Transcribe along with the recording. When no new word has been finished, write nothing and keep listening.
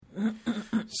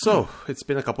So it's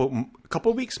been a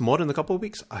couple weeks, more than a couple of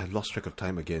weeks. I lost track of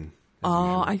time again.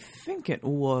 I think it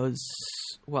was...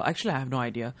 Well, actually, I have no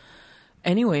idea.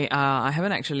 Anyway, I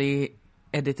haven't actually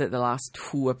edited the last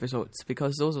 2 episodes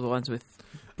because those are the ones with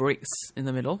breaks in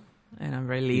the middle, and I'm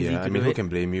very lazy to do it. Yeah, I mean, who can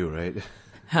blame you, right?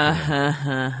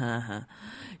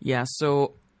 Yeah,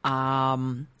 so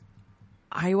I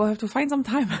will have to find some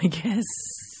time, I guess,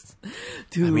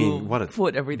 to what a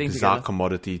put everything bizarre together.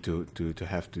 commodity to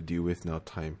have to deal with now.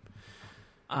 Time.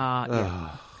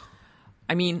 Yeah.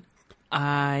 I mean,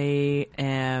 I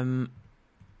am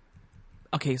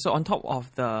okay. So on top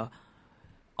of the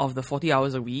 40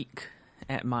 hours a week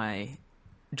at my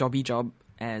jobby job,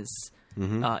 as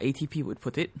ATP would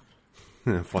put it,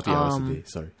 40 hours a day.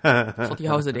 Sorry, 40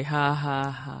 hours a day. Ha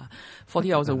ha ha.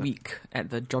 40 hours a week at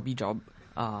the jobby job.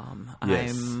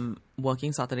 Yes. I'm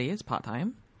working Saturdays part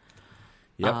time.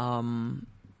 Yep.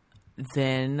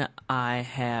 Then I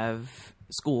have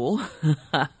school.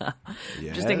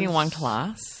 Just taking one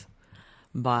class.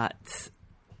 But,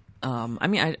 I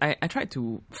mean, I tried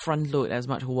to front load as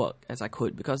much work as I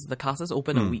could because the classes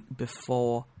opened a week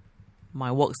before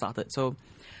my work started. So,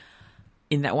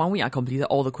 in that 1 week, I completed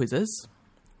all the quizzes.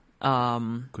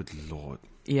 Good Lord.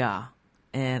 Yeah.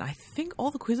 And I think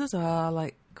all the quizzes are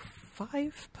like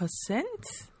 5%.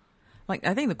 Like,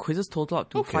 I think the quizzes total up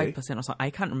to 5% or something. I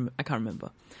can't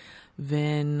remember.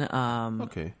 Then,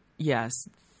 Okay. yes,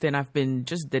 then I've been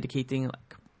just dedicating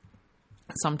like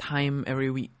some time every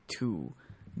week to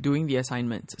doing the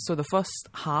assignments. So the first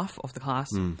half of the class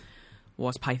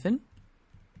was Python.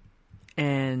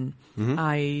 And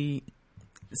I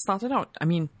started out, I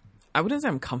mean, I wouldn't say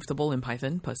I'm comfortable in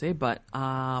Python per se, but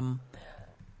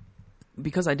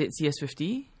because I did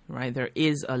CS50, right, there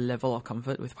is a level of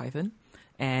comfort with Python.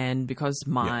 And because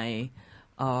my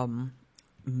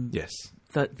Yes.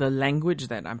 the language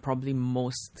that I'm probably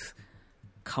most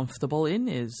comfortable in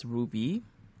is Ruby.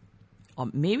 Or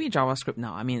maybe JavaScript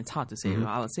now. I mean, it's hard to say.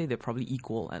 I would say they're probably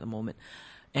equal at the moment.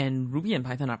 And Ruby and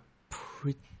Python are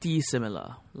pretty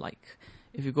similar. Like,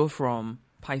 if you go from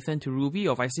Python to Ruby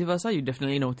or vice versa, you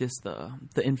definitely notice the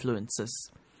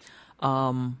influences.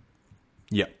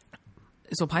 Yeah.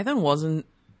 So Python wasn't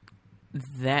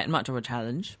that much of a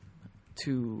challenge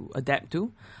to adapt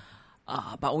to.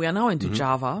 But we are now into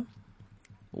Java,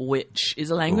 which is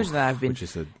a language that I've been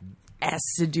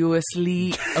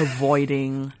assiduously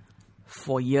avoiding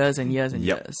for years and years and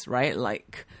years, right?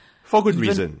 Like, for good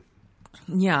reason.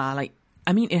 Yeah, like,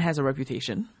 I mean, it has a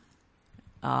reputation.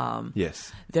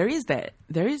 Yes. There is that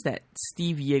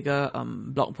Steve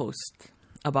Yeager blog post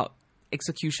about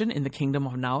execution in the kingdom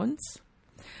of nouns,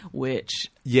 which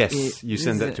Yes, you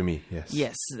sent that to me. Yes.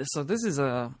 Yes. So this is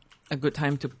a good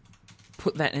time to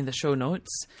put that in the show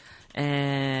notes.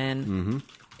 And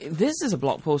this is a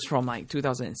blog post from like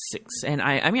 2006, and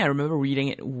I mean I remember reading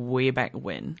it way back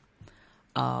when.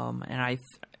 And I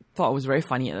thought it was very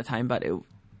funny at the time, but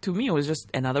to me it was just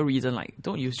another reason, like,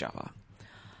 don't use Java,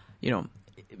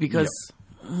 because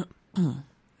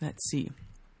let's see,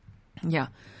 yeah,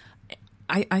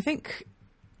 I think,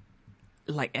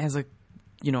 like, as a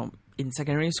in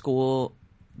secondary school,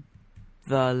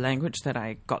 the language that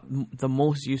I got the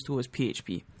most used to was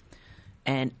PHP,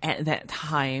 and at that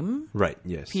time, right,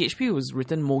 yes, PHP was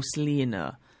written mostly in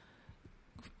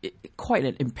quite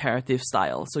an imperative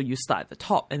style. So you start at the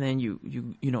top and then you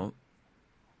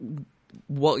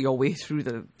work your way through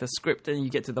the script and you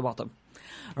get to the bottom,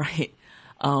 right?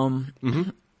 I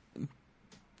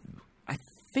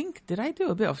think, did I do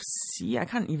a bit of C? I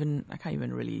can't even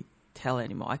really tell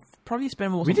anymore. I probably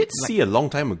spent most. We did C a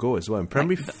long time ago as well, in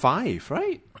primary 5,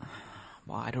 right?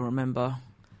 Well, I don't remember.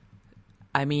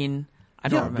 I mean, I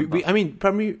don't remember.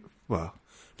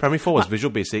 Primary 4 was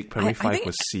Visual Basic, Primary 5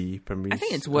 was C, I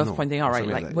think it's worth pointing out, right?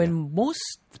 Like, when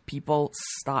most people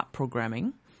start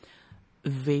programming,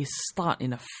 they start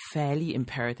in a fairly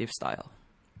imperative style,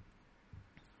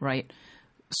 right?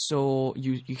 So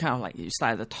you kind of like, you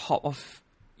start at the top of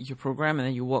your program and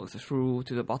then you work through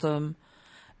to the bottom,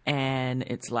 and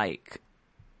it's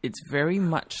very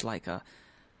much like a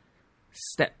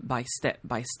step by step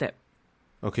by step.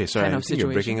 Okay, sorry, I think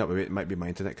you're breaking up a bit. It might be my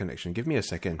internet connection. Give me a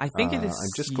second. I think it is.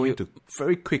 I'm just going to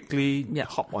very quickly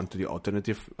hop onto the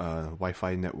alternative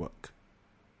Wi-Fi network.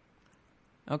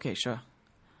 Okay, sure.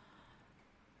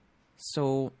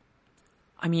 So,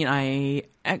 I mean, I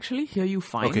actually hear you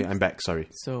fine. Okay, I'm back. Sorry.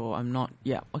 So I'm not.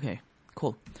 Yeah. Okay.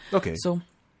 Cool. Okay. So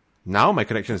now my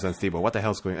connection is unstable. What the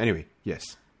hell's going on? Anyway,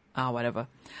 yes. Whatever.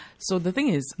 So the thing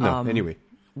is, anyway,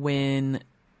 when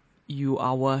you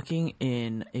are working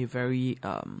in a very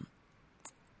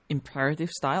imperative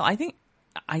style, I think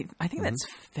I think that's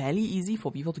fairly easy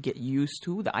for people to get used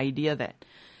to. The idea that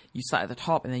you start at the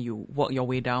top and then you work your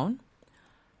way down.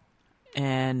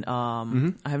 And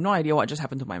I have no idea what just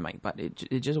happened to my mic, but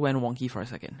it just went wonky for a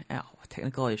second. Ow,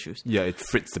 technical issues. Yeah, it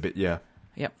fritzed a bit, yeah.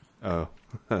 Yep. Oh.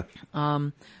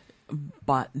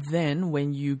 But then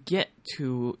when you get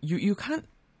to... You can't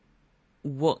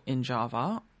work in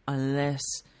Java unless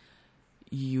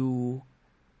you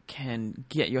can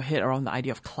get your head around the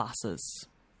idea of classes.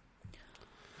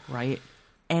 Right?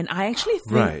 And I actually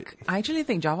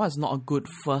think Java is not a good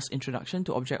first introduction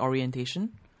to object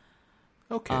orientation.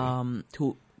 Okay.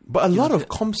 But a lot of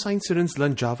comp science students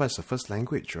learn Java as a first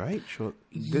language, right? Sure.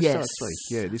 Yes.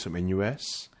 At least from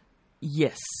NUS.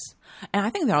 Yes. And I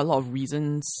think there are a lot of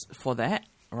reasons for that,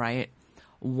 right?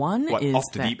 One is off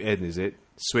the deep end, is it?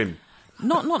 Swim.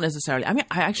 Not necessarily. I mean,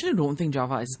 I actually don't think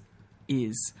Java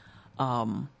is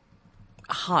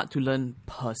hard to learn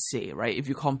per se, right? If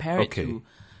you compare it to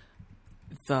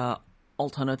the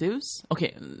alternatives.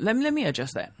 Okay, let me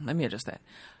adjust that.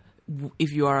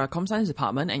 If you are a comp science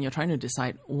department and you're trying to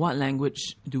decide what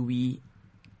language do we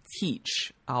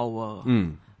teach our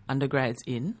undergrads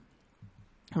in,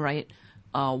 right?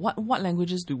 What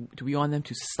languages do we want them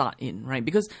to start in, right?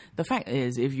 Because the fact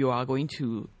is, if you are going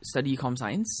to study comp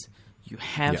science, you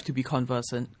have to be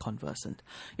conversant.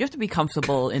 You have to be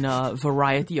comfortable in a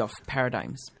variety of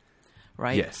paradigms,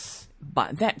 right? Yes.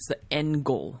 But that's the end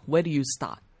goal. Where do you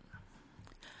start?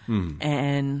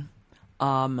 And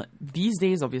these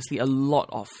days, obviously, a lot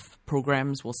of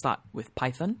programs will start with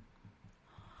Python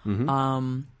for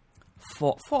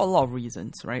a lot of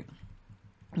reasons, right?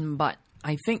 But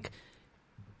I think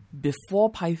before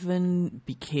Python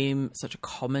became such a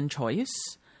common choice,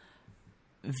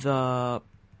 the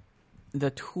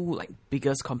two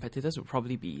biggest competitors would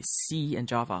probably be C and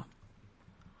Java.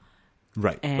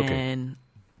 Right. And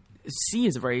C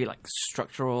is a very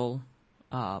structural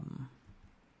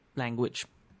language.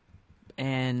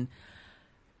 And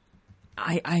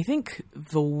I think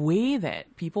the way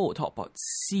that people would talk about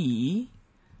C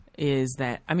is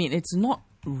that, I mean, it's not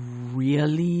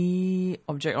really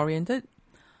object-oriented.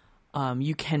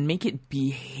 You can make it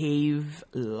behave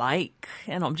like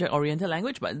an object-oriented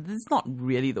language, but that's not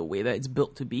really the way that it's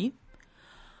built to be.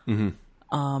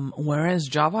 Whereas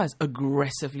Java is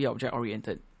aggressively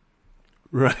object-oriented.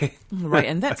 Right. Right,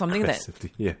 and that's something that...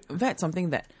 Yeah. That's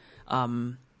something that...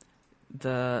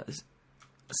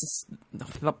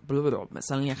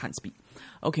 Suddenly I can't speak.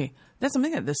 Okay, that's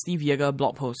something that the Steve Yeager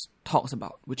blog post talks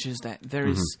about, which is that there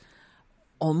is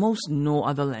almost no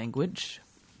other language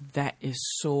that is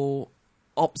so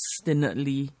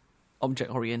obstinately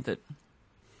object-oriented.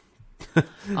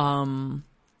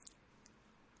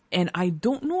 And I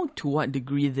don't know to what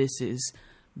degree this is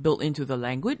built into the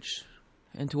language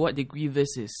and to what degree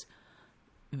this is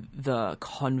the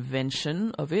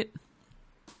convention of it.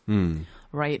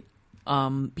 Right?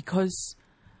 Because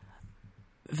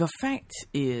the fact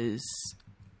is,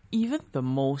 even the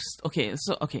most...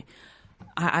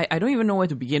 I don't even know where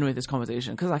to begin with this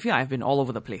conversation because I feel I've been all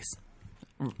over the place.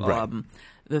 Right.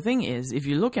 The thing is, if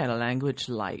you look at a language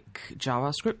like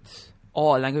JavaScript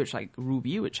or a language like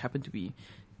Ruby, which happen to be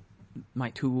my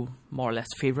two more or less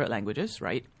favorite languages,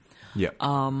 right? Yeah.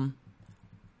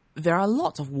 There are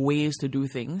lots of ways to do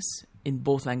things in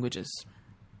both languages.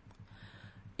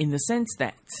 In the sense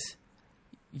that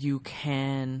you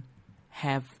can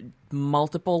have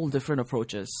multiple different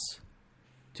approaches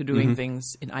to doing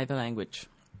things in either language.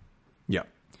 Yeah.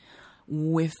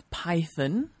 With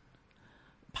Python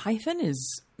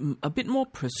is a bit more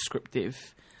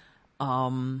prescriptive.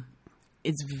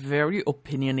 It's very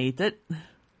opinionated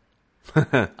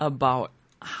about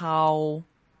how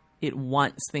it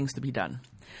wants things to be done.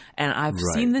 And I've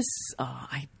seen this,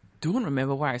 I don't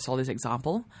remember where I saw this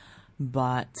example,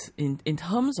 but in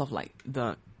terms of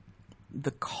the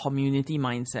community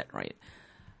mindset, right?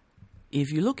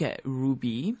 If you look at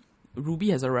Ruby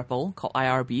has a REPL called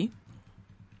IRB.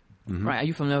 Right? Are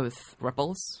you familiar with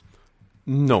REPLs?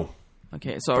 No.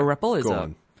 Okay, so a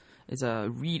REPL is a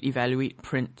read, evaluate,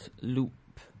 print, loop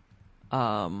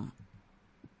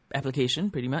application,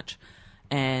 pretty much.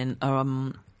 And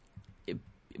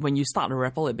when you start a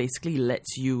REPL, it basically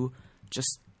lets you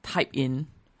just type in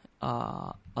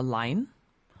a line,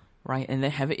 right, and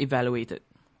then have it evaluated.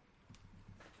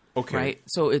 Okay. Right?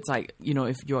 So it's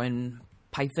if you're in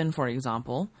Python, for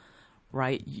example,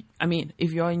 right? I mean,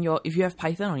 if you have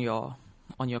Python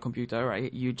on your computer,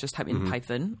 right, you just type in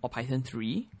Python or Python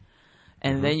 3,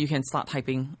 and then you can start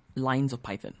typing lines of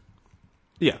Python.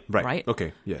 Yeah, right. Right?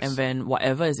 Okay, yes. And then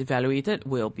whatever is evaluated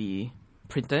will be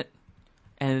printed,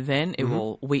 and then it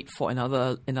will wait for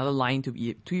another line to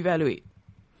evaluate.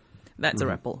 That's a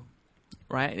REPL,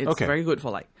 right? It's Okay. very good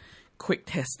for like quick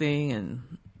testing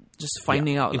and just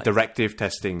finding out like, interactive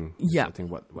testing. Yeah. I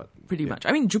think what pretty much.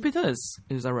 I mean, Jupyter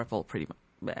is a REPL pretty much.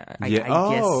 I yeah.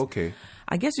 guess. Okay.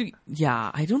 I guess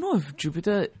I don't know if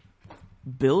Jupyter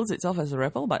builds itself as a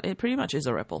REPL, but it pretty much is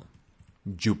a REPL.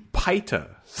 Jupyter.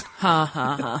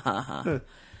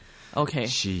 Okay.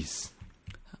 Jeez.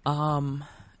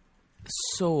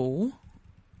 So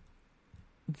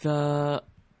the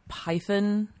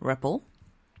Python REPL,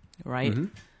 right?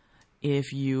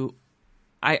 If you,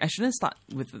 I shouldn't start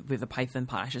with the Python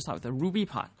part. I should start with the Ruby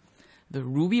part. The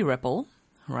Ruby REPL,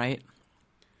 right,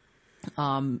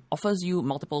 offers you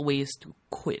multiple ways to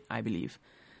quit, I believe.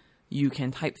 You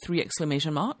can type 3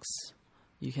 exclamation marks.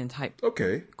 You can type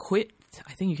Okay. quit.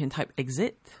 I think you can type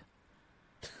exit.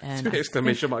 And 3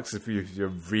 exclamation marks if you're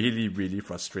really, really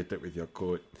frustrated with your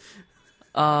code.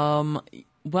 well,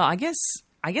 I guess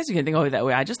you can think of it that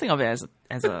way. I just think of it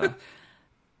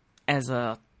as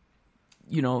a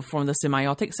you know, from the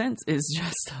semiotic sense, it's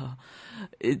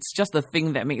just a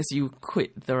thing that makes you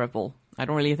quit the REPL. I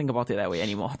don't really think about it that way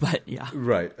anymore, but yeah.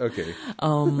 Right. Okay.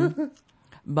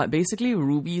 But basically,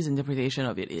 Ruby's interpretation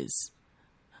of it is,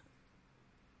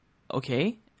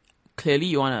 okay, clearly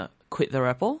you want to quit the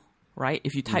REPL, right?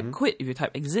 If you type quit, if you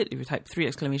type exit, if you type 3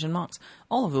 exclamation marks,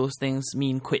 all of those things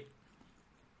mean quit.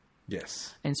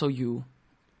 Yes. And so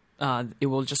it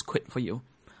will just quit for you.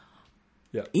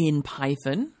 Yeah. In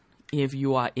Python, if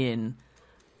you are in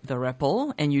the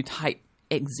REPL and you type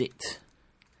exit,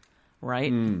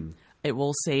 right? It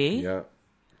will say Yeah.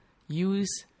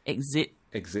 use exit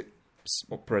Exit.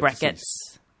 Or parentheses.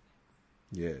 brackets,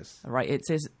 Yes. right? It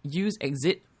says use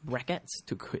exit brackets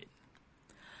to quit.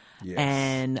 Yes.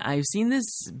 And I've seen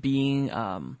this being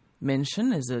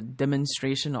mentioned as a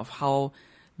demonstration of how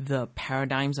the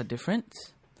paradigms are different,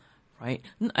 right?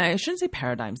 I shouldn't say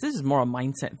paradigms. This is more a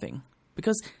mindset thing.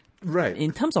 Because right.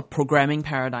 in terms of programming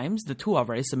paradigms, the two are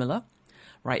very similar,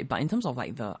 right? But in terms of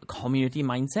like the community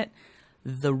mindset,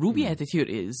 the Ruby attitude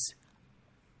is,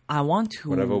 I want to...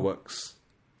 Whatever works.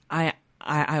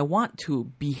 I want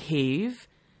to behave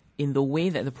in the way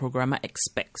that the programmer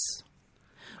expects,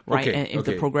 right? Okay, And if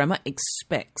the programmer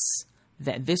expects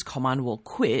that this command will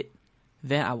quit,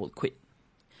 then I will quit.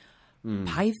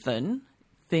 Python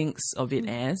thinks of it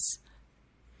as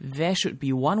there should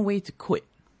be one way to quit.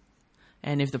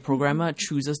 And if the programmer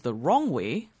chooses the wrong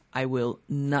way, I will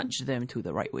nudge them to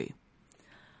the right way.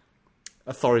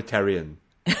 Authoritarian.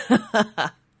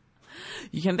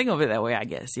 You can think of it that way, I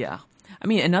guess, yeah. I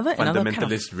mean, another kind of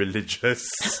Fundamentalist religious.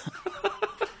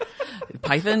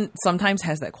 Python sometimes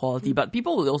has that quality, but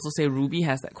people will also say Ruby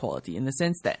has that quality in the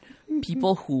sense that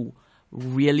people who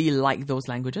really like those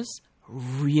languages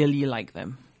really like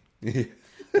them.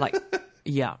 Like,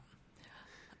 yeah.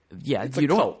 Yeah, It's you a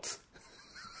don't. cult.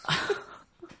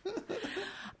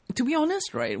 To be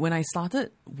honest, right, when I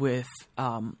started with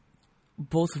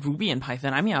both Ruby and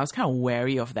Python, I mean, I was kind of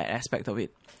wary of that aspect of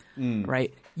it,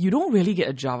 right? You don't really get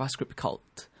a JavaScript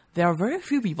cult. There are very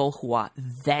few people who are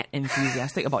that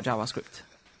enthusiastic about JavaScript.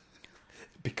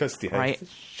 Because they are Right.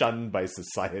 shunned by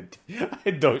society.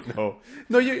 I don't know.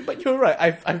 No, but you're right.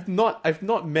 I've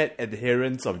not met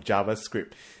adherents of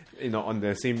JavaScript, on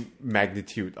the same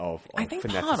magnitude of I think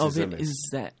fanaticism part of it as is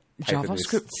that Pythonists.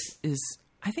 JavaScript is...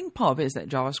 I think part of it is that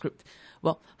JavaScript...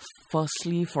 Well,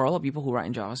 firstly, for a lot of people who write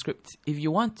in JavaScript, if you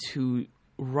want to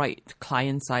write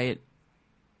client-side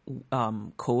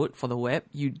code for the web,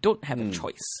 you don't have a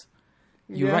choice.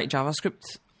 You Yeah. write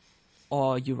JavaScript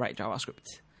or you write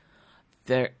JavaScript.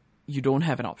 You don't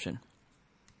have an option.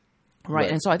 Right?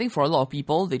 Right. And so I think for a lot of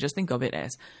people, they just think of it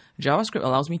as JavaScript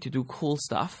allows me to do cool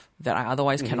stuff that I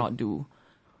otherwise cannot do,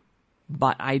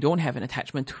 but I don't have an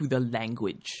attachment to the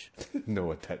language.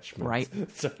 No attachment. Right.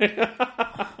 Sorry.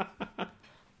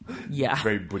 Yeah.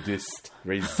 Very Buddhist,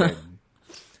 very Zen.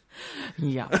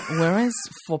 Yeah. Whereas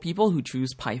for people who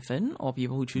choose Python or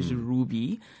people who choose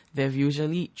Ruby, they've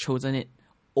usually chosen it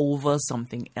over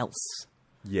something else.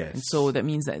 Yes. And so that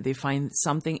means that they find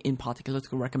something in particular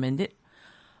to recommend it.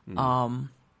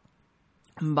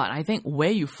 But I think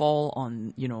where you fall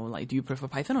on, like, do you prefer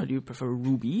Python or do you prefer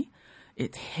Ruby?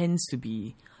 It tends to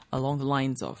be along the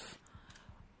lines of,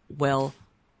 well,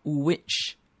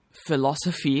 which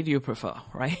philosophy do you prefer,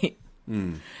 right?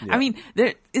 Yeah. I mean,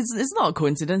 it's not a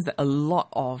coincidence that a lot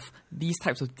of these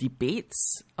types of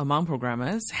debates among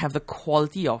programmers have the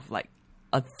quality of like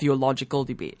a theological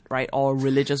debate, right? Or a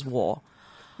religious war.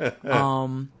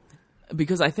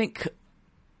 Because I think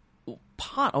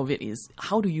part of it is,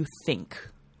 how do you think?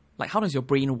 Like, how does your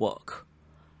brain work?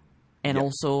 And Yep.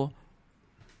 also,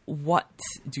 what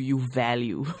do you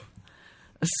value?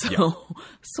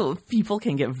 So people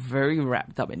can get very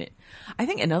wrapped up in it. I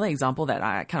think another example that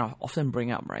I kind of often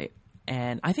bring up, right?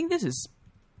 And I think this is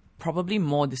probably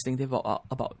more distinctive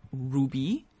about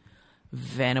Ruby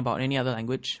than about any other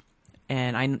language.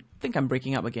 And I think I'm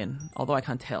breaking up again, although I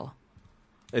can't tell.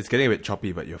 It's getting a bit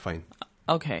choppy, but you're fine.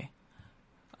 Okay.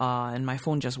 And my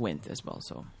phone just went as well,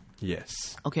 so.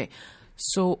 Yes. Okay.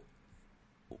 So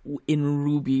in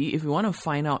Ruby, if you want to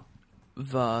find out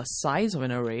the size of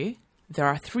an array, there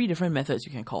are 3 different methods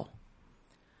you can call.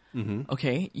 Mm-hmm.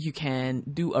 Okay, you can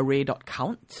do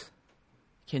array.count,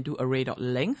 you can do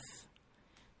array.length,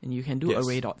 and you can do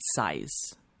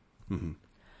array.size. Mm-hmm.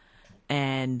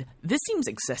 And this seems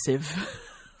excessive.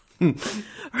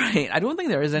 Right? I don't think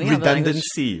there is any other language.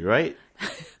 Redundancy, right?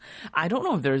 I don't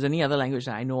know if there's any other language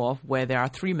that I know of where there are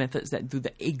 3 methods that do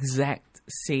the exact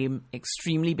same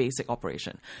extremely basic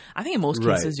operation. I think in most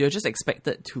cases you're just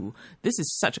expected to. This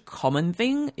is such a common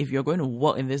thing. If you're going to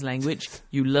work in this language,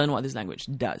 you learn what this language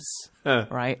does,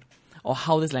 right? Or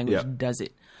how this language does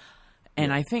it.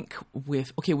 And I think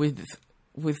with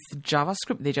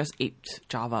JavaScript, they just aped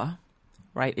Java,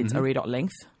 right? It's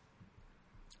array.length.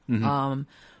 Mm-hmm.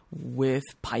 With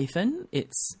Python,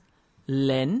 it's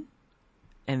len,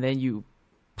 and then you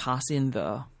pass in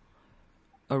the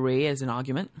array as an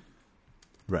argument.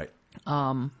 Right.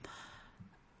 I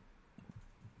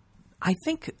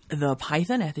think the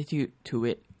Python attitude to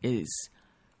it is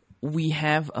we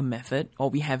have a method or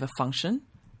we have a function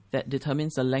that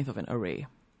determines the length of an array.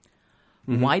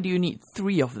 Mm-hmm. Why do you need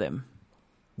 3 of them?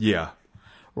 Yeah.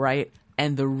 Right?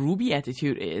 And the Ruby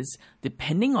attitude is,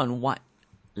 depending on what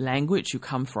language you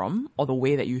come from or the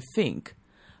way that you think,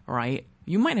 right,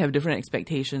 you might have different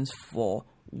expectations for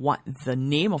what the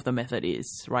name of the method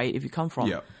is, right? If you come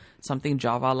from something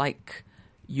Java-like,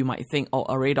 you might think,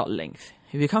 array.length.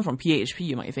 If you come from PHP,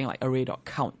 you might think like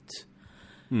array.count.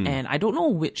 And I don't know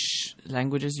which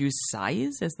languages use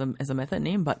size as a method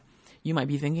name, but you might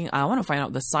be thinking, I want to find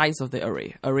out the size of the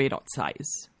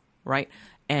array.size, right?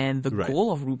 And the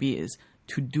goal of Ruby is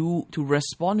to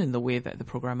respond in the way that the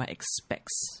programmer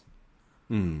expects.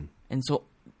 And so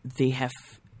they have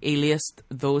aliased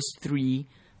those 3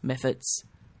 methods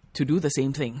to do the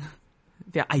same thing.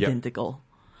 They're identical.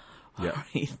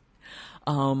 Right?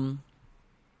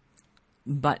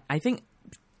 But I think,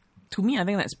 to me,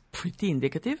 that's pretty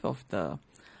indicative of the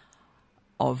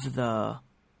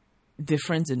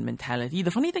difference in mentality. The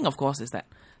funny thing, of course, is that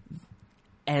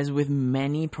as with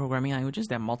many programming languages,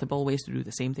 there are multiple ways to do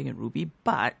the same thing in Ruby,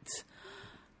 but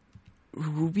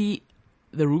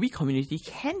the Ruby community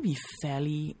can be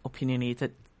fairly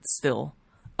opinionated still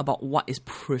about what is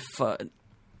preferred.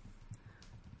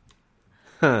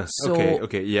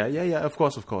 Okay. Yeah. Of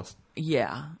course.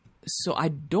 Yeah. So I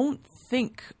don't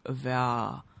think there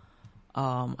are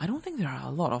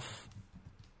a lot of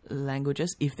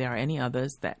languages, if there are any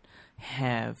others, that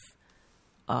have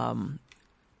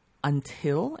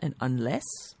until and unless.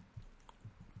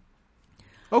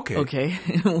 Okay.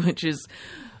 which is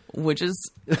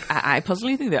I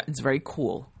personally think that it's very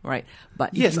cool, right?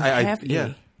 But if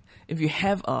you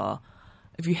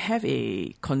have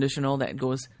a conditional that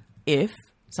goes, if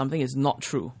something is not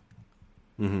true,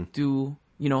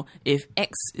 if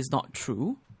X is not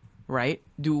true, right,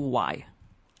 do Y.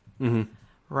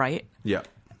 Right? Yeah.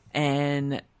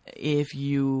 And if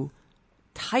you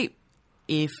type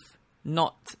if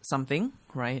not something,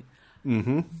 right,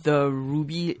 the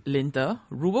Ruby linter,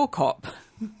 Rubocop,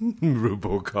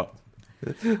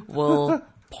 will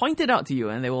point it out to you,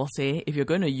 and they will say, if you're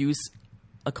going to use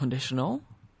a conditional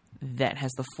that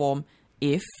has the form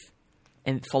if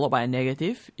and followed by a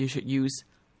negative, you should use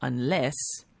unless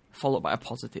followed by a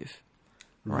positive.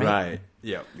 Right?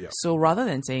 Yeah. So rather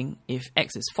than saying if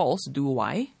X is false, do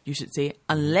Y, you should say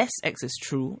unless X is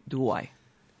true, do Y.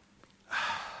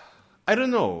 I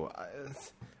don't know.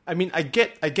 I mean, I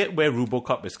get where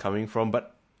Rubocop is coming from,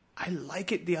 but I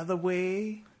like it the other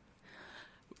way.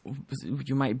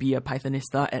 You might be a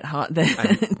Pythonista at heart then.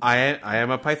 I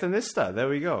am a Pythonista. There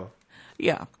we go.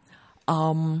 Yeah.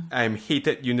 I'm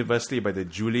hated universally by the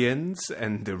Julians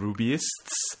and the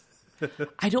Rubyists.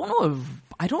 I don't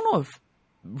know if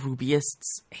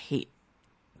Rubyists hate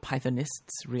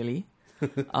Pythonists, really.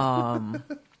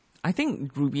 I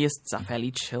think Rubyists are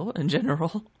fairly chill in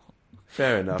general.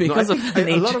 Fair enough. Because of the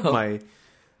nature.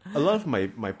 A lot of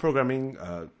my programming,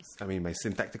 my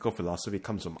syntactical philosophy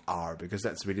comes from R, because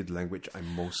that's really the language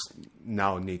I'm most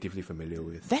now natively familiar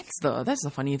with. That's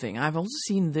the funny thing. I've also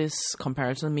seen this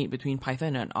comparison made between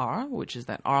Python and R, which is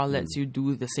that R lets you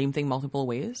do the same thing multiple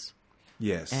ways.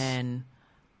 Yes. And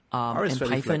R is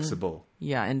fairly Python, flexible.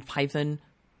 Yeah, and Python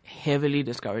heavily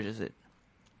discourages it.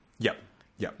 Yep.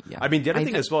 Yeah. Yeah. I mean, the other I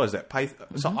thing thi- as well is that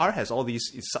Python. So R has all these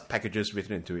sub packages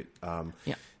written into it.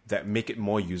 Yeah. That make it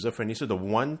more user friendly. So the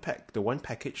one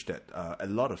package that a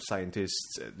lot of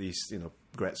scientists, at least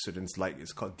grad students, like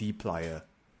is called dplyr.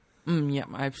 Yeah,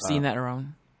 I've seen that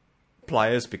around.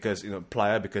 Pliers because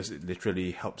it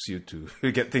literally helps you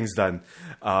to get things done,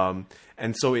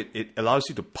 and so it allows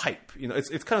you to pipe.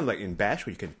 It's kind of like in Bash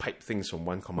where you can pipe things from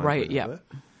one command Right, to yeah. another.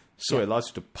 So it allows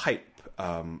you to pipe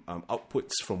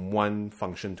outputs from one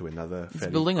function to another. It's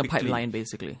fairly building a quickly. pipeline,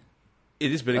 basically.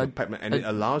 It is building a pipeline, and it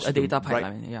allows a you to data write,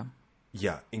 pipeline. Yeah.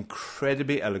 yeah,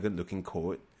 incredibly elegant looking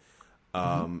code.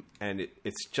 And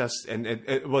it's just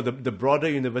well, the broader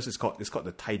universe is called the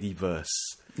tidyverse.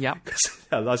 Yeah. Because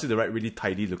it allows you to write really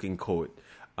tidy looking code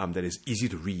that is easy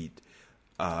to read,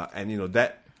 and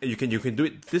that you can do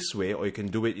it this way, or you can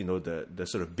do it the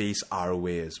sort of base R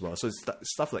way as well. So it's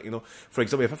stuff like for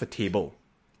example, if you have a table,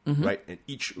 right, and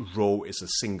each row is a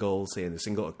single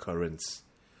occurrence.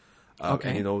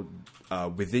 Okay.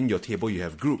 And within your table you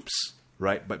have groups,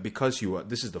 right? But because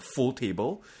this is the full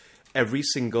table, every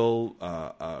single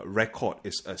record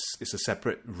is a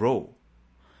separate row.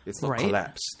 It's not Right.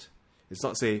 collapsed. It's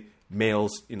not say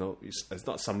males. It's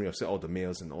not summary of say all the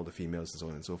males and all the females and so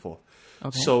on and so forth.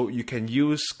 Okay. So you can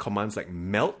use commands like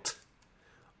melt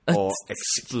or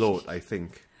explode. I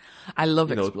think I love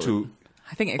know, Explode. to-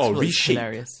 I think Explode is reshape.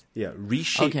 hilarious. Yeah,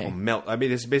 reshape Okay. or melt. I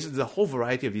mean, it's basically the whole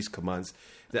variety of these commands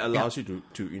that allows you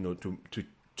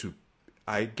to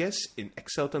I guess in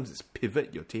Excel terms it's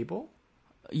pivot your table.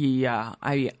 Yeah,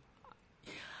 I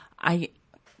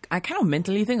kind of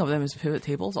mentally think of them as pivot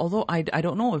tables, although I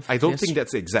don't know if I don't they're think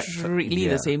that's the exact strictly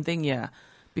yeah. the same thing. Yeah,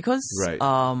 because Right.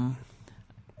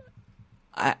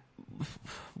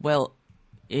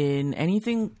 in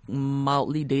anything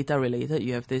mildly data related,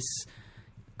 you have this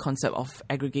concept of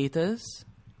aggregators,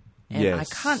 and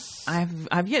Yes.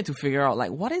 I've yet to figure out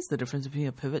like what is the difference between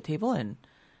a pivot table and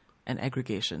an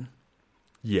aggregation.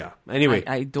 Yeah. Anyway,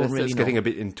 I don't that's really getting know. a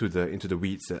bit into the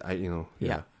weeds that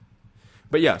Yeah.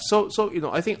 But yeah, so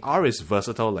I think R is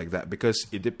versatile like that because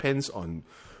it depends on.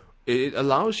 It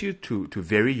allows you to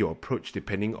vary your approach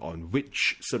depending on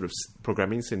which sort of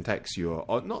programming syntax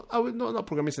not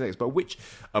programming syntax, but which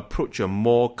approach you're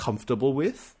more comfortable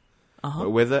with.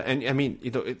 Whether, and I mean,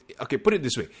 okay, put it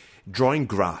this way: drawing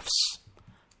graphs.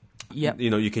 Yep.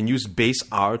 You can use base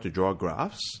R to draw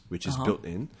graphs, which is built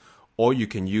in, or you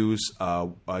can use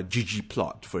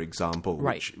ggplot, for example,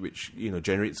 Right. which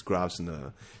generates graphs in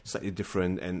a slightly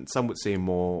different and some would say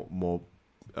more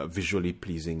visually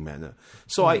pleasing manner.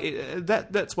 So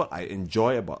that's what I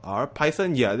enjoy about R.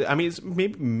 Python, yeah, I mean, it's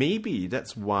maybe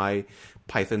that's why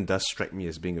Python does strike me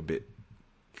as being a bit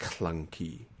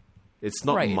clunky. It's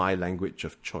not Right. my language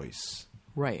of choice.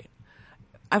 Right.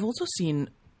 I've also seen,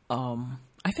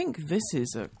 I think this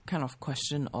is a kind of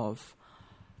question of,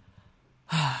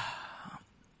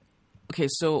 okay,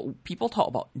 so people talk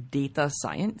about data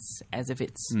science as if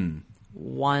it's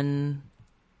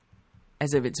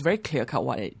as if it's very clear cut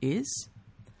what it is,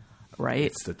 right?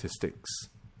 It's statistics.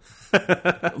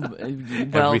 Well,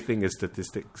 Everything is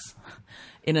statistics.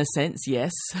 in a sense,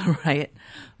 yes, right?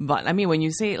 But I mean, when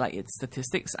you say like it's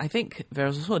statistics, I think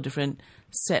there's also a different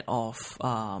set of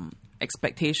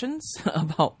expectations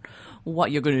about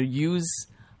what you're going to use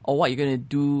or what you're going to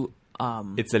do.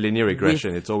 It's a linear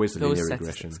regression. with It's always a those linear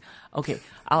statistics. regression. Okay,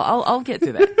 I'll get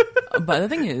to that. But the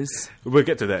thing is, We'll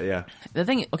get to that, yeah.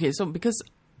 okay, so because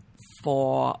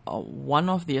for one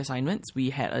of the assignments, we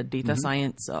had a data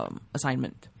science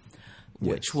assignment,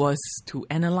 which Yes. was to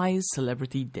analyze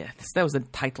celebrity deaths. That was the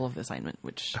title of the assignment,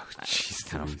 which Jeez,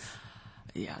 kind of, Louise.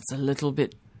 yeah, it's a little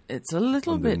bit,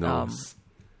 On the nose.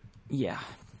 yeah.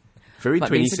 Very But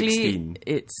 2016.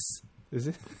 basically, it's Is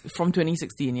it? from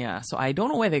 2016, yeah. So I don't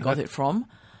know where they got it from.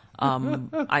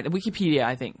 Wikipedia,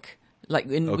 I think. Like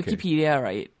in Okay. Wikipedia,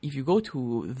 right? If you go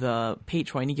to the page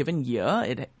for any given year,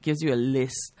 it gives you a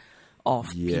list of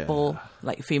people,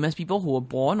 like famous people who were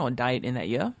born or died in that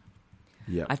year.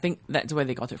 Yeah. I think that's where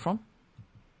they got it from.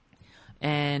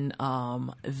 And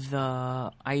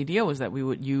the idea was that we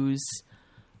would use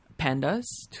pandas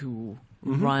to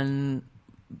run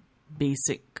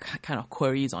basic kind of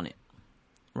queries on it,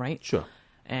 right? Sure.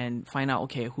 And find out,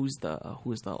 okay, who's the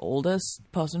oldest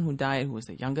person who died, who was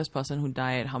the youngest person who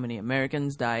died, how many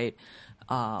Americans died,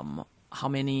 how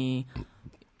many,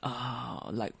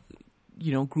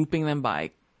 grouping them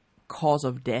by cause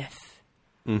of death,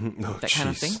 Mm-hmm. Oh, that kind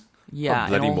of jeez. thing. Yeah,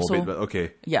 bloody and also, morbid, but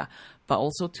okay. yeah, but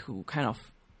also to kind of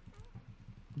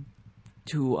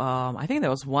I think there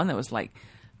was one that was like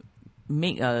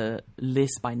make a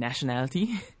list by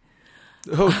nationality.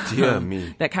 Oh dear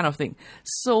me. That kind of thing.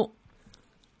 So,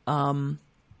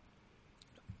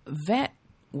 that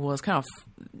was kind of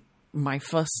my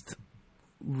first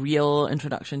real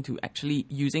introduction to actually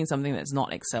using something that's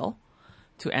not Excel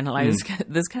to analyze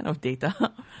this kind of data.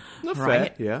 Not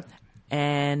right? fair, yeah.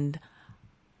 And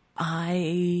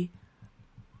I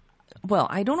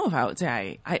don't know if I would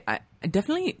say I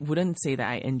definitely wouldn't say that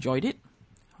I enjoyed it,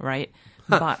 right?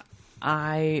 But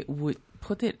I would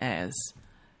put it as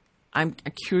I'm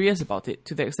curious about it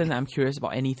to the extent that I'm curious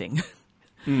about anything.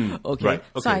 Okay. Right,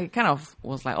 So okay. I kind of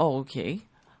was like, oh, okay.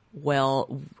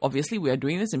 Well, obviously we are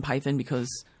doing this in Python because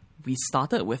we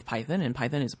started with Python, and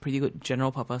Python is a pretty good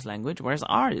general purpose language, whereas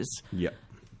R is Yeah.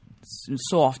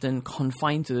 so often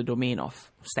confined to the domain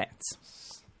of stats,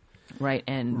 right?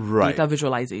 And Right. data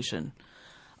visualization.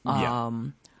 Yeah.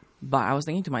 But I was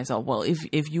thinking to myself, well,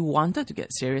 if you wanted to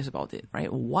get serious about it,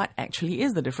 right, what actually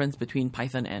is the difference between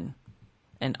Python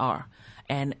and R?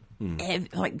 And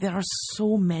like there are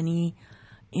so many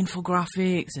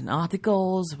infographics and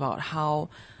articles about how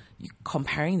you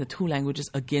comparing the two languages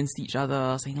against each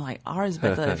other, saying like R is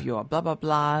better if you're blah blah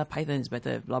blah, Python is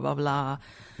better if blah blah blah,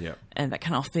 Yeah. and that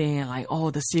kind of thing. And like, oh,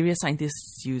 the serious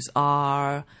scientists use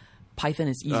R, Python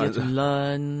is easier to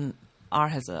learn. R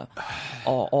has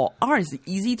or R is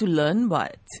easy to learn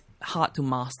but hard to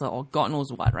master, or God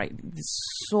knows what, right? There's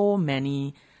so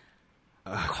many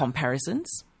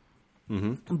comparisons,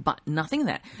 but nothing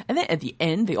that. And then at the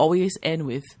end, they always end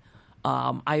with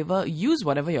either use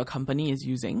whatever your company is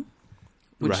using,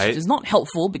 which Right. is not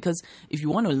helpful because if you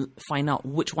want to find out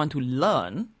which one to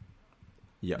learn,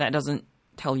 Yeah. that doesn't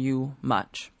tell you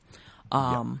much.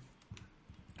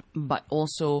 But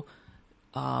also,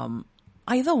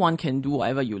 either one can do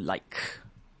whatever you like,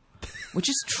 which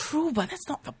is true, but that's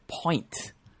not the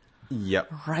point,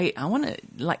 Yep. right? I want to,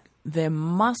 like, there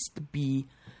must be.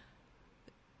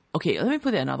 Okay, let me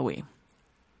put it another way.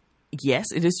 Yes,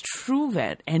 it is true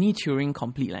that any Turing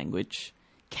complete language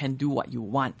can do what you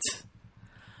want.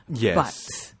 Yes.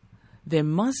 But there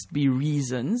must be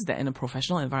reasons that in a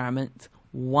professional environment,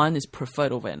 one is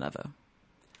preferred over another.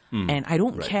 And I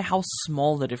don't care how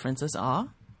small the differences are,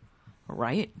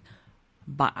 right?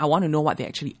 But I want to know what they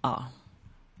actually are,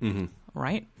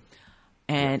 right?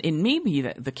 And it may be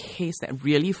that the case that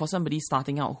really for somebody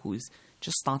starting out who's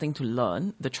just starting to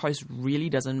learn, the choice really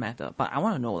doesn't matter. But I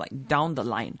want to know, like, down the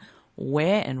line,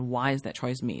 where and why is that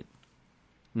choice made?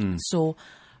 So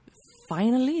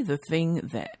finally, the thing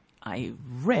that I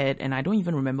read, and I don't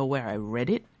even remember where I read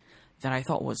it, that I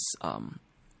thought was,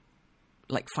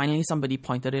 like, finally somebody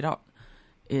pointed it out,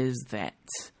 is that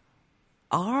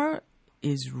R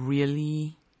is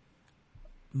really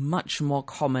much more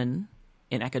common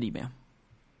in academia.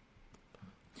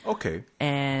 Okay.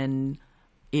 And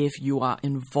if you are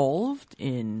involved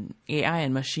in AI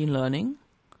and machine learning,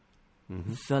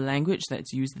 the language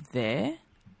that's used there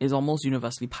is almost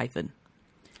universally Python.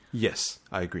 Yes,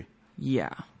 I agree.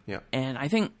 Yeah. Yeah. And I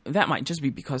think that might just be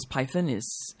because Python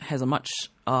has a much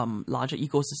larger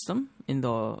ecosystem in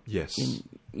the Yes.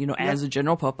 as a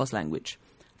general purpose language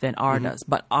than R does.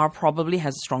 But R probably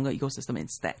has a stronger ecosystem in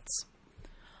stats.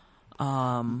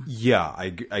 Yeah,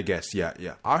 I guess,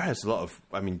 yeah. R has a lot of,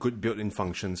 good built-in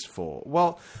functions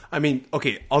for,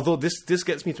 okay, although this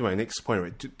gets me to my next point,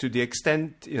 right? To the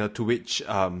extent, to which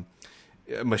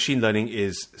machine learning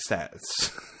is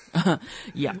stats.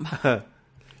 Yeah.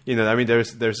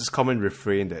 There's this common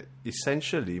refrain that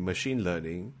essentially machine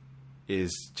learning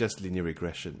is just linear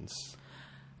regressions.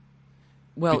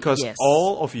 Well, Because yes.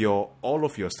 all of your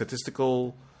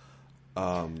statistical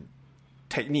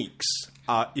techniques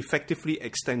are effectively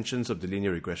extensions of the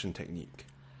linear regression technique.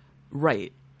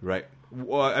 Right. Right.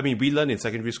 Well, we learned in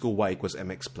secondary school y equals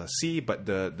mx plus c, but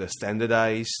the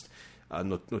standardized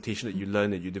notation that you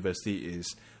learn at university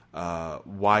is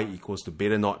y equals to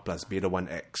beta naught plus beta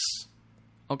 1x.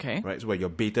 Okay. Right. So where your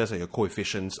betas are your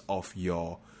coefficients of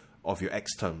your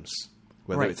x terms,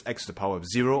 whether Right. it's x to the power of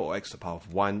 0 or x to the power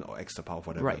of 1 or x to the power of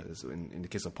whatever. Right. So in the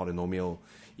case of polynomial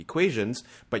equations,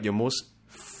 but your most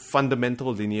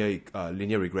fundamental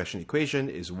linear regression equation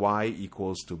is y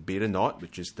equals to beta naught,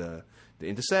 which is the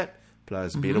intercept,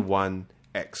 plus beta 1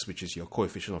 x, which is your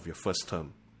coefficient of your first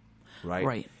term, right?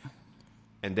 Right.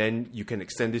 And then you can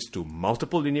extend this to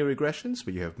multiple linear regressions,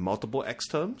 where you have multiple x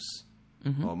terms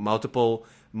or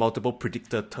multiple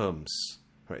predictor terms,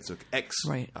 right? So x,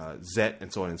 Right. z,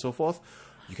 and so on and so forth.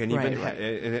 You can even Right,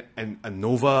 have an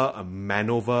ANOVA, a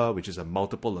MANOVA, which is a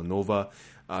multiple ANOVA,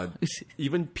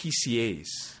 even PCAs,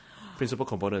 principal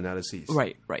component analyses.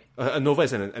 Right. Right. ANOVA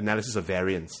is an analysis of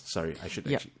variance. Sorry, I should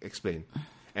Yeah. actually explain.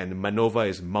 And MANOVA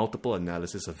is multiple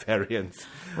analysis of variance.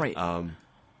 Right.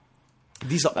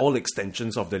 These are all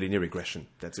extensions of the linear regression.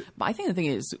 That's it. But I think the thing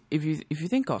is, if you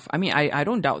think of, I mean, I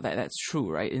don't doubt that that's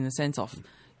true, right? In the sense of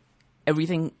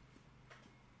everything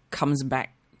comes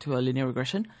back to a linear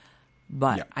regression.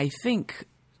 But Yeah. I think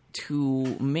to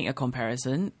make a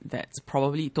comparison that's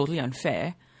probably totally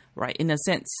unfair, right? In a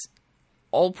sense,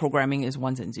 all programming is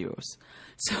ones and zeros.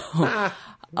 So,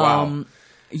 Wow.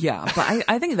 yeah, but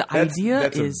I think the That's idea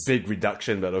is... a big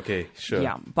reduction, but okay, sure.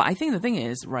 Yeah, but I think the thing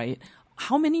is, right,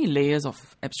 how many layers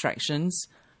of abstractions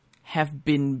have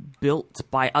been built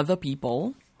by other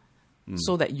people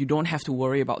so that you don't have to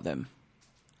worry about them,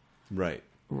 Right.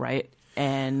 right?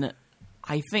 And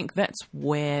I think that's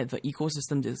where the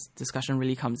ecosystem discussion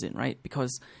really comes in, right?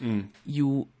 Because if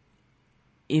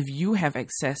you have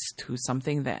access to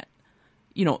something that,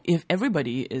 if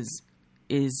everybody is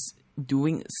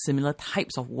doing similar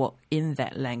types of work in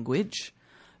that language,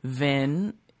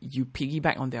 then you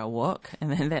piggyback on their work,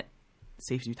 and then that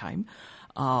saves you time.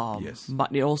 Yes.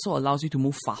 But it also allows you to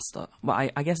move faster.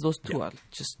 But I guess those two Yeah. are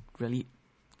just really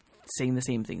saying the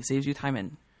same thing. Saves you time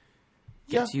and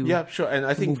gets you Yeah, sure. And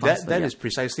I think move that faster, yeah. is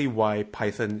precisely why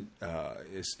Python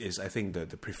is I think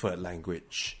the preferred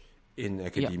language in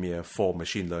academia for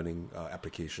machine learning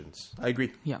applications. I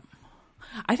agree. Yeah,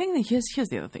 I think that here's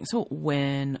the other thing. So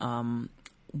when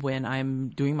I'm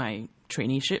doing my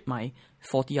traineeship, my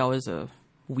 40 hours a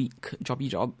week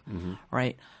job,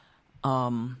 right?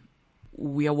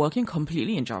 We are working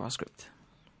completely in JavaScript,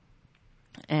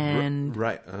 and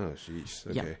Right. Oh, jeez.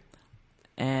 Okay. Yeah.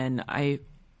 and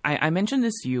I mentioned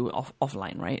this to you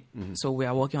offline, right? So we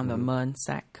are working on the MERN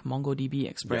stack, MongoDB,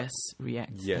 Express,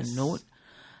 React, Yes. and Node.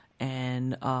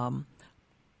 And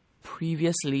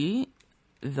previously,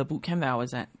 the bootcamp that I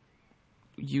was at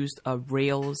used a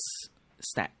Rails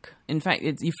stack. In fact,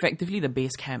 it's effectively the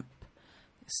Basecamp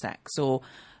stack. So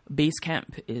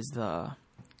Basecamp is the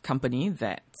company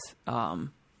that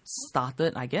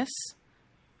started, I guess,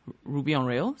 Ruby on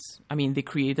Rails. I mean, they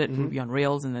created Ruby on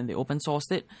Rails and then they open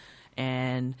sourced it.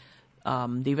 And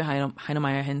David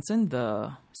Heinemeier Hansen,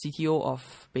 the CTO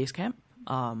of Basecamp,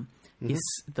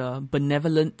 is the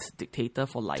benevolent dictator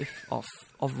for life of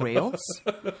Rails,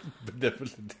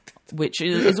 Benevolent. which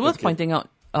is worth pointing out.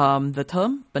 The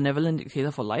term benevolent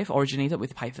dictator for life originated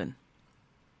with Python.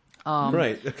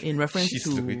 Right. Okay. In reference Jeez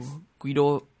to Louise.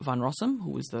 Guido van Rossum,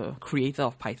 who is the creator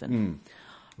of Python.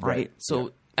 Right. So, Yeah.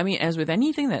 I mean, as with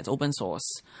anything that's open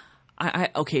source,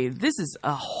 okay, this is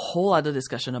a whole other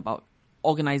discussion about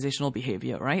organizational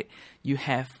behavior, right? You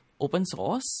have open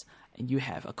source and you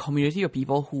have a community of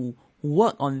people who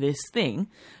work on this thing,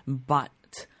 but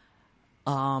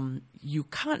you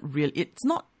can't really, it's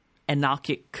not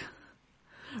anarchic,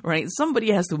 right?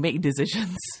 Somebody has to make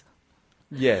decisions.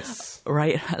 Yes.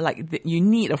 Right? Like, you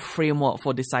need a framework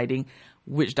for deciding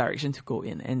which direction to go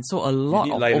in. And so a lot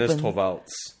You need of Linus open...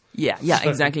 Torvalds. Yeah,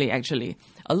 exactly, actually.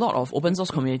 A lot of open source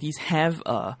communities have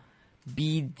a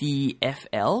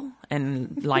BDFL,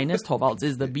 and Linus Torvalds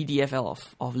is the BDFL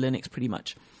of Linux, pretty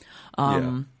much.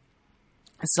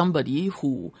 Somebody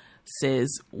who says,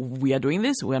 we are doing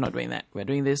this, we're not doing that. We're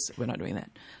doing this, we're not doing that.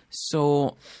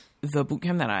 So the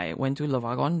bootcamp that I went to,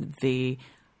 Lavagon, they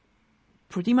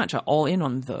pretty much are all in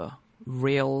on the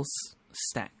Rails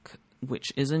stack,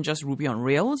 which isn't just Ruby on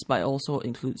Rails, but also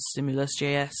includes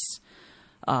Simulus.js,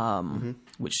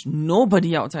 which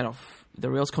nobody outside of the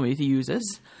Rails community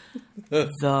uses.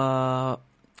 The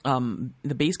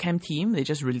Basecamp team, they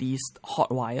just released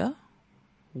Hotwire,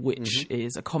 which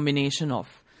is a combination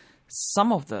of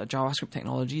some of the JavaScript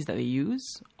technologies that they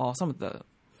use, or some of the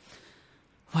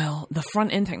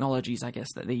front-end technologies, I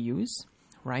guess, that they use,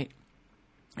 right?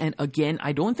 And again,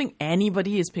 I don't think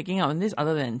anybody is picking up on this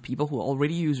other than people who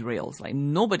already use Rails. Like,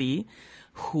 nobody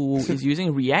who is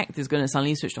using React is going to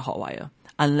suddenly switch to Hotwire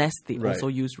unless they also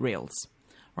use Rails,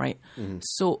 right?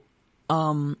 So,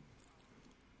 I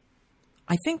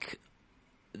think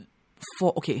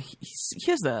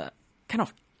here's the kind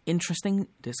of interesting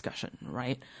discussion,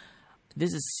 right?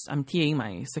 I'm TAing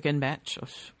my second batch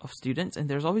of students, and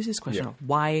there's always this question of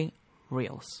why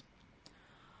Rails?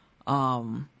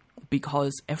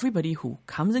 Because everybody who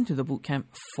comes into the bootcamp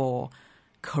for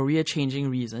career-changing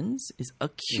reasons is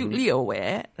acutely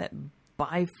aware that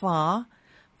by far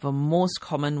the most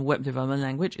common web development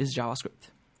language is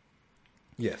JavaScript.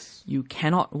 Yes. You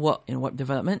cannot work in web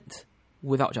development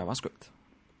without JavaScript.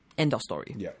 End of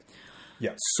story. Yeah.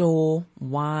 Yeah. So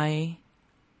why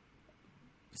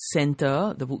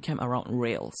center the bootcamp around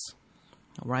Rails,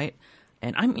 right?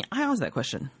 And I asked that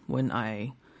question when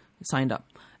I signed up,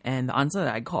 and the answer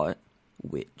that I got,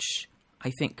 which I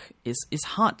think is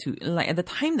hard to, like, at the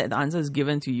time that the answer is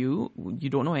given to you, you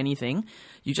don't know anything.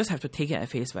 You just have to take it at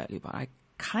face value. But I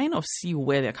kind of see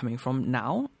where they're coming from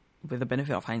now with the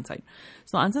benefit of hindsight.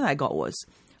 So the answer that I got was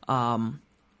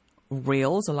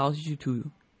Rails allows you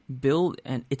to build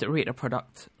and iterate a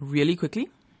product really quickly.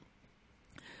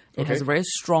 It has a very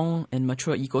strong and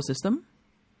mature ecosystem.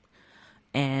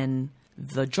 And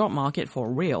the job market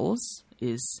for Rails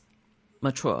is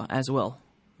mature as well,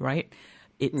 right?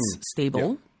 It's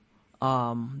stable.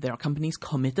 Yeah. There are companies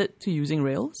committed to using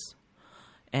Rails.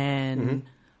 And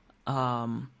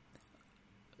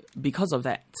because of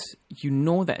that, you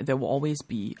know that there will always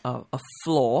be a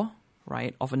floor,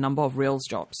 right, of a number of Rails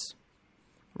jobs,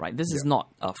 right? This is not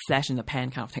a flash in the pan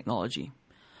kind of technology.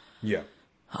 Yeah.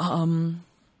 I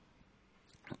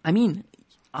mean,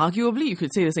 arguably, you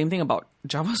could say the same thing about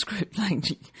JavaScript. Like,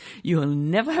 you'll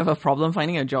never have a problem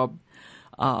finding a job,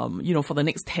 for the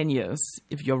next 10 years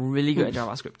if you're really good at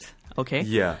JavaScript. Okay?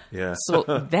 Yeah. So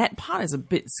that part is a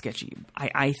bit sketchy,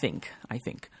 I think.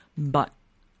 But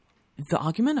the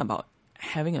argument about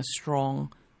having a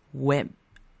strong web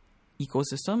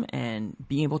ecosystem and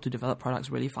being able to develop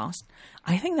products really fast,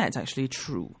 I think that's actually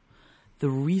true. The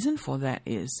reason for that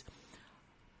is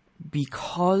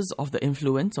because of the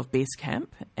influence of Basecamp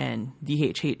and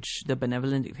DHH, the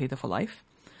benevolent dictator for life.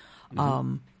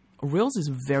 Rails is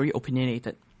very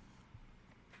opinionated.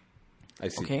 I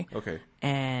see. Okay.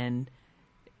 And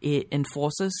it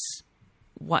enforces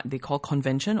what they call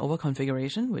convention over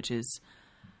configuration, which is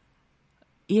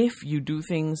if you do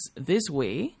things this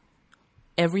way,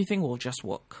 everything will just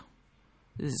work.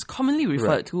 This is commonly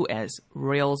referred to as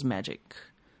Rails magic,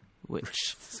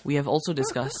 which we have also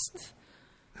discussed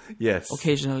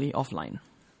occasionally offline,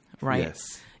 right?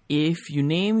 Yes. If you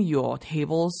name your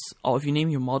tables or if you name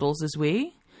your models this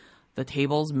way, the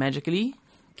tables magically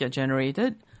get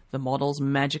generated, the models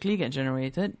magically get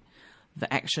generated,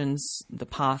 the actions, the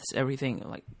paths, everything,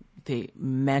 like they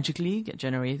magically get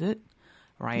generated,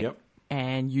 right? Yep.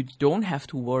 And you don't have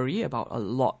to worry about a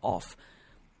lot of,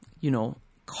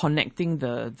 connecting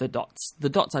the dots. The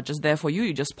dots are just there for you.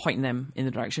 You just point them in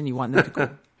the direction you want them to go.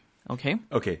 Okay?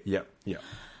 Okay, yeah.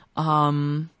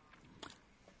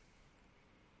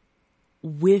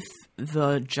 With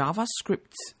the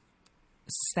JavaScript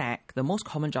stack, the most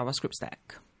common JavaScript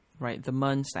stack, right, the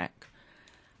MERN stack,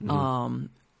 the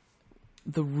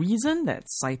reason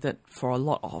that's cited for a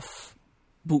lot of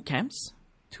boot camps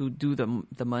to do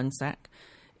the MERN stack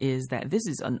is that this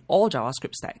is an all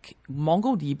JavaScript stack.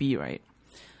 MongoDB, right,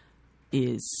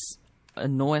 is a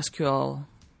NoSQL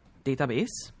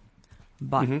database,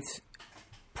 but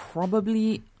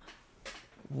probably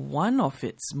one of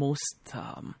its most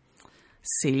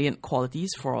salient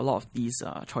qualities for a lot of these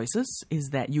choices is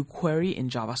that you query in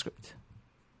JavaScript.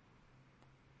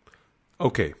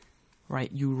 Okay.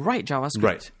 Right? You write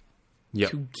JavaScript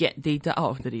to get data out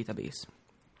of the database.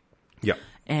 Yeah.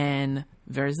 And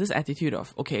there's this attitude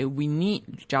of, okay, we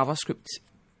need JavaScript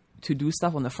to do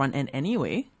stuff on the front end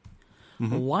anyway.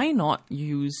 Why not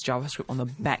use JavaScript on the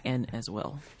back end as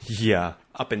well? Yeah,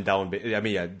 up and down. I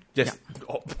mean, just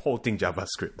whole thing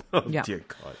JavaScript. Oh, dear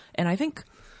God. And I think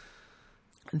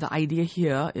the idea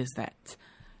here is that,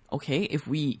 okay, if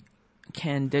we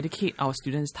can dedicate our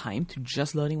students' time to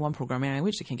just learning one programming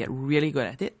language, they can get really good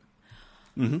at it,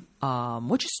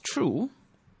 which is true,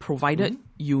 provided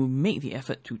you make the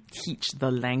effort to teach the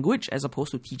language as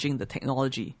opposed to teaching the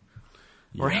technology.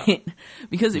 Right?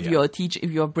 Because if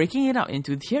you're breaking it out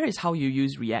into here is how you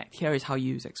use React, here is how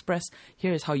you use Express,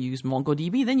 here is how you use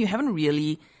MongoDB, then you haven't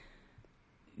really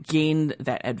gained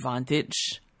that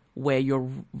advantage where you're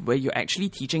actually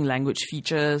teaching language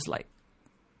features like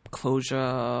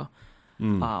closure,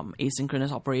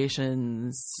 asynchronous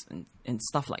operations, and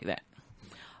stuff like that.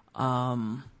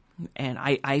 And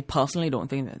I personally don't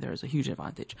think that there is a huge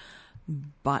advantage.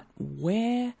 But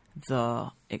where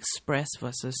the Express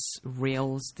versus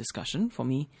Rails discussion for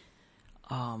me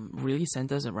really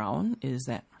centers around is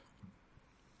that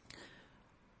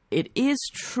it is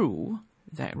true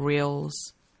that Rails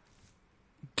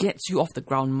gets you off the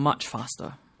ground much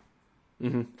faster.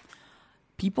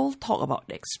 People talk about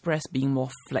Express being more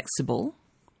flexible,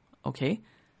 okay,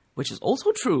 which is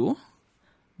also true,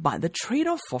 but the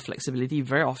trade-off for flexibility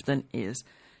very often is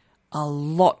a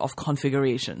lot of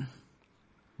configuration.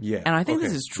 Yeah. And I think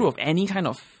this is true of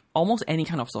almost any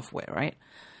kind of software, right?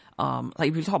 Like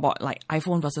if we talk about like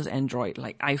iPhone versus Android,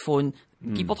 like iPhone,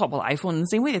 people talk about iPhone in the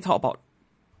same way they talk about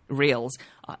Rails,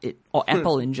 or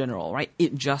Apple in general, right?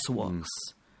 It just works.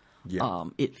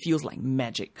 It feels like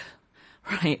magic,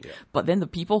 right? Yeah. But then the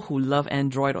people who love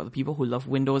Android or the people who love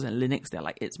Windows and Linux, they're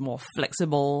like, it's more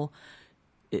flexible,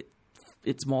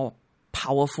 it's more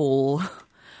powerful,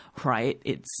 right?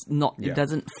 It's not. Yeah. It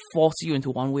doesn't force you into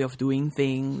one way of doing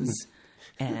things,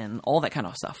 and all that kind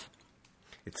of stuff.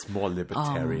 It's more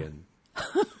libertarian.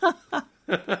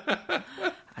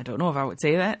 I don't know if I would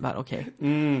say that, but okay.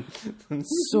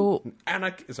 So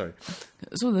Sorry.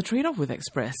 So the trade-off with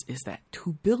Express is that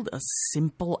to build a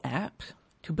simple app,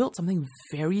 to build something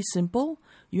very simple,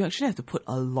 you actually have to put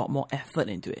a lot more effort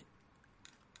into it,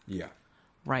 Yeah.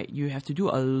 right? You have to do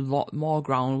a lot more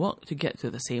groundwork to get to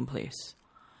the same place.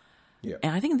 Yeah.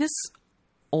 And I think this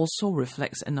also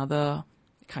reflects another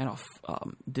kind of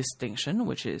distinction,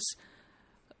 which is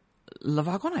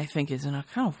Lavagon, I think, is in a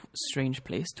kind of strange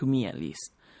place, to me at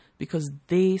least, because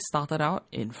they started out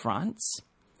in France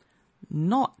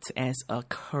not as a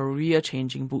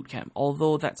career-changing bootcamp,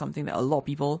 although that's something that a lot of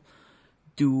people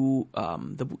do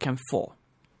the bootcamp for.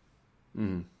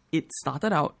 It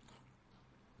started out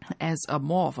as a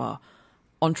more of a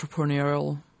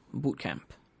entrepreneurial bootcamp,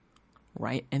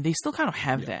 right? And they still kind of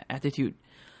have that attitude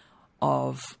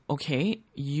of, okay,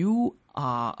 you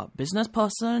are a business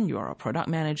person, you are a product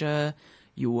manager,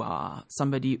 you are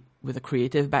somebody with a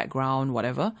creative background,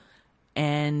 whatever,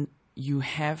 and you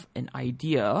have an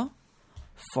idea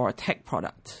for a tech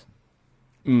product.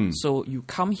 So you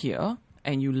come here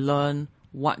and you learn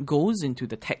what goes into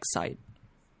the tech side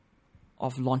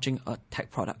of launching a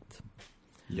tech product,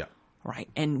 Yeah. right?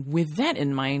 And with that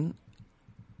in mind,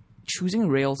 choosing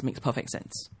Rails makes perfect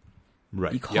sense.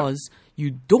 Right. Because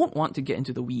you don't want to get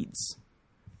into the weeds.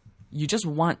 You just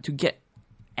want to get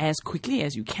as quickly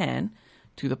as you can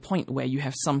to the point where you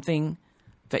have something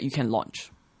that you can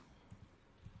launch,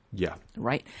 Yeah.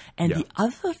 right? And Yeah. the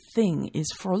other thing is,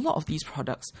 for a lot of these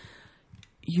products,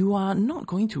 you are not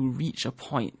going to reach a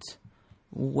point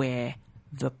where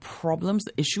the problems,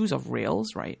 the issues of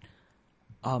Rails, right,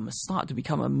 start to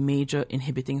become a major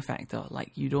inhibiting factor.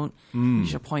 Like, you don't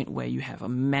reach a point where you have a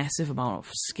massive amount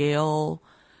of scale.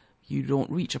 You don't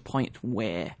reach a point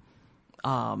where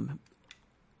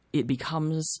it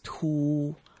becomes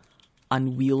too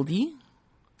unwieldy,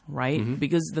 right?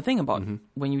 Because the thing about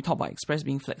when you talk about Express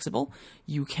being flexible,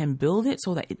 you can build it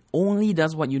so that it only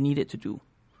does what you need it to do.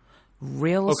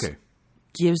 Rails Okay.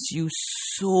 gives you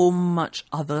so much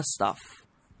other stuff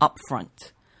up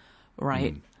front,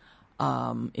 right?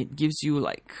 It gives you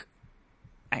like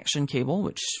action cable,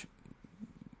 which,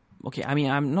 okay, I mean,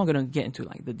 I'm not going to get into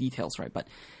like the details, right? But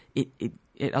it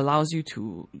allows you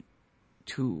to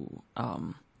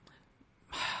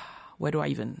where do I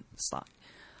even start?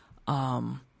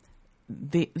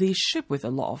 They ship with a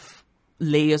lot of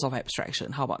layers of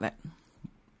abstraction. How about that?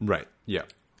 Right. Yeah.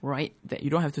 Right? That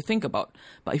you don't have to think about.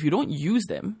 But if you don't use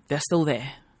them, they're still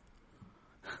there.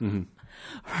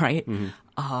 Right?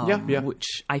 Yeah.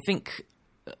 Which I think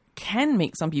can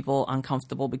make some people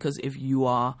uncomfortable, because if you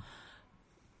are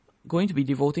going to be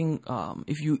devoting,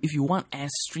 if you want as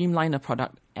streamlined a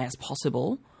product as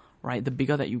possible, right, the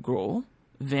bigger that you grow,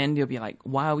 then they'll be like,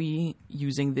 why are we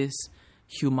using this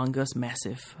humongous,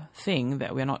 massive thing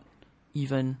that we're not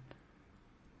even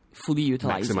fully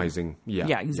utilizing? Maximizing. Yeah.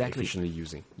 Yeah, exactly. Efficiently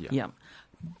using. Yeah. Yeah.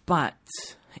 But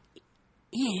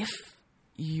if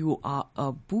you are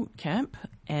a boot camp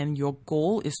and your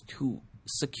goal is to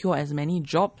secure as many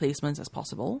job placements as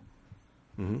possible,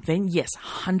 then yes,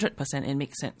 100% it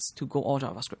makes sense to go all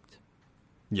JavaScript.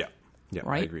 Yeah. Yeah.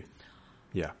 Right? I agree.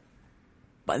 Yeah.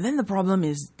 But then the problem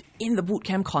is, in the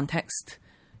bootcamp context,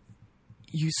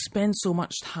 you spend so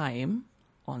much time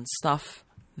on stuff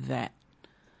that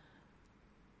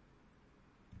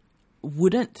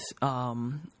wouldn't...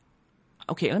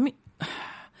 okay,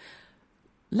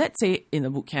 let's say in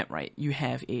the bootcamp, right, you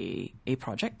have a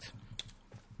project,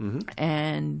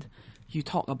 and you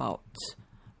talk about,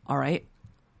 all right,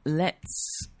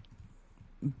 let's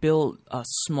build a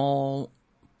small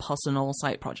personal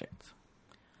side project.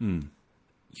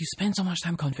 You spend so much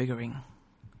time configuring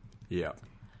Yeah.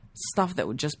 stuff that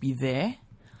would just be there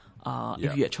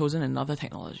if you had chosen another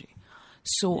technology.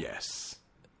 So Yes.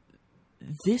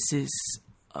 this is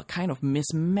a kind of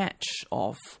mismatch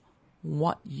of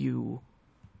what you've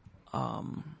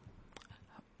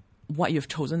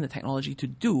chosen the technology to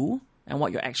do and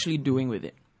what you're actually doing with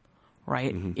it,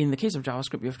 right? In the case of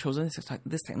JavaScript, you've chosen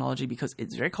this technology because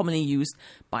it's very commonly used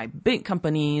by big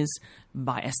companies,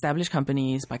 by established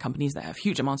companies, by companies that have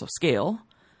huge amounts of scale.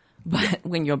 But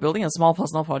when you're building a small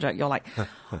personal project, you're like,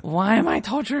 why am I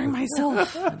torturing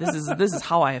myself? This is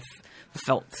how I've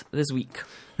felt this week.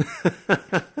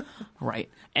 Right.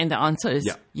 And the answer is,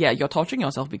 yeah, you're torturing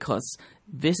yourself because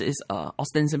this is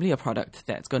ostensibly a product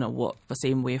that's going to work the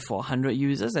same way for 100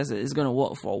 users as it is going to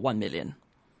work for 1 million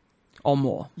or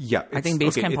more. Yeah. I think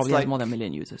Basecamp probably has more than 1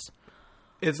 million users.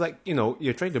 it's like,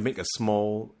 you're trying to make a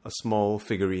small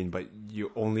figurine, but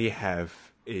you only have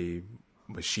a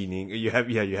machining. You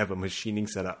have a machining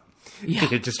setup. Yeah.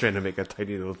 You're just trying to make a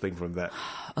tiny little thing from that.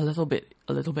 A little bit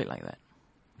like that.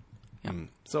 Yeah.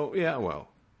 So yeah, well,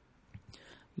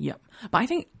 Yeah. But I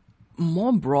think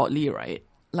more broadly, right?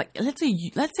 Like let's say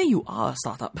you are a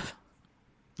startup.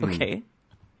 Okay.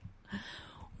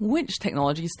 Which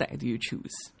technology stack do you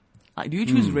choose? Like, do you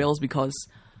choose Rails because,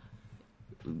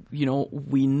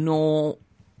 we know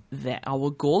that our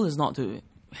goal is not to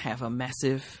have a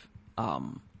massive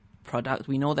product.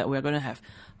 We know that we're going to have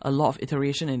a lot of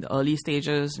iteration in the early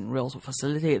stages, and Rails will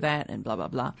facilitate that, and blah, blah,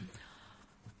 blah.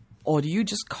 Or do you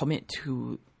just commit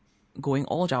to going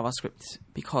all JavaScript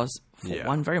because for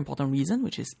one very important reason,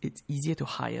 which is it's easier to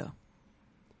hire?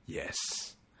 Yes.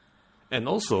 And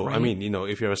also, Right. I mean,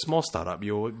 if you're a small startup,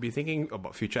 you would be thinking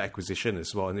about future acquisition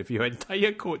as well. And if your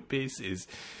entire code base is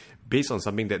based on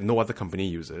something that no other company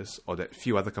uses or that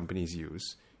few other companies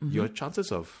use, your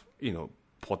chances of,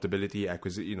 portability,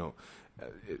 acquisition,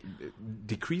 it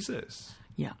decreases.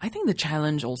 Yeah, I think the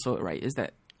challenge also, right, is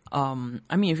that,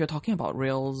 if you're talking about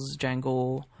Rails,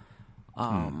 Django,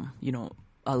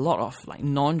 a lot of like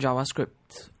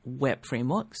non-JavaScript web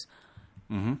frameworks,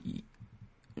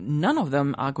 none of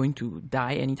them are going to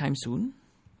die anytime soon,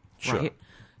 Sure. right?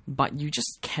 But you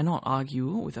just cannot argue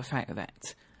with the fact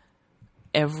that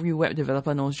every web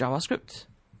developer knows JavaScript,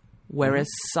 whereas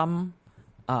some,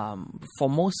 for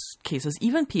most cases,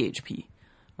 even PHP,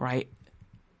 right,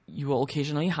 you will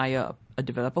occasionally hire a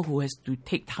developer who has to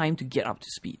take time to get up to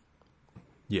speed,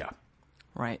 Yeah.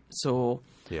 right? So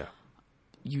Yeah.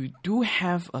 you do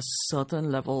have a certain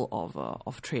level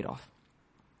of trade-off.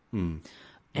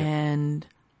 And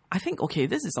I think, okay,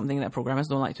 this is something that programmers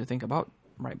don't like to think about,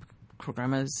 right?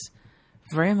 Programmers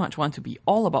very much want to be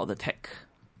all about the tech,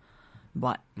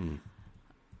 but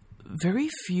very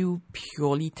few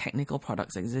purely technical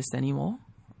products exist anymore.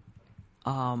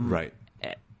 Right.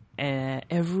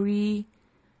 Every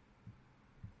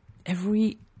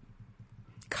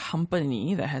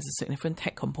company that has a significant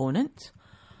tech component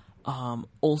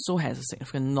also has a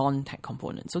significant non-tech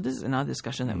component. So this is another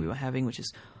discussion that we were having, which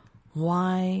is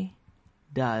why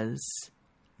does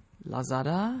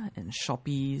Lazada and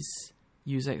Shopee's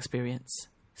user experience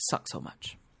suck so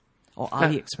much? Or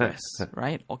AliExpress,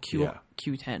 right? Or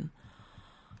Q10.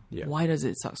 Yeah. Why does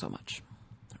it suck so much?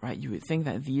 Right? You would think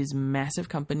that these massive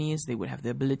companies, they would have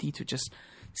the ability to just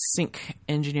sink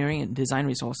engineering and design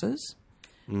resources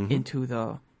into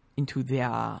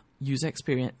their user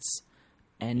experience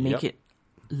and make it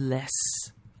less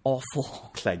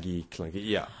awful. Claggy.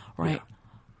 Yeah. Right? Yeah.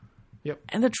 Yep.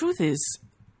 And the truth is,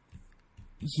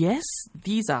 yes,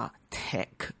 these are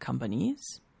tech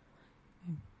companies,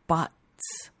 but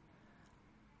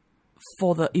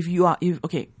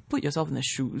put yourself in the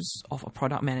shoes of a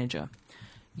product manager.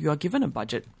 You are given a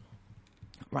budget,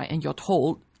 right? And you're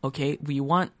told, okay, we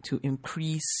want to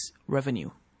increase revenue.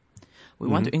 We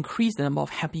want to increase the number of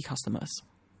happy customers.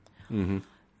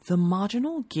 The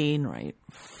marginal gain, right,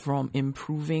 from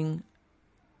improving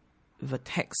the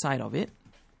tech side of it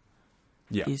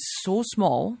is so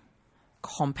small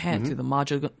compared to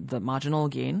the marginal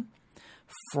gain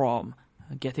from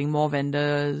getting more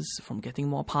vendors, from getting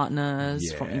more partners,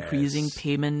 from increasing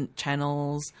payment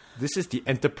channels. This is the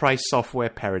enterprise software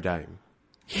paradigm.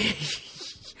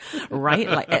 Right?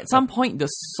 Like at some point, the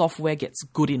software gets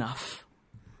good enough.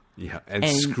 Yeah, and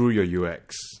screw your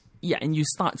UX. Yeah, and you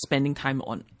start spending time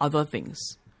on other things.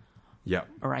 Yeah.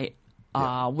 All right.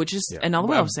 Which is another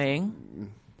way of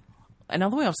saying.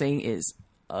 Another way of saying is,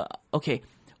 okay,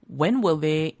 when will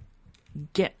they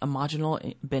get a marginal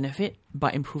benefit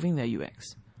by improving their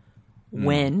UX?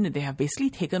 When they have basically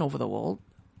taken over the world.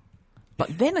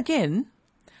 But then again,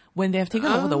 when they have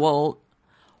taken over the world,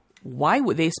 why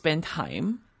would they spend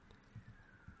time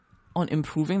on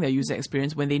improving their user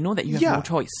experience when they know that you have no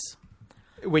choice?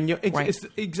 When you're Right.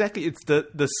 it's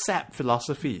the SAP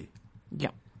philosophy, Yeah.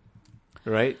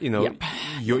 right? Yep.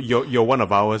 You're one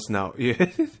of ours now.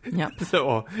 Yep.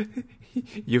 So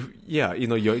it's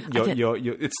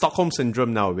Stockholm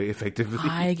syndrome now, effectively.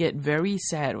 I get very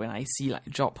sad when I see like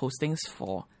job postings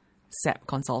for SAP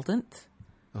consultant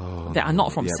that are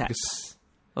not from SAP. because-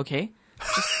 Okay,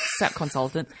 just SAP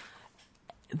consultant.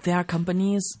 There are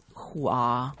companies who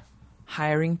are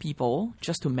hiring people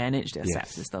just to manage their SAP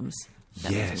Yes. systems.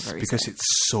 That makes me Yes, very because sad. it's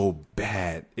so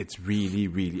bad. It's really,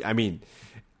 really. I mean,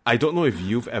 I don't know if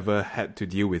you've ever had to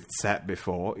deal with SAP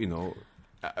before.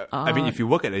 I mean, if you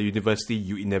work at a university,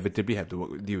 you inevitably have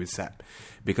to deal with SAP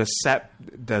because SAP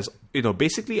does.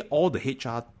 Basically all the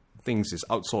HR things is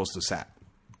outsourced to SAP.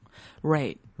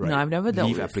 Right. Right? No, I've never dealt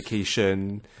Leave with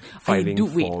application, filing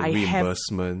for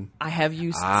reimbursement. I have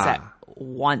used SAP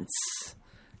once,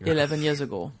 11 years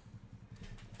ago.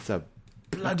 It's a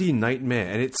bloody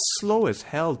nightmare, and it's slow as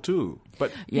hell too.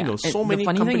 But Yeah, and so the many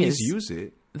funny thing companies is- use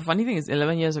it. The funny thing is,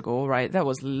 11 years ago, right, that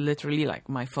was literally like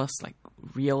my first like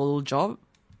real job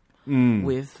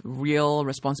with real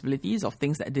responsibilities of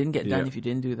things that didn't get done Yeah. if you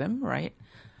didn't do them, right?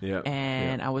 Yeah,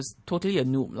 And I was totally a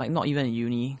noob, like not even a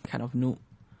uni kind of noob.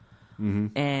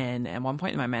 And at one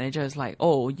point, my manager is like,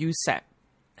 "Oh, use SAP."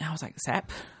 And I was like,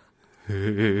 "SAP?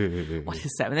 What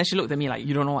is SAP?" And then she looked at me like,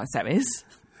 "You don't know what SAP is?"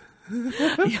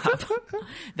 Yup.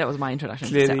 That was my introduction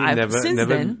to Clearly SAP. Since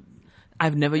never then,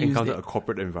 I've never used encountered it. a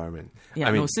corporate environment. Yeah,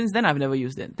 I mean, no, since then I've never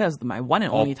used it. That was my one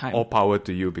and only time. all power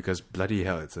to you, because bloody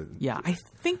hell, it's a. Yeah, I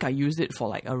think I used it for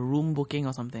like a room booking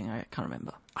or something. I can't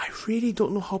remember. I really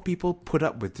don't know how people put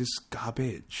up with this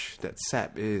garbage that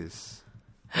SAP is.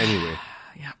 Anyway,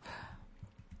 Yep.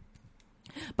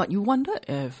 But you wonder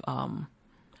if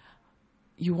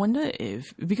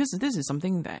because this is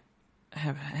something that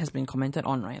has been commented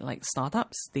on, right? Like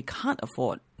startups, they can't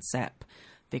afford SAP,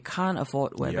 they can't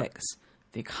afford WebEx,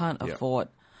 they can't Yep. afford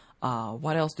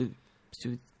what else do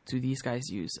these guys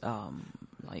use?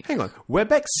 Like hang on,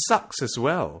 WebEx sucks as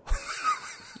well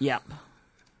Yep.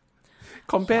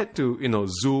 compared to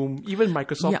Zoom, even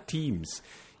Microsoft Yep. Teams.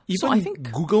 So Even I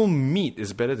think- Google Meet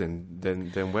is better than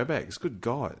WebEx. Good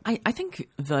God. I think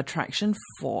the attraction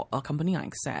for a company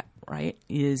like SAP, right,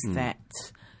 is that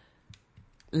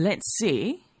let's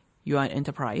say you are an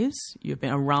enterprise, you've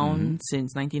been around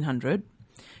since 1900,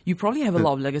 you probably have a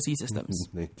lot of legacy systems,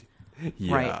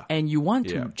 Yeah. right? And you want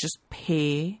to Yeah. just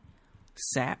pay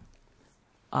SAP.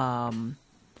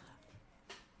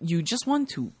 You just want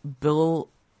to build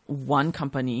one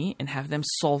company and have them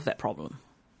solve that problem.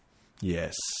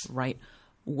 Yes. Right.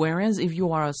 Whereas if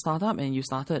you are a startup and you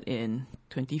started in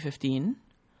 2015,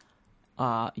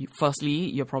 firstly,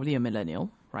 you're probably a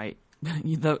millennial, right?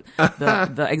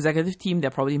 the executive team,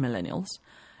 they're probably millennials,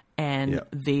 and Yeah.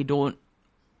 they don't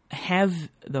have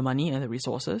the money and the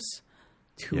resources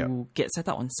to Yeah. get set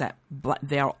up on SAP, but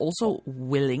they are also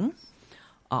willing,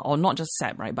 or not just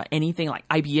SAP, right? But anything like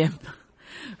IBM,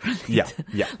 Yeah.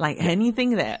 Yeah. like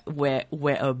anything that where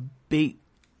a big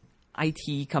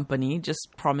IT company just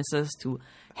promises to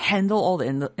handle all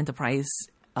the enterprise.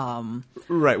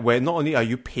 Right, where not only are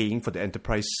you paying for the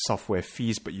enterprise software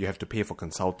fees, but you have to pay for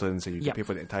consultants and you have Yep. to pay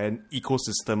for the entire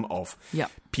ecosystem of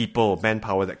Yep. people,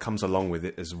 manpower that comes along with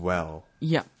it as well.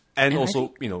 Yeah, And I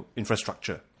also, think-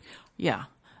 infrastructure. yeah,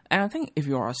 and I think if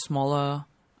you're a small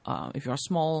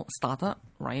startup,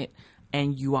 right,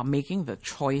 and you are making the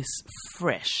choice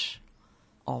fresh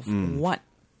of what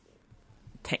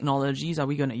technologies are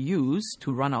we going to use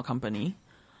to run our company,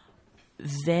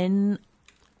 then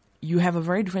you have a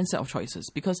very different set of choices,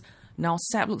 because now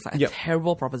SAP looks like a Yep.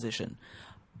 terrible proposition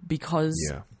because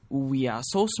Yeah. we are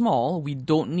so small, we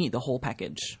don't need the whole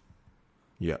package,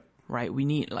 Yeah. right? We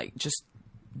need like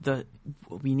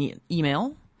we need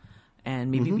email,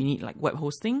 and maybe we need like web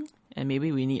hosting, and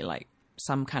maybe we need like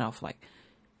some kind of like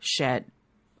shared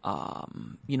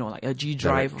like a G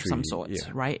drive of some Directory, sort,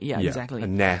 yeah. right? Yeah, exactly. A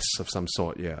NAS of some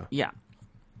sort, yeah. Yeah.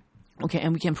 Okay,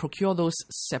 and we can procure those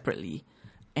separately.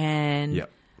 And Yeah.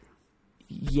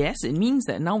 yes, it means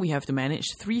that now we have to manage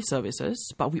 3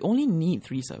 services, but we only need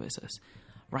 3 services,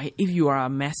 right? If you are a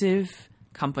massive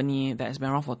company that has been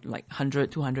around for like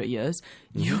 100, 200 years,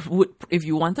 you would, if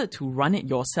you wanted to run it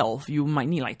yourself, you might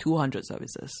need like 200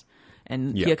 services.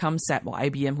 And Yeah. here comes SAP or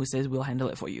IBM who says, we'll handle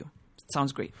it for you.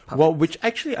 Sounds great. Perfect. Well, which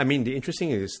actually, I mean, the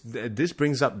interesting is this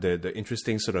brings up the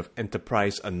interesting sort of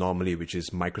enterprise anomaly, which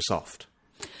is Microsoft,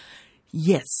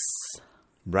 Yes.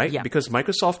 right? Yeah. Because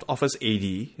Microsoft offers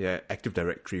AD, Active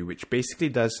Directory, which basically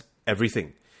does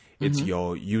everything. It's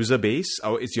your user base,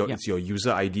 or it's your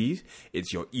user ID,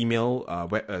 it's your email,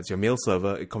 it's your mail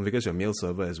server. It configures your mail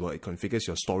server as well. It configures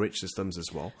your storage systems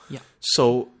as well. Yeah.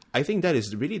 So I think that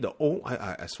is really the old,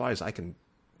 as far as I can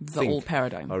The think old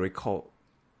paradigm. or recall,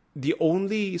 the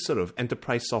only sort of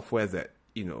enterprise software that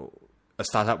a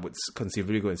startup would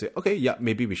conceivably go and say, okay, yeah,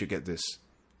 maybe we should get this.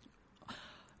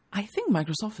 I think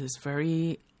Microsoft is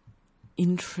very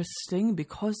interesting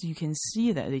because you can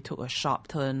see that they took a sharp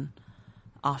turn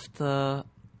after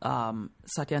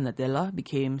Satya Nadella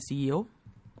became CEO.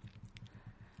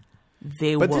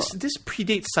 But this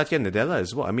predates Satya Nadella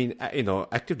as well. I mean,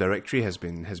 Active Directory has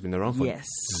been around for Yes.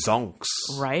 zonks.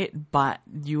 Right, but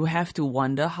you have to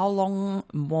wonder how long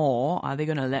more are they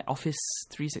going to let Office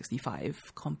 365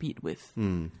 compete with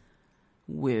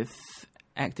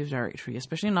Active Directory,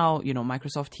 especially now,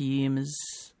 Microsoft Teams.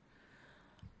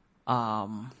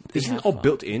 Isn't it all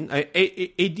built in?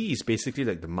 AD is basically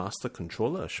like the master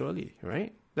controller, surely,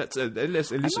 right? That's at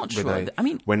least not sure.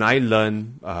 when I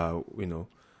learn,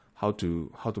 how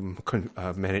to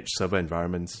manage server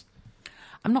environments.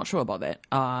 I'm not sure about that.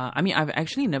 I've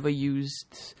actually never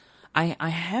used. I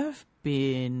have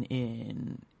been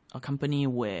in a company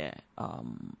where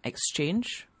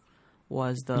Exchange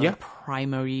was the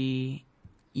primary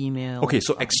email. Okay,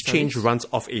 so Exchange service. runs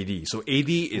off AD. So AD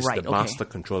is Right, the master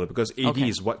controller because AD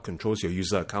is what controls your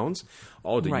user accounts,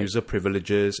 all the Right. user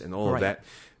privileges and all of Right. that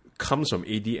comes from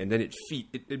AD, and then it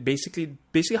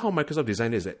basically how Microsoft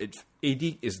designed it is that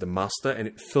AD is the master and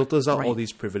it filters out all Right.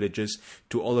 these privileges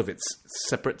to all of its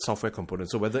separate software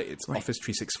components. So whether it's Office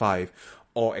 365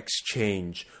 or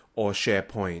Exchange or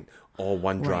SharePoint or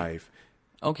OneDrive,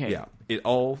 Okay. yeah, it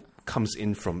all comes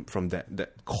in from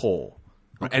that core.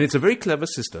 And it's a very clever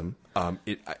system.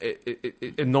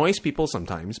 It annoys people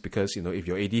sometimes because if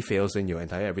your AD fails, then your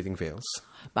entire everything fails.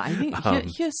 But I think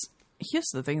here's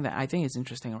the thing that I think is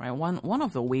interesting, right? One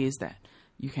of the ways that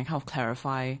you can kind of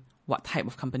clarify what type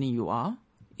of company you are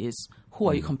is who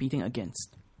are you competing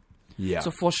against. Yeah.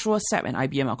 So for sure, SAP and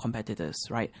IBM are competitors,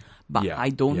 right? But Yeah, I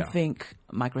don't yeah. think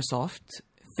Microsoft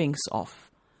thinks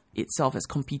of itself as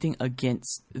competing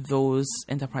against those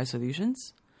enterprise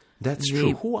solutions. That's They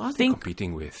true. Who are they think-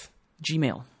 competing with?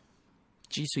 Gmail,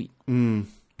 G Suite.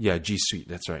 Yeah, G Suite.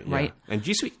 That's right. Yeah. Right. And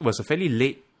G Suite was a fairly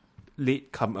late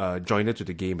joiner to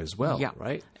the game as well. Yeah.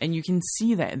 Right. And you can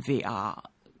see that they are,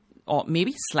 or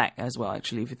maybe Slack as well,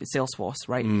 actually, with the Salesforce,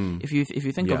 right? If you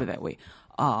think of Yeah. it that way,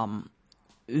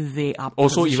 they are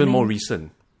Also, even more positioning-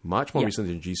 recent. Much more Yeah. recent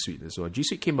than G Suite as well. G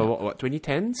Suite came about what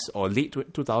 2010s or late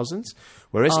 2000s,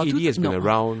 whereas ED has been no,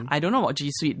 around. I don't know about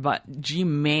G Suite, but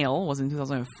Gmail was in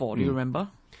 2004. Do you remember?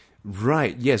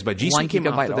 Right. Yes, but G 1 Suite came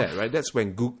gigabyte after of- that, right? That's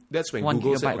when Google. That's when 1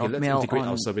 Google said, gigabyte "Okay, of let's mail integrate on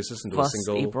our services into a 1st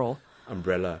single April.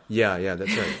 umbrella." Yeah,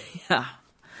 that's right. Yeah,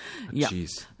 yeah.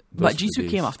 Jeez. But Those G were the Suite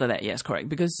came days. after that. Yes, correct.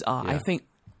 Because I Yeah. think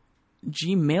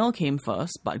Gmail came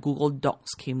first, but Google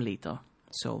Docs came later.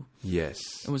 So Yes.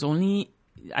 it was only.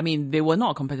 I mean, they were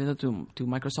not a competitor to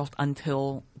Microsoft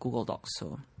until Google Docs.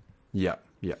 So Yeah.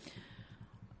 yeah.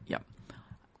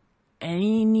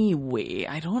 Anyway,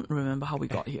 I don't remember how we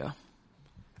got here.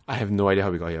 I have no idea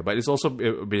how we got here, but it's also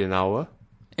been an hour.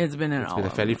 It's been an It's hour. been a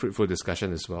fairly fruitful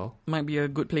discussion as well. Might be a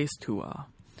good place to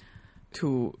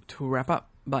wrap up.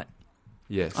 But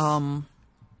Yes.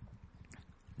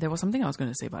 there was something I was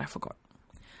going to say, but I forgot.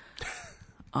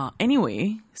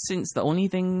 Anyway, since the only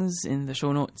things in the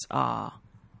show notes are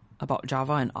about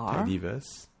Java and R,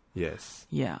 Tidyverse. Yes.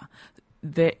 yeah,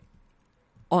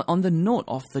 on the note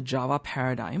of the Java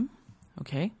paradigm,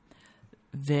 okay,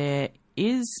 there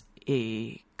is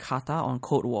a kata on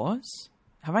Code Wars.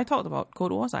 Have I talked about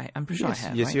Code Wars? I'm pretty sure Yes, I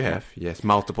have. yes, right? you Yeah. have. Yes,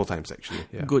 multiple times actually.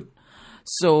 Yeah. Good.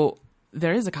 So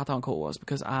there is a kata on Code Wars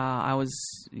because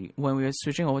when we were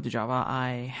switching over to Java,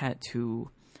 I had to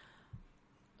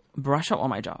brush up on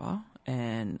my Java,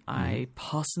 and I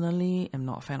personally am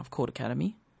not a fan of Code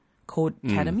Academy. Code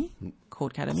Academy?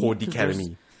 Code 'Cause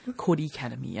Academy. there's Code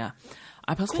Academy, yeah.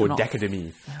 I personally am Code not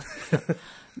Academy.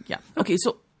 yeah. Okay,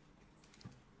 so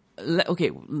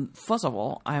first of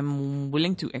all, I'm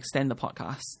willing to extend the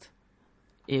podcast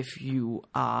if you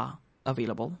are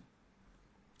available.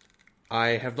 I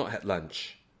have not had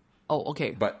lunch, Oh,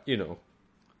 okay. but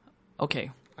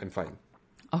Okay. I'm fine.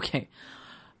 Okay.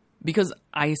 Because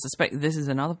I suspect this is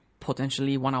another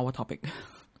potentially 1 hour topic.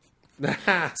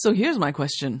 So here's my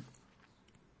question.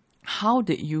 How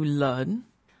did you learn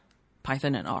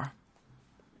Python and R?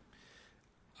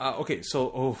 Okay,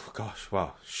 so oh gosh,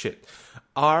 wow, shit.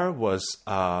 R was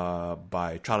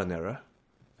by trial and error.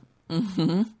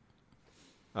 Mm-hmm.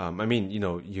 I mean,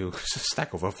 you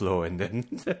Stack Overflow, and then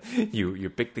you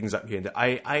pick things up here and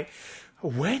there.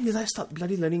 When did I start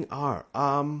bloody learning R?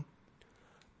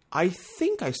 I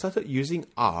think I started using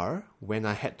R when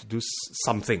I had to do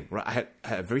something. Right, I had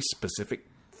a very specific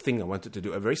thing I wanted to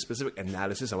do, a very specific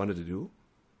analysis I wanted to do,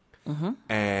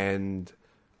 and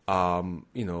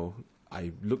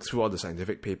I looked through all the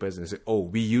scientific papers and I said, "Oh,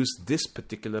 we use this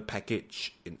particular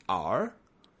package in R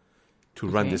to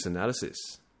run Okay. this analysis."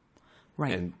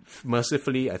 Right. And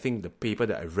mercifully, I think the paper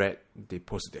that I read, they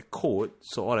posted their code.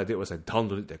 So all I did was I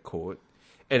downloaded their code.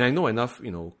 And I know enough,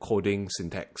 coding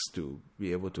syntax to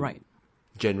be able to Right.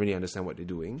 generally understand what they're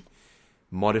doing.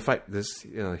 Modified this,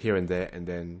 here and there, and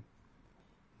then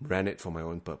ran it for my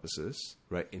own purposes,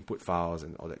 right? Input files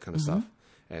and all that kind of stuff,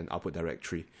 and output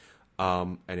directory.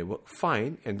 And it worked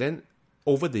fine. And then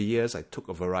over the years, I took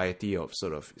a variety of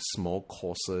sort of small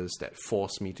courses that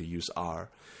forced me to use R.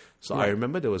 So I Right.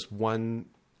 remember there was one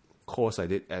course I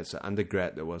did as an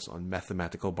undergrad that was on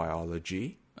mathematical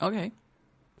biology, Okay.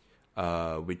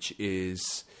 which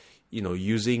is,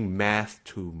 using math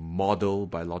to model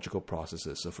biological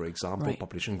processes. So, for example, Right.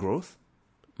 population growth,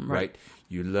 right?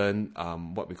 You learn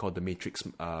what we call the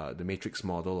matrix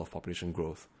model of population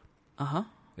growth. Uh-huh.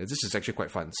 This is actually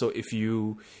quite fun. So, if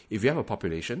you have a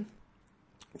population,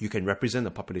 you can represent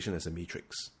the population as a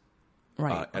matrix.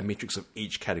 Right. A matrix of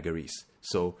age categories.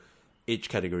 So, age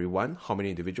category 1, how many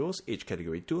individuals? Age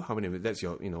category 2, how many? That's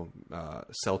your,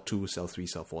 cell 2, cell 3,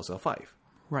 cell 4, cell 5.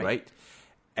 Right.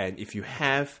 And if you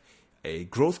have a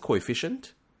growth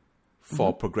coefficient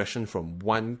for progression from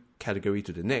one category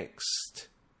to the next,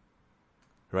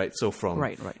 right? So from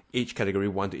Right. age category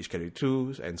 1 to age category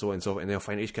 2, and so on and so on. And then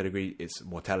final age category is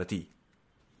mortality,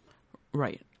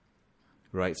 Right.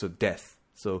 right? So death.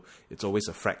 So it's always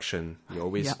a fraction. You're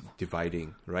always Yep.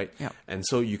 dividing, right? Yep. And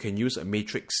so you can use a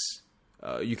matrix.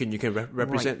 You can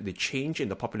represent the change in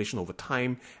the population over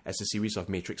time as a series of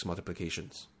matrix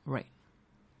multiplications. Right.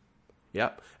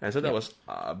 Yep. And so that was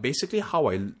basically how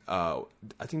I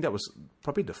think that was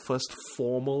probably the first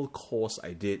formal course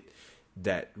I did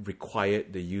that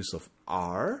required the use of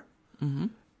R. Mm-hmm.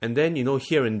 And then,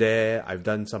 here and there, I've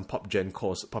done some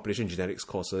population genetics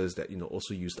courses that,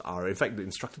 also used R. In fact, the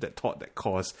instructor that taught that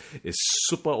course is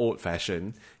super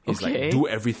old-fashioned. He's Okay. like, do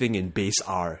everything in base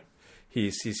R. He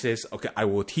says, okay, I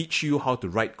will teach you how to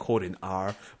write code in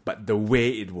R, but the way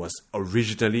it was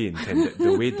originally intended,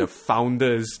 the way the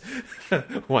founders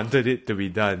wanted it to be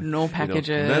done. No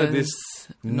packages. None of this,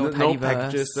 no no tidyverse.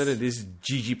 packages, none of this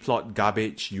ggplot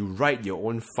garbage. You write your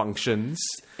own functions.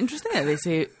 Interesting that they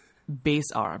say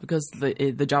base R because the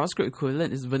JavaScript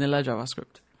equivalent is vanilla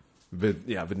JavaScript.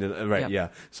 Vanilla, right? Yep. Yeah.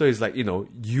 So it's like,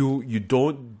 you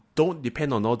don't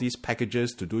depend on all these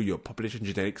packages to do your population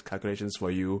genetics calculations for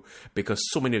you because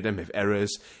so many of them have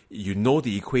errors. You know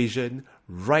the equation,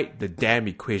 write the damn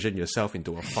equation yourself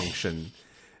into a function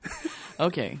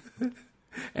Okay.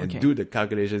 and do the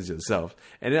calculations yourself.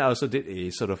 And then I also did a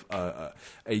sort of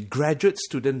a graduate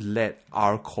student-led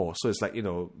R course. So it's like,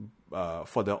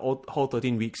 for the whole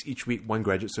 13 weeks, each week one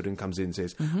graduate student comes in and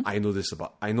says, I know this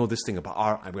thing about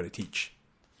R, I'm going to teach.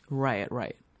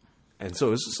 Right. And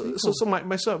so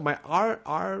my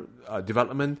R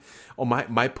development, or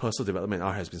my personal development in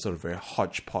R has been sort of very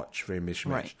hodgepodge, very mishmash.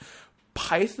 Right.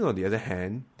 Python, on the other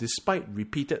hand, despite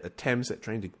repeated attempts at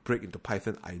trying to break into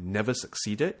Python, I never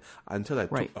succeeded until I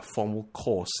took a formal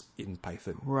course in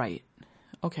Python. Right.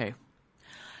 Okay.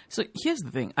 So here's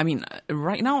the thing. I mean,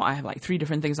 right now I have like 3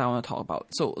 different things I want to talk about.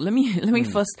 So let me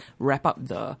first wrap up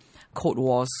the Code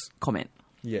Wars comment.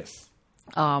 Yes.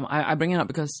 I bring it up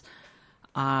because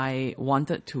I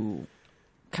wanted to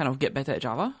kind of get better at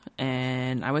Java,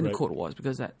 and I went to Code Wars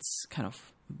because that's kind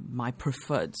of my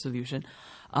preferred solution.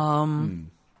 So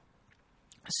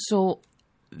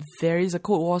there is a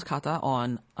Code Wars kata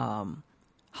on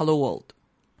Hello World,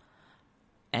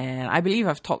 and I believe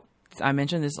I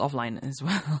mentioned this offline as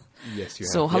well. Yes, you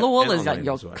have. So Hello World and is like online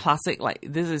your as well. classic, like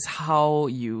this is how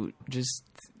you just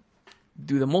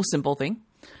do the most simple thing,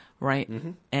 right?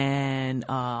 Mm-hmm. And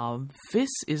this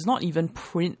is not even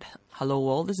print Hello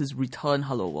World, this is return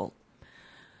Hello World.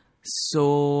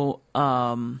 So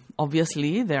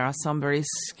obviously there are some very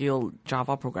skilled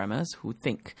Java programmers who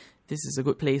think this is a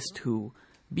good place to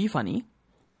be funny,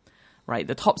 right?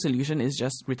 The top solution is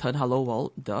just return Hello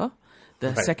World, The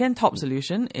second top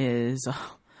solution is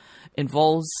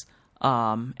involves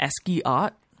ASCII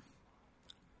art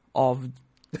of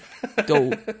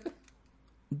Doge,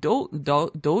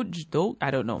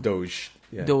 I don't know. Doge.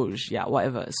 Yeah. Doge, yeah,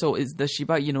 whatever. So it's the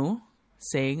Shiba Inu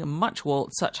saying much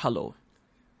world such hello.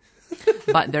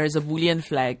 But there is a Boolean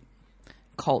flag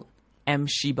called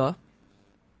mShiba.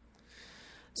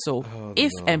 So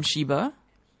if mShiba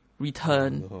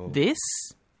return this,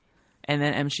 and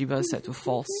then mShiba is set to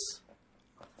false.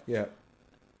 Yeah.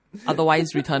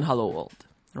 Otherwise, return hello world,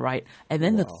 right? And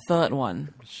then the third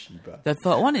one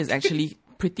is actually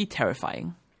pretty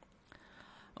terrifying.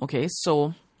 Okay,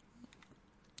 so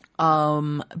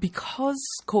because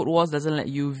Code Wars doesn't let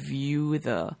you view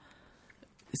the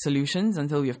solutions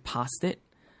until you've passed it,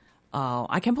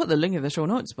 I can put the link in the show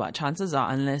notes, but chances are,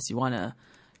 unless you want to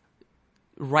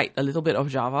write a little bit of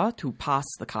Java to pass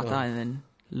the kata and then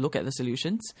look at the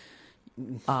solutions,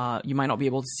 you might not be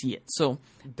able to see it. So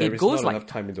There it is goes not like enough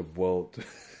time in the world.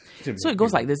 so it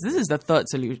goes like this. This is the third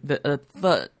solution, the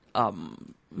third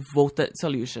voted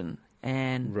solution,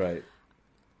 and Right.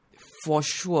 for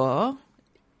sure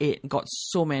it got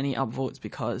so many upvotes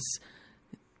because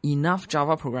enough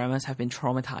Java programmers have been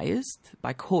traumatized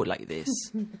by code like this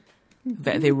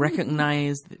that they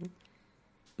recognize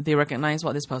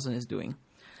what this person is doing.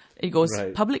 It goes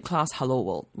Right. public class hello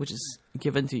world, which is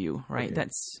given to you, right? Okay.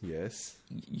 That's Yes.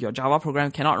 your Java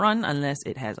program cannot run unless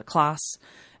it has a class,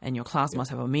 and your class must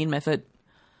have a main method.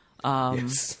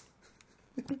 Yes.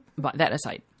 But that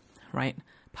aside, right?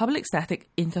 Public static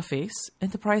interface,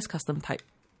 enterprise custom type.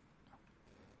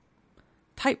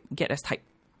 Type get as type.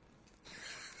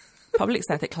 Public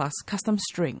static class custom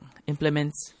string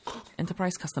implements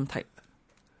enterprise custom type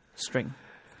string.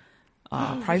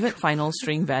 Private final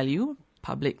string value,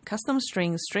 public custom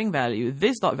string value.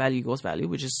 This dot value equals value,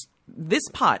 which is this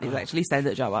part is actually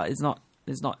standard Java. It's not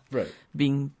Right.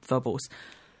 being verbose.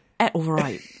 Add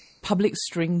override, public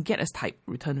string get as type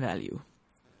return value.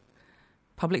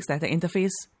 Public static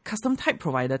interface, custom type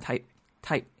provider type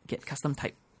get custom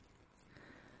type.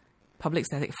 Public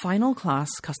static final class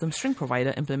custom string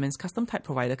provider implements custom type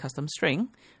provider custom string.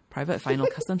 Private final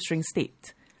custom string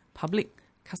state. Public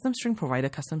custom string provider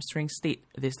custom string state.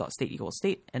 This dot state equals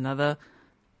state. Another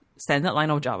standard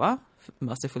line of Java,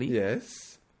 mercifully.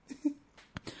 Yes.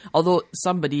 Although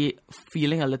somebody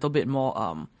feeling a little bit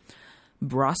more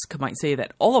brusque might say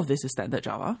that all of this is standard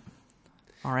Java.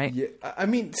 All right. Yeah. I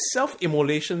mean,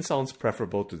 self-immolation sounds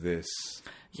preferable to this.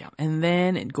 Yeah, and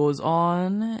then it goes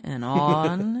on and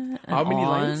on and How many on.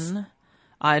 lines?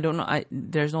 I don't know.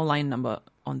 There's no line number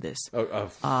on this.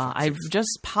 I've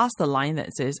just passed the line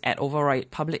that says add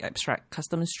override public abstract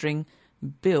custom string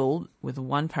build with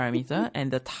one parameter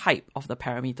and the type of the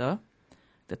parameter.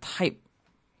 The type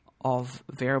of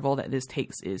variable that this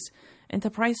takes is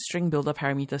enterprise string builder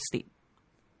parameter state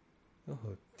Oh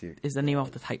dear. is the name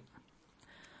of the type.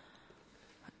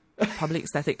 Public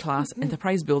static class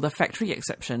enterprise builder factory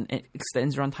exception. It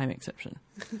extends runtime exception.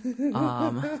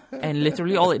 And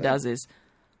literally all it does is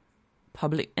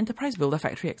public enterprise builder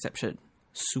factory exception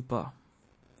super,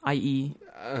 i.e.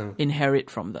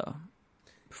 inherit from the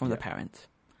parent.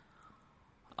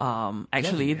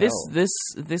 Actually, Bloody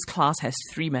this class has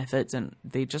 3 methods and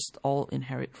they just all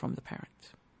inherit from the parent.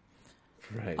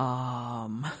 Right.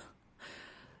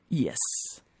 Yes.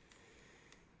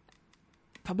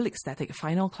 Public static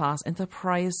final class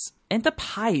enterprise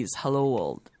hello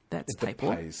world. That's a typo.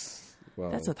 Enterprise.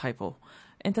 Wow. That's a typo.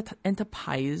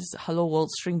 Enterprise hello world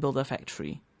string builder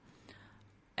factory.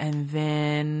 And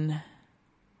then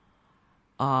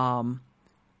at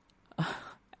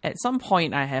some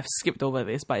point I have skipped over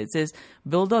this, but it says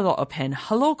builder.append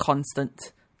hello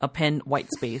constant append white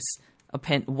space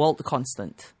append world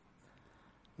constant.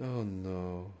 Oh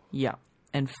no. Yeah.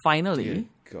 And finally, Dear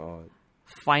God.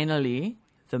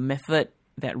 the method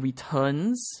that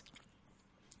returns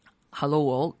hello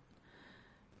world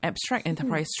abstract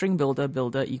enterprise string builder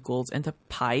equals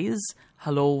enterprise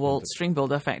hello world string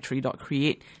builder factory dot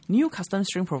create new custom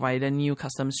string provider new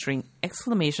custom string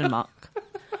exclamation mark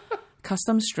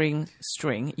custom string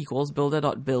equals builder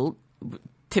dot build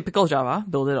typical Java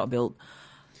builder dot build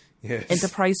Yes.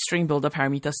 enterprise string builder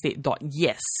parameter state dot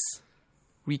yes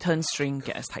return string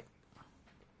get as type.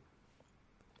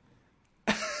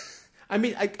 I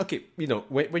mean, okay,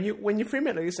 when you frame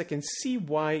it like this, I can see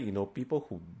why people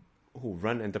who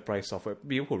run enterprise software,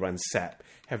 people who run SAP,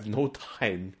 have no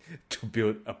time to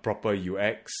build a proper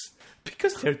UX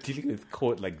because they're dealing with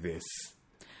code like this.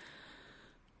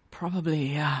 Probably,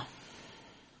 yeah.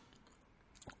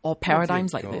 Or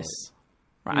paradigms like God. this.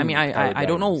 Right? I mean, I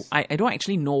don't know. Paradigms. I don't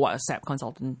actually know what a SAP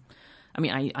consultant. I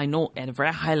mean, I know at a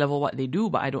very high level what they do,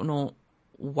 but I don't know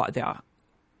what their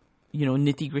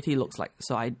nitty gritty looks like.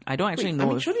 So I don't actually know. I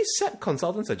mean, surely SAP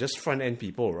consultants are just front end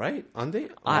people, right? Aren't they?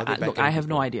 Or are they Look, back-end I have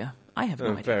people? no idea. I have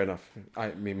no idea. Fair enough.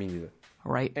 Me neither.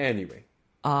 Right. Anyway.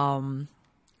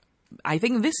 I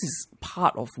think this is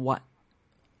part of what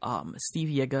Steve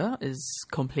Yeager is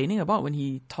complaining about when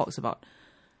he talks about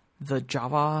the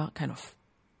Java kind of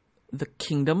the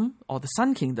kingdom or the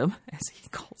Sun Kingdom, as he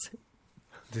calls it.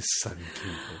 The Sun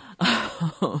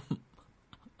Kingdom.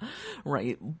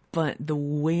 Right. But the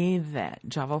way that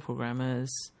Java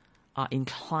programmers are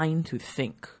inclined to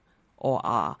think or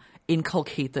are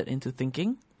inculcated into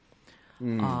thinking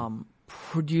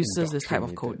produces this type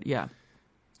of code. Yeah.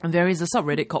 And there is a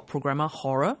subreddit called Programming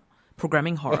Horror,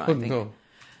 I think. No.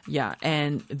 Yeah,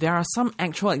 and there are some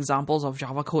actual examples of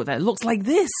Java code that looks like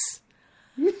this.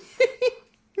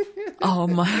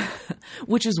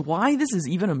 Which is why this is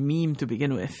even a meme to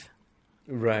begin with.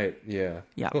 Right, yeah.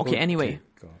 Yeah, okay, anyway. dear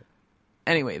God.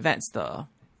 Anyway, that's the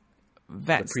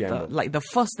preamble.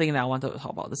 first thing that I wanted to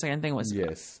talk about. The second thing was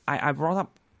Yes. I brought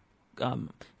up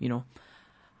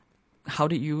how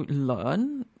did you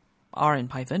learn R and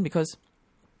Python? Because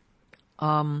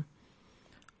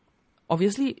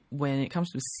obviously when it comes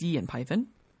to C and Python,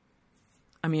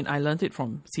 I mean I learned it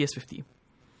from CS50.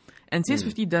 And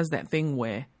CS50 does that thing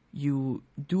where you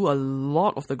do a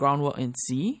lot of the groundwork in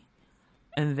C,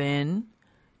 and then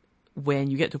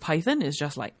when you get to Python, it's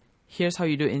just like, here's how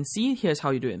you do it in C, here's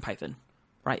how you do it in Python,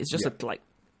 right? It's just a like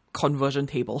conversion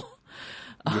table.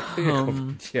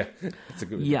 Yeah, that's a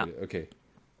good way to put it. Okay.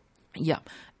 Yeah,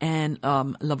 and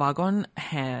Lavagon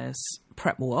has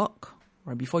prep work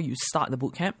right before you start the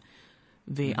bootcamp.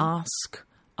 They ask,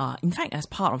 in fact, as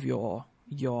part of your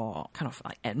kind of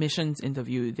like admissions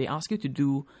interview, they ask you to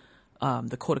do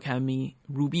the Codecademy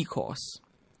Ruby course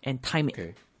and time it.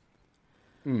 Okay.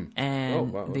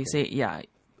 And they say,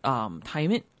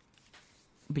 time it,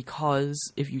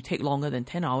 because if you take longer than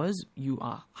 10 hours, you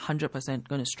are 100%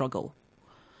 going to struggle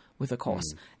with the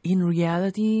course. In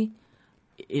reality,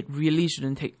 it really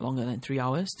shouldn't take longer than 3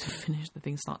 hours to finish the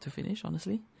thing start to finish,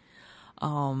 honestly.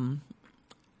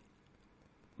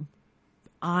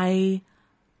 I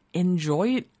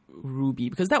enjoyed Ruby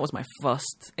because that was my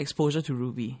first exposure to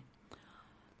Ruby.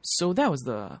 So that was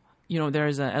there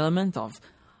is an element of,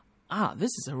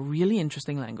 this is a really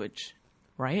interesting language,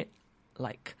 right?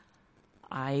 Like,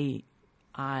 I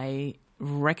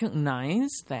recognize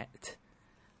that,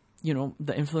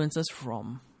 the influences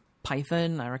from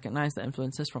Python, I recognize the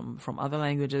influences from other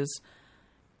languages,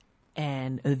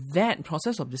 and that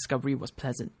process of discovery was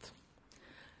pleasant.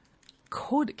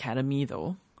 Codecademy,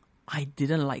 though, I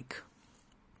didn't like,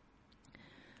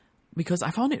 because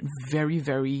I found it very,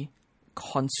 very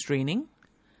constraining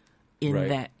in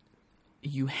that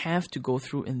you have to go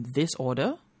through in this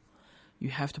order, you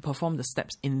have to perform the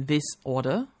steps in this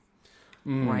order,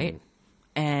 right?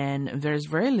 And there's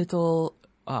very little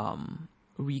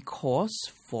recourse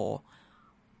for,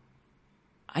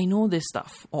 I know this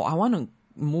stuff, or I want to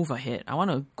move ahead, I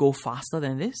want to go faster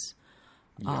than this.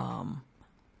 You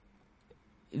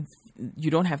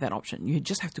don't have that option. You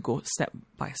just have to go step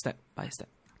by step by step.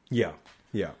 Yeah.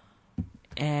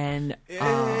 And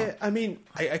I mean,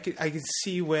 I can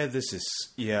see where this is.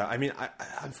 Yeah, I mean,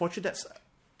 unfortunately, that's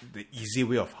the easy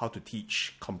way of how to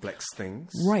teach complex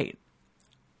things. Right.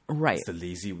 It's the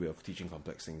lazy way of teaching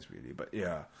complex things, really. But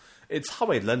yeah, it's how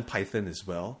I learned Python as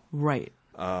well. Right.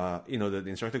 The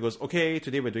instructor goes, okay,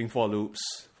 today we're doing for loops.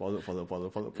 For loop.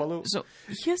 So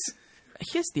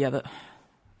here's the other,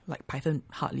 like, Python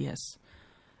hardly has.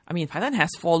 I mean, Python has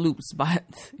for loops, but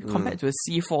compared to a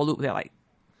C for loop, they're like,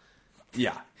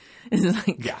 yeah. It's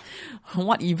like,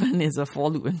 what even is a for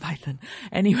loop in Python?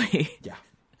 Anyway. Yeah.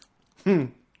 I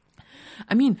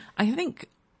mean, I think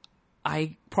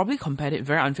I probably compared it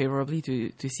very unfavorably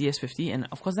to CS50, and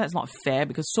of course that's not fair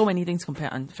because so many things compare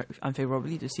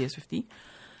unfavorably to CS50.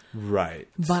 Right.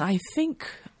 But I think,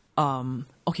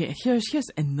 here's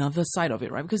another side of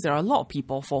it, right? Because there are a lot of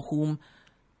people for whom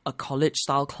a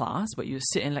college-style class, but you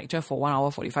sit in lecture for 1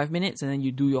 hour, 45 minutes, and then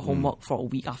you do your homework for a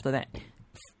week after that.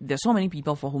 There's so many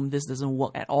people for whom this doesn't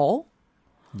work at all.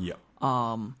 Yeah.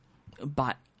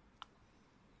 But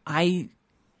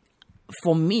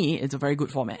for me, it's a very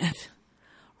good format,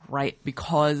 right?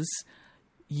 Because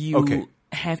you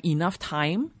have enough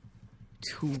time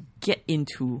to get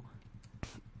into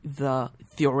the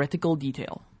theoretical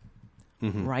detail,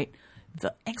 right?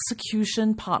 The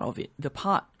execution part of it, the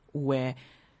part where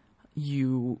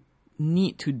you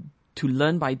need to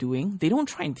learn by doing, they don't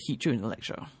try and teach you in the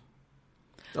lecture.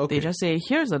 Okay. They just say,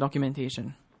 here's the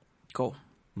documentation. Go.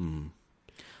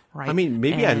 Right? I mean,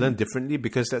 maybe I learned differently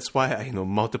because that's why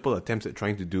multiple attempts at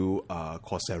trying to do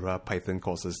Coursera Python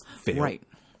courses failed.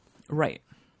 Right.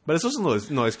 But it's also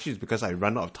no excuse because I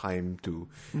run out of time to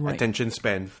attention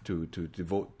span to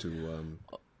devote to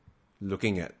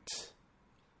looking at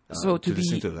to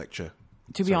listening to the lecture.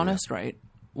 To be honest, right,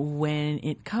 when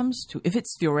it comes to, if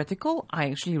it's theoretical, I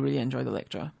actually really enjoy the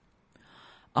lecture.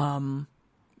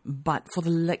 But for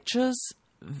the lectures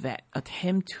that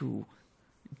attempt to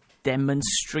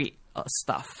demonstrate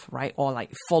stuff, right, or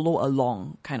like follow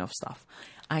along kind of stuff,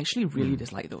 I actually really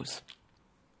dislike those.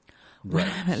 When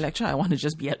I'm at lecture, I want to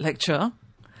just be at lecture.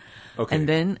 Okay. And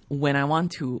then when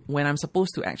I'm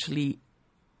supposed to actually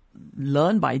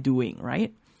learn by doing,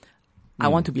 right, I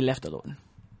want to be left alone.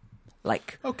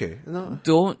 Like,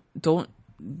 don't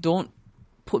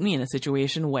put me in a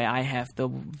situation where I have the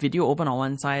video open on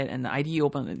one side and the IDE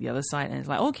open on the other side, and it's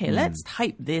like, okay, let's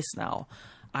type this now.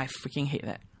 I freaking hate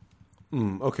that.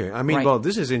 Okay. I mean, well,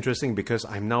 this is interesting because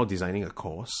I'm now designing a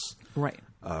course. Right.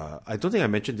 I don't think I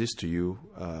mentioned this to you,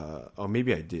 or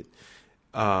maybe I did.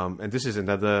 And this is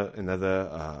another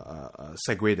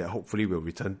segue that hopefully we'll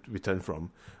return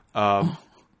from.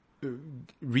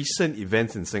 Recent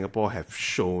events in Singapore have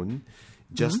shown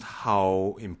just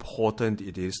how important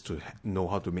it is to know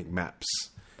how to make maps,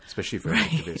 especially if you're an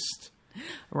activist.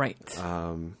 Right.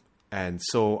 And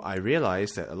so I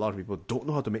realized that a lot of people don't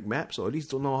know how to make maps, or at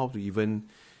least don't know how to even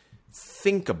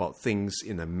think about things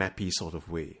in a mappy sort of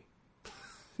way.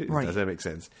 Right. Does that make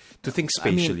sense? To think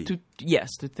spatially. To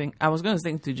think. I was going to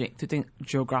think to think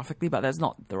geographically, but that's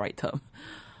not the right term.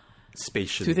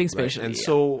 Spatially. To think right? spatially, And yeah.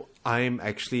 so I'm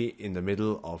actually in the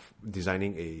middle of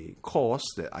designing a course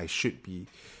that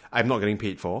I'm not getting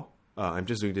paid for. I'm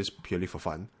just doing this purely for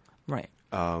fun. Right.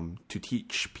 To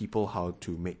teach people how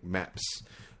to make maps,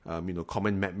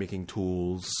 common map making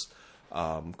tools,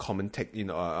 common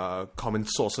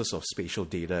sources of spatial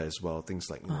data as well, things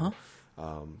like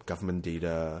government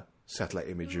data, satellite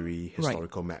imagery,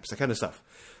 historical maps, that kind of stuff.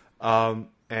 And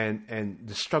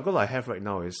the struggle I have right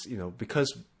now is,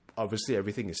 because obviously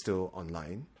everything is still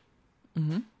online,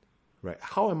 right?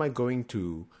 How am I going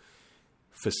to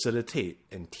facilitate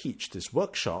and teach this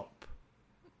workshop,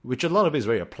 which a lot of it is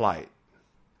very applied,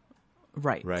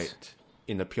 right,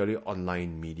 in a purely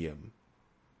online medium?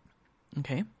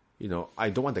 Okay. I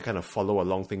don't want the kind of follow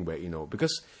along thing where,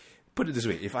 because put it this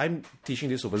way, if I'm teaching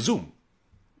this over Zoom,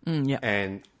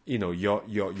 and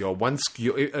you're one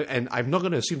and I'm not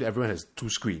going to assume that everyone has two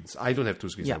screens. I don't have two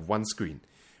screens. I have one screen.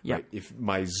 Yeah. Right? If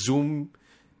my Zoom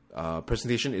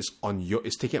presentation is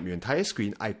taking up your entire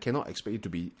screen, I cannot expect you to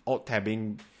be alt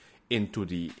tabbing into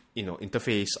the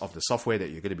interface of the software that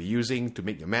you're going to be using to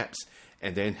make your maps,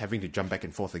 and then having to jump back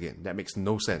and forth again. That makes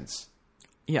no sense.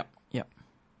 Yep.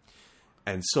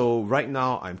 And so right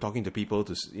now I'm talking to people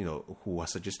who are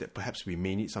suggesting that perhaps we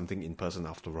may need something in person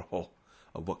after all,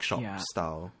 a workshop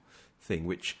style thing,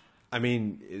 which I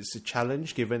mean is a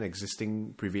challenge given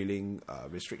existing prevailing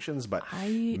restrictions, but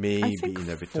may be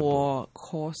inevitable. For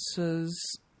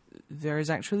courses, there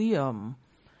is actually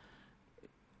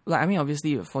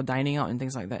obviously for dining out and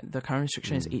things like that, the current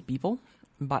restriction is 8 people,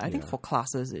 but I think for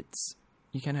classes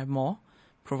you can have more,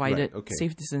 provided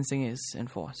safe distancing is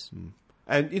enforced.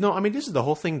 And, this is the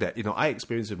whole thing that, I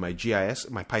experienced with my GIS,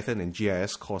 my Python and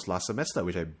GIS course last semester,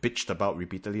 which I bitched about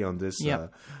repeatedly on this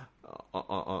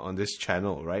on this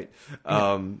channel, right?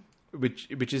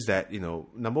 Which is that,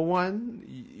 number one,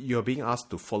 you're being asked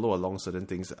to follow along certain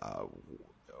things.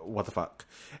 What the fuck?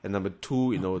 And number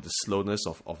two, the slowness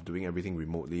of doing everything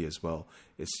remotely as well.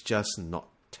 It's just not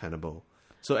tenable.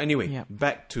 So anyway,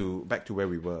 back to where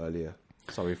we were earlier.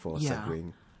 Sorry for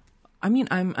segueing. I mean,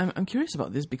 I'm curious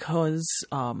about this because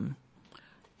I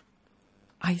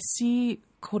see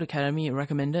Code Academy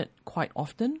recommended quite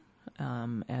often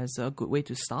as a good way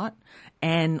to start,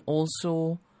 and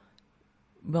also,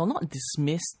 well, not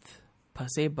dismissed per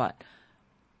se, but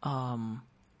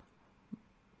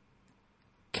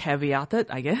caveated,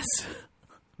 I guess.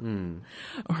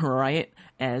 Right?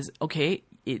 As, okay,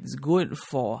 it's good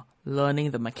for learning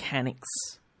the mechanics,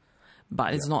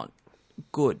 but it's not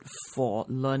good for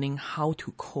learning how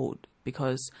to code,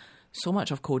 because so much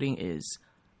of coding is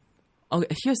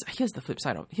here's the flip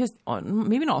side of it.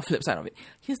 Maybe not a flip side of it.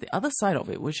 Here's the other side of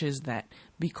it, which is that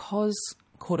because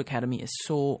Code Academy is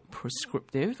so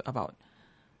prescriptive about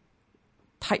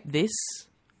type this,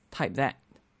 type that,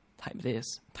 type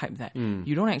this, type that,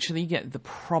 you don't actually get the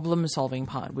problem solving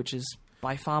part, which is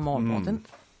by far more important.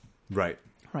 Right.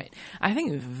 I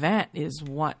think that is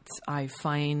what I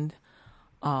find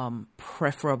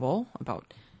preferable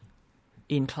about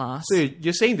in class. So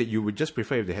you're saying that you would just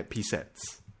prefer if they had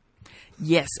P-sets?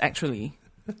 Yes, actually,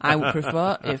 I would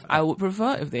prefer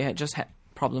if they had just had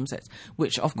problem sets,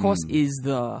 which of course is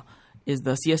the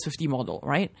CS50 model,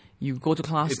 right? You go to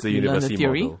class, it's the you learn the university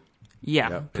theory,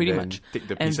 model. Pretty much, take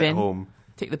the and P-set then home,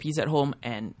 take the P-set home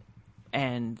and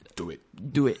do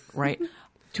it, right?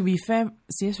 To be fair,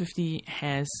 CS50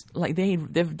 has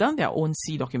they've done their own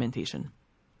C documentation.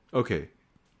 Okay.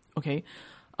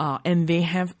 And they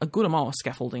have a good amount of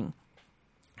scaffolding.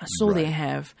 So they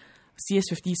have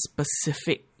CS50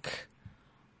 specific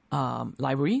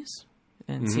libraries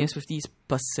and CS50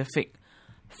 specific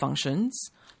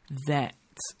functions that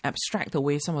abstract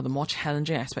away some of the more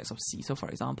challenging aspects of C. So, for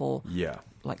example,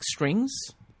 like strings,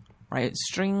 right?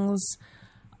 Strings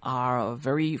are a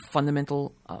very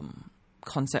fundamental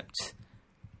concept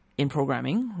in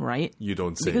programming, right? You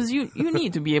don't say. Because you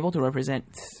need to be able to represent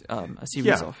a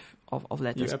series of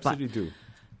letters. You absolutely do.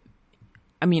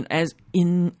 I mean,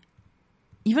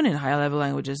 even in higher level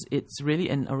languages, it's really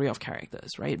an array of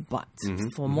characters, right? But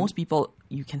for most people,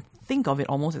 you can think of it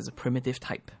almost as a primitive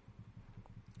type.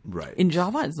 Right. In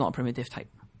Java, it's not a primitive type.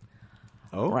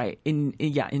 Oh. Right. In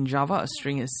Java, a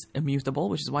string is immutable,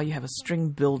 which is why you have a string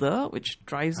builder, which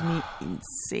drives me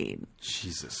insane.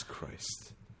 Jesus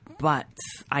Christ. But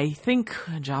I think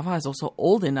Java is also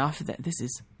old enough that this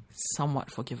is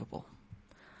somewhat forgivable.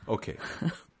 Okay.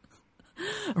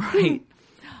 Right.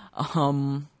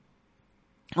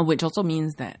 which also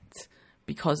means that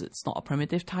because it's not a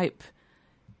primitive type,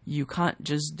 you can't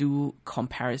just do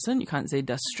comparison. You can't say,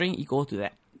 does string equal to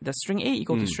that? Does string A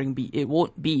equal to string B? It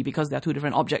won't be, because they're two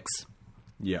different objects.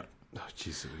 Yeah. Oh,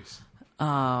 jeez Louise.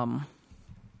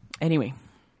 Anyway,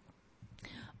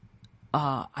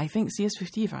 I think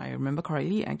CS50, if I remember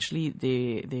correctly, actually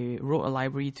they wrote a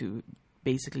library to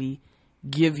basically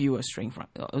give you a string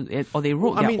or they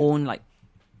wrote their own like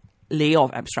layer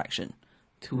of abstraction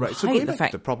to Right. So hide going the back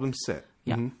fact to the problem set.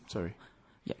 Yeah. Sorry.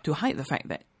 to hide the fact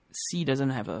that C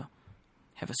doesn't have a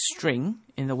string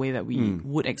in the way that we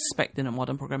would expect in a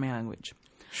modern programming language.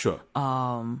 Sure.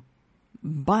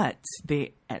 But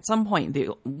they, at some point,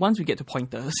 once we get to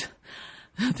pointers,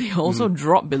 they also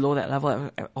drop below that level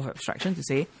of abstraction to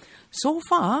say, so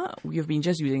far we've been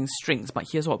just using strings, but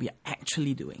here's what we are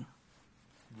actually doing.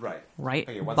 Right. Right?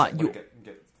 Okay, one But second,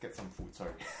 you get some food.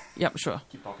 Sorry. Yep, sure.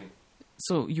 Keep talking.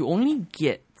 So you only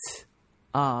get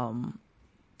to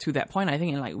that point, I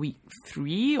think, in like week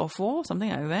 3 or 4, something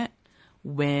like that,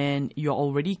 when you're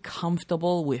already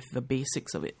comfortable with the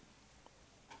basics of it,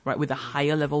 right? With a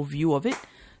higher level view of it,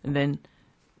 and then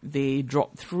they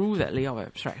drop through that layer of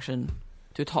abstraction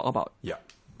to talk about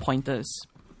pointers.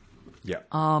 Yeah.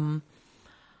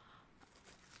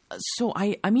 So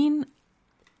I mean,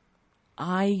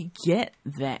 I get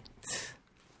that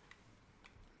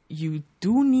you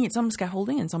do need some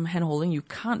scaffolding and some hand-holding. You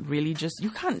can't really just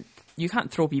you can't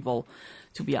throw people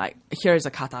to be like, here's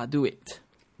a kata, do it,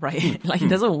 right? Like, it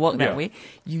doesn't work that way.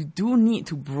 You do need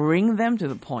to bring them to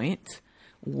the point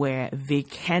where they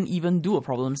can even do a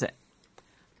problem set,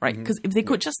 right? Because if they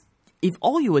could just, if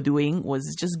all you were doing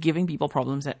was just giving people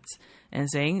problem sets and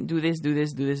saying, do this, do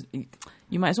this, do this,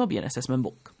 you might as well be an assessment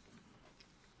book.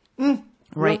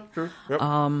 Right? Yeah, sure. Yep.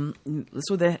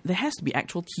 So there has to be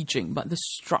actual teaching, but the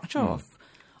structure of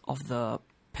the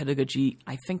pedagogy,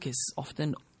 I think, is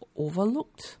often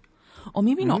overlooked. Or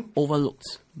maybe not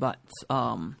overlooked, but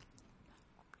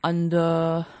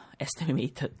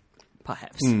underestimated,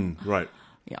 perhaps. Right.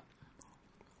 Yeah.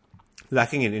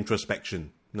 Lacking in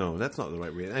introspection. No, that's not the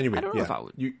right way. Anyway, I don't know if I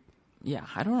would. You, Yeah,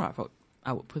 I don't know if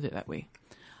I would put it that way.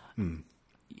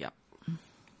 Yeah.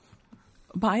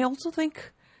 But I also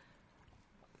think,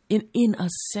 in a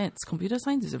sense, computer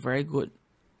science is a very good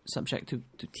subject to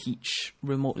teach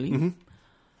remotely,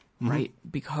 right?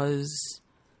 Because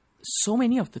so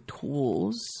many of the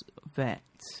tools that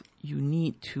you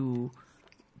need to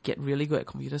get really good at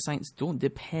computer science don't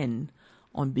depend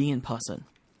on being in person.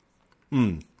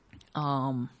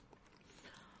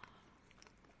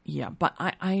 Yeah, but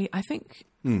I think...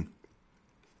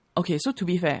 Okay, so to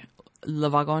be fair,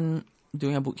 Levagon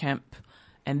doing a bootcamp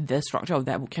and the structure of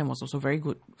that bootcamp was also very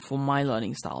good for my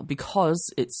learning style, because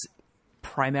it's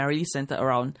primarily centered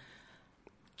around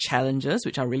challenges,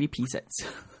 which are really P-sets.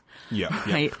 Yeah.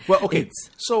 Right? Well, okay. It's-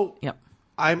 So Yep.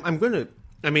 I'm going to.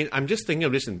 I mean, I'm just thinking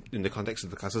of this in the context of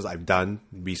the classes I've done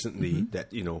recently.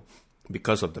 That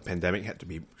because of the pandemic, had to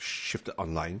be shifted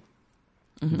online.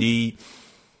 The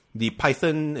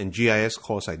Python and GIS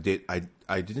course I did,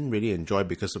 I didn't really enjoy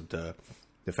because of the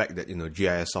fact that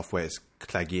GIS software is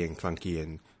claggy and clunky,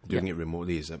 and doing it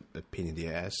remotely is a pain in the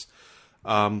ass.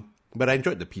 But I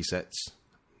enjoyed the P-sets.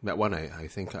 That one I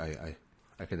think I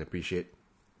can appreciate.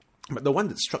 But the one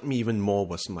that struck me even more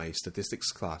was my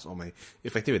statistics class, or my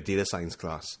effective data science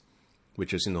class,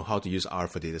 which is how to use R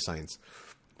for data science.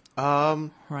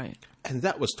 Right. And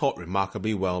that was taught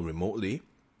remarkably well remotely.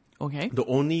 Okay. The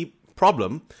only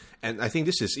problem, and I think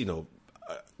this is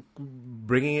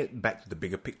bringing it back to the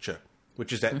bigger picture,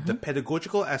 which is that the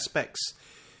pedagogical aspects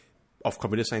of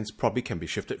computer science probably can be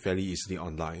shifted fairly easily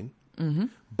online.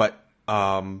 But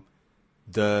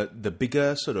the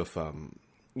bigger sort of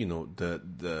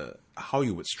the how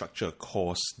you would structure a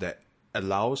course that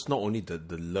allows not only the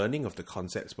learning of the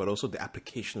concepts but also the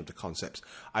application of the concepts,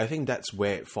 I think that's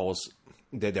where it falls.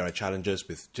 There are challenges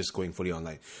with just going fully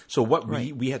online. So what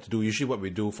we had to do, usually what we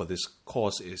do for this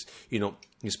course is, you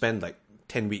spend like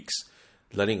 10 weeks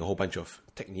learning a whole bunch of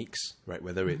techniques, right?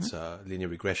 Whether it's linear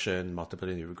regression, multiple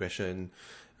linear regression,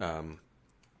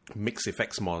 mixed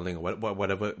effects modeling, or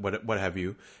whatever, what have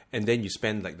you. And then you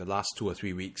spend like the last 2 or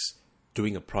 3 weeks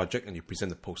doing a project and you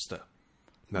present a poster.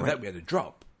 Now that we had to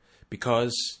drop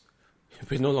because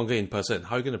we're no longer in person.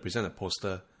 How are you going to present a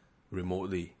poster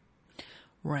remotely?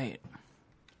 Right.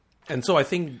 And so I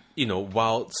think,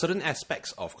 while certain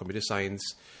aspects of computer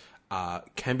science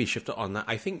can be shifted online,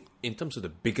 I think in terms of the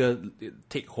bigger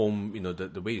take-home,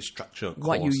 the way you structure a course,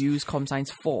 What you use com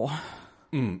science for.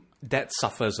 that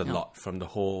suffers a lot from the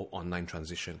whole online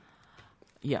transition.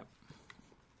 Yeah.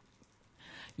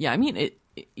 Yeah, I mean,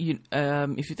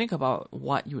 if you think about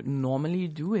what you would normally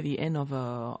do at the end of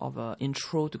a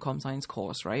intro to com science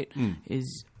course, right?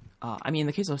 Is in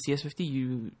the case of CS50,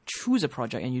 you choose a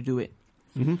project and you do it.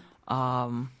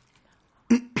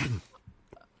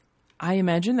 I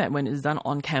imagine that when it's done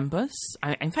on campus,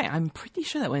 in fact, I'm pretty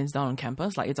sure that when it's done on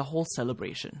campus, like it's a whole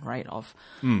celebration, right? Of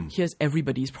here's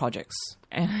everybody's projects,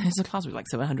 and it's a class with like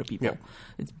 700 people. Yeah.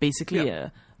 It's basically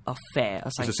a fair,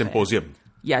 a science It's a symposium. fair.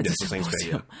 Yeah, it's a science fair,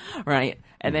 symposium, right?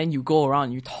 And then you go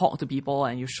around, you talk to people,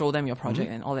 and you show them your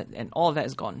project, and all that, and all of that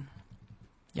is gone.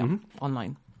 Yeah,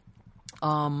 online.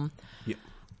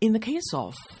 In the case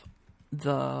of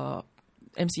the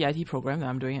MCIT program that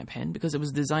I'm doing at Penn, because it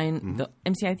was designed, the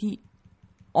MCIT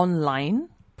online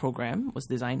program was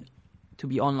designed to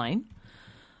be online.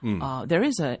 There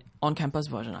is a on-campus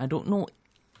version. I don't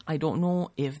know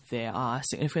if there are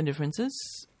significant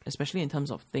differences, especially in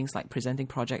terms of things like presenting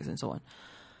projects and so on.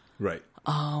 Right.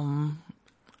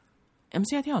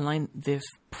 MCIT Online, they've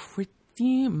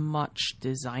pretty much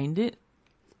designed it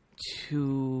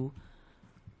to...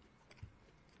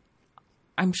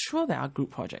 I'm sure there are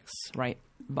group projects, right?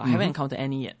 But I haven't encountered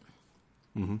any yet.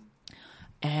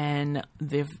 And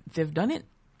they've done it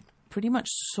pretty much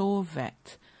so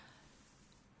that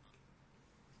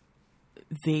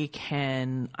they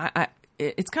can...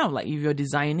 it's kind of like if you're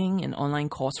designing an online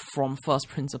course from first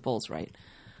principles, right?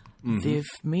 They've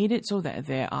made it so that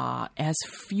there are as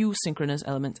few synchronous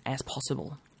elements as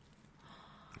possible.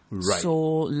 Right. So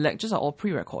lectures are all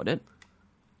pre-recorded,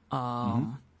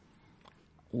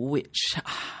 which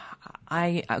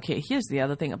here's the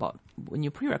other thing about when you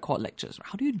pre-record lectures.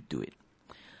 How do you do it?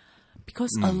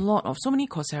 Because so many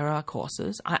Coursera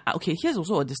courses. Here's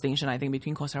also a distinction I think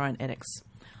between Coursera and edX.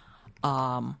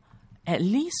 At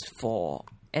least for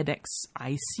edX,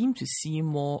 I seem to see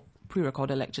more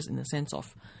pre-recorded lectures in the sense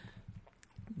of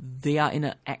they are in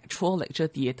an actual lecture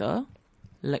theatre,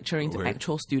 lecturing to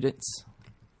actual students.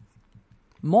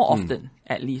 More often,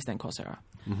 at least, than Coursera.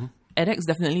 edX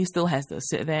definitely still has the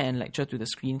sit there and lecture to the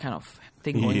screen kind of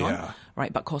thing going on,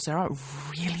 right? But Coursera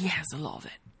really has a lot of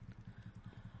it.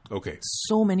 Okay.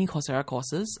 So many Coursera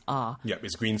courses are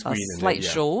it's green screen a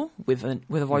slideshow with a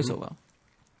voiceover.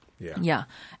 Yeah.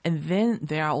 And then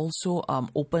there are also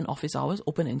open office hours,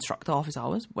 open instructor office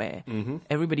hours, where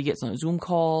everybody gets on a Zoom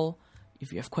call.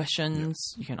 If you have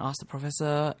questions, you can ask the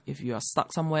professor. If you are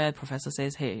stuck somewhere, the professor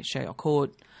says, hey, share your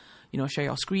code, share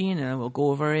your screen, and then we'll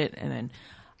go over it. And then,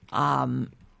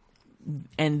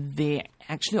 and they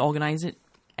actually organize it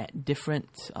at different,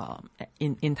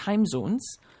 in time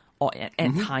zones or at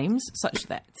times such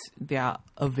that they are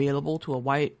available to a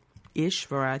wide-ish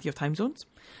variety of time zones.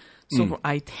 So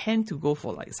I tend to go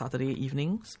for like Saturday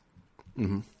evenings.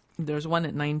 There's one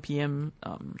at 9 p.m.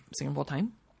 Singapore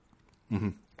time.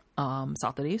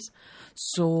 Saturdays.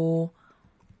 So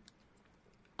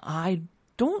I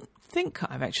don't think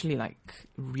I've actually like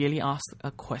really asked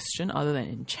a question other than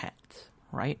in chat,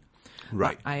 right?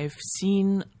 Right. But I've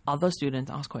seen other students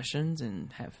ask questions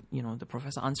and have, the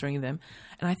professor answering them.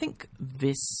 And I think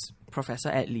this professor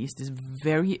at least is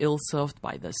very ill-served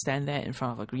by the stand there in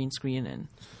front of a green screen and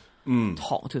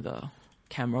talk to the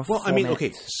camera Well, format. I mean,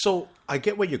 okay, so I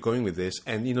get where you're going with this,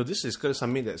 and this is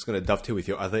something that's going to dovetail with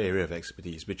your other area of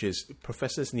expertise, which is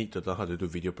professors need to learn how to do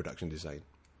video production design.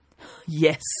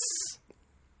 Yes.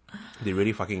 They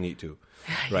really fucking need to,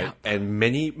 right? Yep. And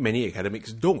many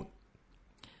academics don't.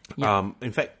 Yep.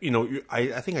 In fact,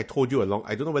 I think I told you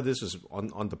I don't know whether this was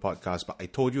on the podcast, but I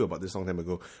told you about this a long time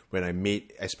ago when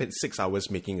I spent 6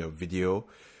 hours making a video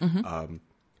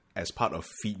as part of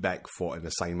feedback for an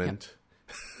assignment.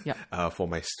 For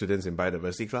my students in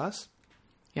biodiversity class.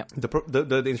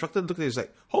 The instructor looked at it and was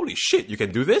like, holy shit, you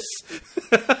can do this?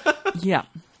 Yeah.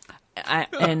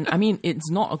 I mean,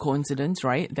 it's not a coincidence,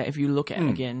 right? That if you look at,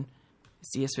 again,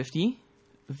 CS50,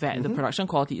 that the production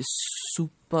quality is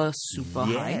super, super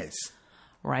high.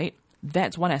 Right?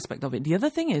 That's one aspect of it. The other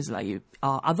thing is, like,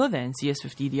 other than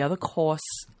CS50, the other course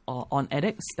on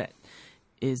edX that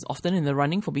is often in the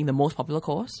running for being the most popular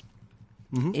course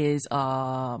is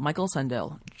Michael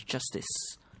Sandel,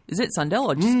 Justice. Is it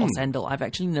Sandel or Sandel? I've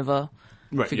actually never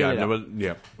figured it out.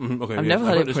 Okay, I've never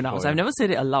heard it pronounced. I've never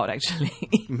said it aloud,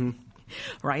 actually.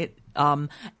 Right?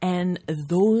 And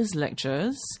those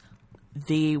lectures,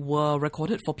 they were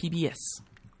recorded for PBS.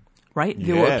 Right?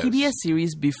 They were a PBS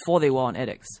series before they were on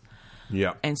edX.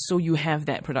 Yeah. And so you have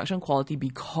that production quality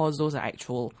because those are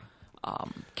actual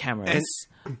cameras.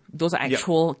 Those are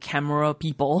actual camera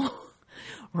people.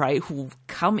 Right, who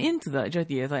come into the lecture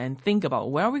theatre and think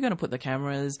about where are we going to put the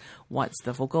cameras, what's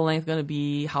the focal length going to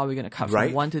be, how are we going to cut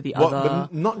from one to the other.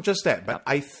 But not just that, but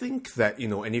I think that,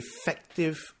 an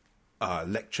effective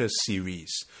lecture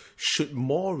series should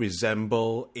more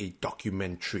resemble a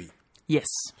documentary Yes.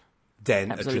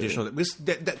 than Absolutely. a traditional. Because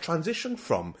that transition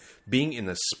from being in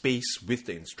a space with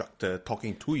the instructor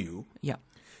talking to you Yeah.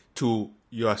 to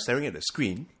you are staring at the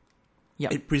screen, Yeah.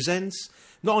 it presents,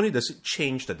 not only does it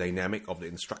change the dynamic of the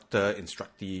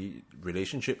instructor-instructee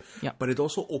relationship, Yeah. but it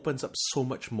also opens up so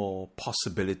much more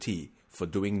possibility for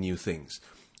doing new things.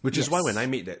 Which is Yes. why when I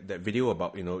made that video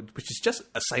about, which is just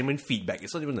assignment feedback,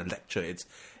 it's not even a lecture, it's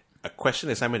a question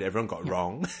assignment that everyone got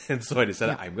wrong. And so I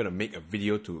decided I'm going to make a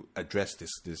video to address this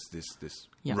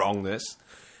Yeah. wrongness.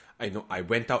 I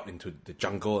went out into the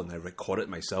jungle and I recorded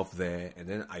myself there, and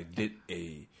then I did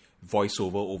a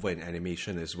voiceover over an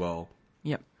animation as well.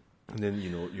 Yep. And then,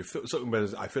 you feel, so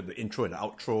I feel the intro and the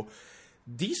outro.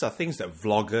 These are things that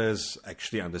vloggers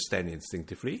actually understand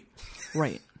instinctively,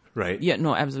 Right. right? Yeah.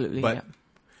 No. Absolutely. But, yeah.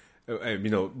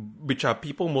 Which are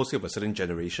people mostly of a certain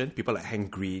generation, people like Hank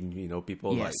Green,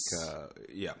 people Yes.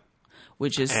 yeah.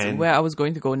 Which is and- where I was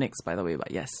going to go next, by the way.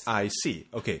 But yes. I see.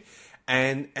 Okay.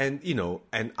 And in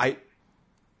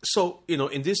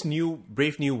this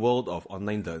brave new world of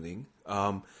online learning,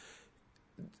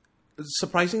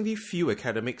 surprisingly few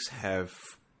academics have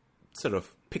sort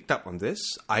of picked up on this.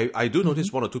 I do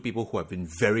notice one or two people who have been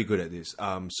very good at this.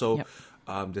 Yep.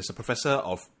 There's a professor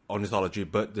of ornithology,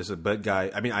 there's a bird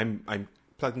guy. I mean, I'm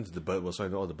plugged into the bird world, so I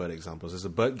know all the bird examples. There's a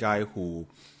bird guy who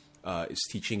is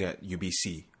teaching at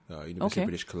UBC, University Okay. of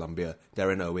British Columbia,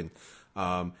 Darren Irwin.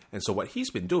 And so what he's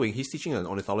been doing, he's teaching an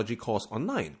ornithology course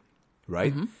online,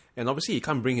 right? And obviously he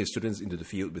can't bring his students into the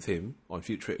field with him on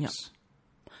field trips. Yep.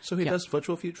 So he Yep. does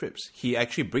virtual field trips. He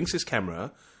actually brings his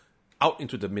camera out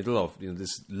into the middle of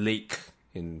this lake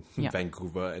in Yep.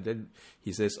 Vancouver, and then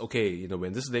he says, "Okay, we're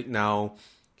in this lake now.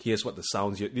 Here's what the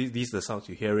sounds. These are the sounds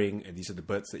you're hearing, and these are the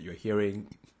birds that you're hearing."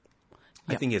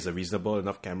 I Yep. think he has a reasonable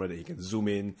enough camera that he can zoom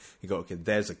in. You go, okay,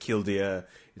 there's a killdeer.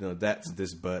 That's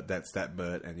this bird. That's that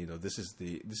bird, and this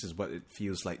is what it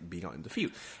feels like being out in the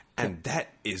field, and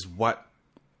that is what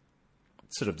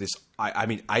sort of this.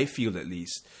 I feel at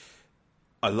least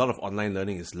a lot of online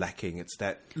learning is lacking. It's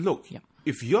that, look, Yep.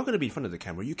 if you're going to be in front of the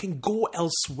camera, you can go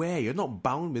elsewhere. You're not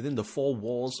bound within the four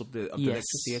walls of the Yes.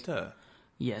 lecture theatre.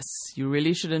 Yes. You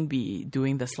really shouldn't be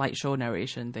doing the slideshow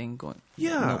narration thing.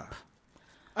 Yeah. Nope.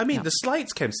 I mean, Yeah. the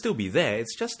slides can still be there.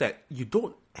 It's just that you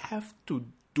don't have to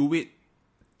do it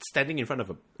standing in front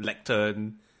of a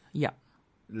lectern, Yeah.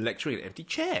 lecturing at empty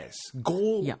chairs.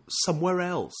 Go Yeah. somewhere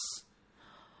else.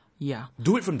 Yeah.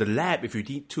 Do it from the lab if you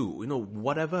need to.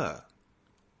 Whatever.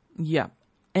 Yeah.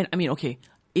 And I mean, okay,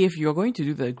 if you're going to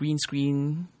do the green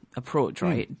screen approach,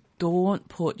 right, don't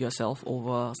put yourself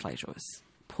over slideshows.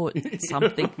 Put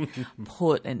something,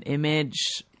 put an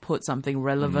image, put something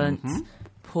relevant,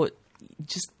 put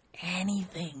just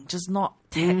anything, just not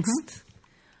text.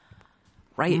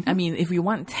 Right? I mean, if we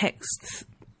want text,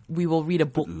 we will read a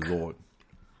book. Lord.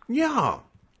 Yeah.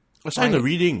 Assign a Right.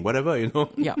 reading, whatever,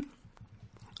 Yeah.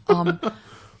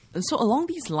 So along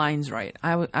these lines, right,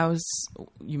 I was,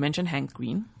 you mentioned Hank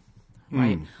Green,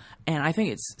 right? And I think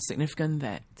it's significant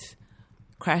that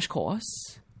Crash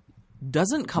Course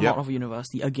doesn't come Yep. out of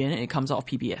university. Again, it comes out of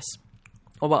PBS.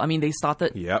 Oh, well, I mean, they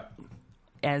started Yep.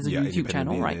 as a Yeah, YouTube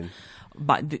channel, independently, right? and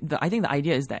But I think the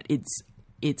idea is that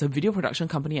it's a video production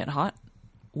company at heart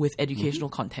with educational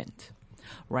content,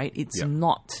 right? It's Yep.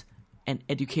 not an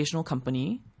educational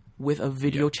company with a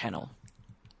video channel,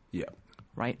 Yeah.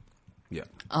 right? Yeah.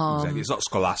 Exactly. It's not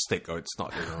scholastic, or it's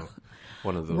not,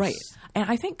 one of those. Right. And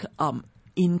I think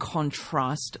in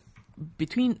contrast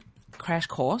between Crash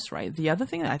Course, right, the other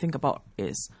thing that I think about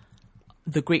is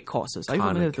the great courses. Are you Khan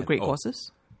familiar with the great Acad- oh.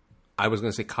 courses? I was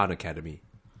going to say Khan Academy.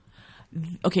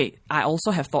 Okay, I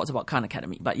also have thoughts about Khan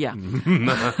Academy, but yeah.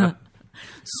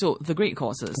 So the great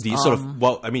courses. These sort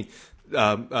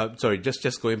of, sorry,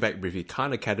 just going back briefly,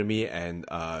 Khan Academy and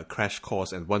Crash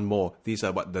Course and one more. These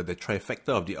are what the trifecta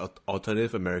of the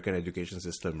alternative American education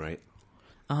system, right?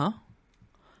 Because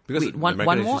Wait, the one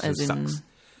American more, education as in- sucks.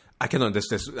 I cannot.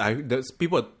 There's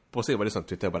people are posting about this on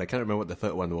Twitter, but I can't remember what the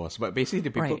third one was. But basically,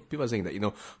 Right. people are saying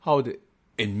that how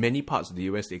in many parts of the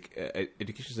US, the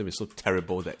education system is so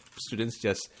terrible that students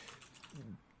just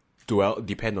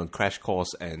depend on Crash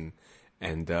Course and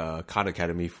Khan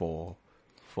Academy for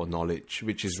knowledge,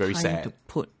 which is very Trying sad. to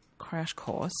put Crash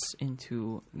Course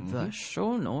into the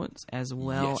show notes as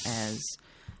well Yes. as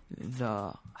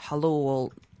the Hello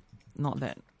World. Not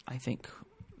that I think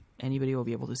anybody will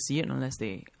be able to see it unless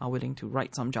they are willing to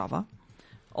write some Java.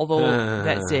 Although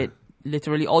that's it.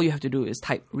 Literally, all you have to do is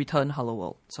type return Hello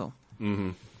World. So,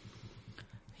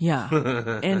 yeah.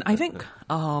 And I think,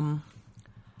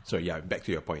 So So yeah, back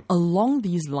to your point. Along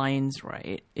these lines,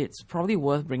 right, it's probably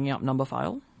worth bringing up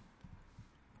Numberphile.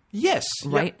 Yes.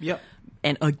 Right? Yep.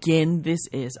 And again, this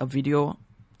is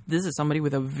somebody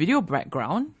with a video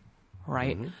background,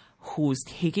 right, who's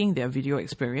taking their video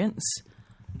experience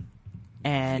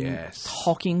and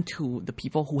talking to the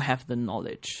people who have the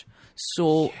knowledge.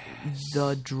 So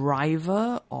the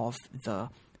driver of the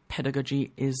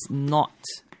pedagogy is not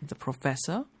the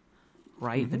professor,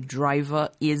 right? The driver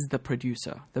is the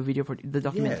producer, the the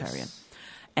documentarian. Yes.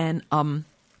 And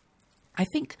I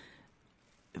think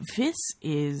this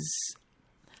is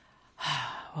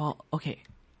well, okay.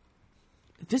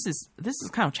 This is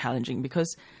kind of challenging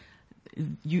because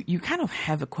you kind of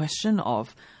have a question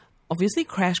of, obviously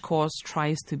Crash Course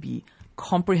tries to be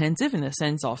comprehensive in the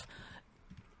sense of,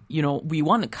 we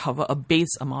want to cover a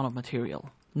base amount of material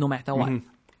no matter what,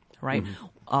 right?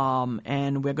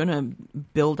 And we're going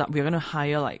to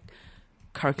hire like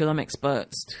curriculum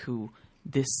experts to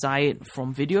decide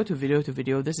from video to video to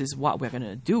video, this is what we're going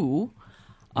to do.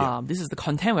 This is the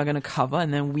content we're going to cover,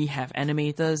 and then we have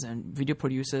animators and video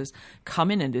producers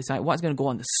come in and decide what's going to go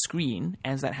on the screen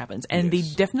as that happens. And they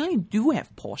definitely do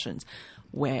have portions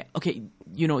where,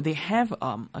 they have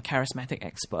a charismatic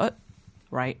expert,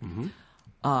 right?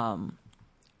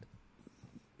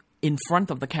 In front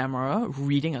of the camera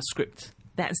reading a script.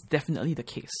 That's definitely the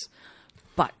case.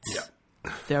 But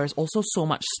there is also so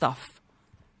much stuff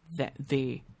that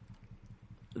they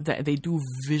do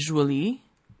visually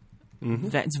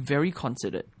that's very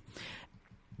considered.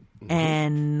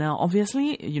 And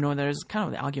obviously, there's kind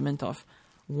of the argument of,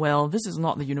 well, this is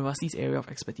not the university's area of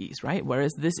expertise, right?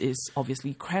 Whereas this is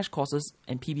obviously Crash Courses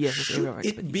and PBS's area of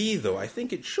expertise. Should it be, though? I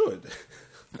think it should.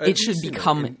 It should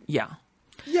become, Yeah.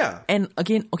 And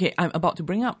again, I'm about to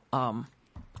bring up a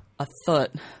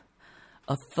third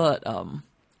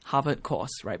Harvard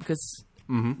course, right? Because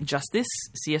Justice,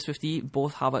 CS50,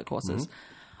 both Harvard courses.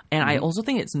 And I also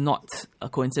think it's not a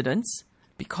coincidence,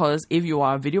 because if you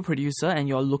are a video producer and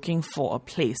you're looking for a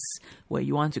place where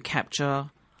you want to capture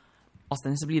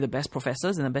ostensibly the best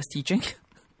professors and the best teaching,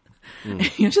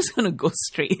 you're just going to go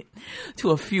straight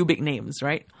to a few big names,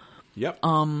 right? Yep.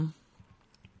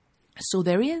 So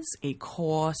there is a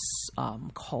course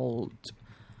called...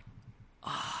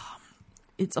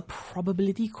 it's a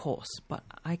probability course, but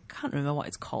I can't remember what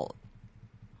it's called.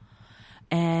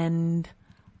 And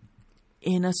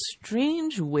in a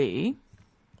strange way,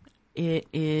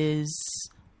 it's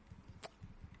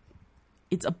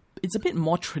a bit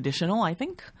more traditional, I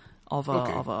think, of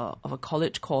a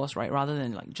college course, right? Rather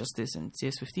than like Justice and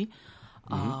CS50.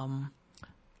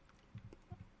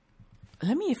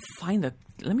 Let me find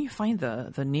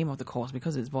the name of the course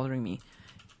because it's bothering me.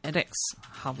 edX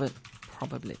Harvard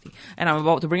probability, and I'm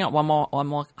about to bring up one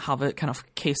more Harvard kind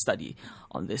of case study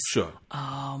on this. Sure.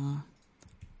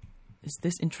 Is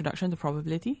this Introduction to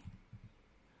Probability?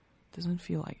 Doesn't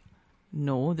feel like.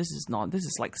 No, this is not. This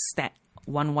is like Stat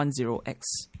 110X.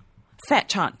 Fat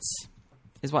Chance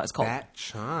is what it's called. Fat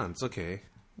Chance. Okay.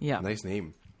 Yeah. Nice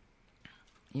name.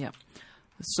 Yeah.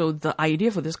 So the idea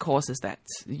for this course is that,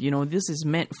 this is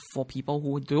meant for people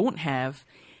who don't have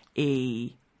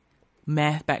a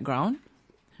math background,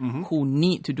 who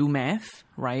need to do math,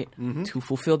 right, to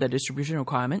fulfill their distribution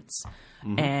requirements.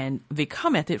 And they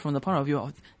come at it from the point of view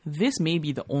of, this may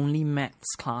be the only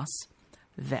maths class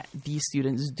that these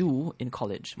students do in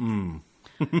college.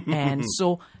 And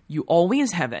so you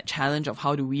always have that challenge of,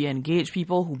 how do we engage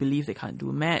people who believe they can't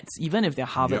do maths, even if they're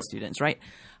Harvard students, right?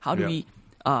 How do we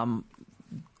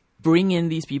bring in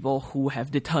these people who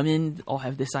have determined or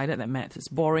have decided that maths is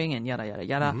boring and yada, yada,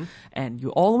 yada. And you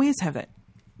always have that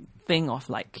thing of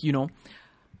like,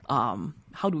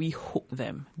 how do we hook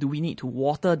them? Do we need to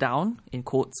water down, in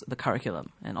quotes, the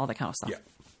curriculum and all that kind of stuff?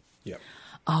 Yeah.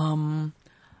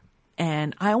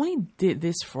 And I only did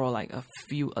this for like a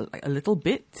little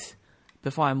bit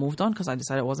before I moved on, because I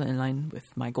decided it wasn't in line with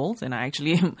my goals. And I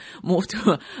actually moved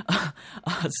to a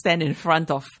stand in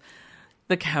front of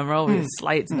the camera with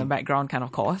slides in the background kind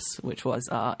of course, which was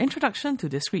Introduction to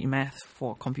Discrete Math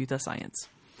for Computer Science.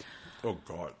 Oh,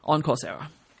 God. On Coursera.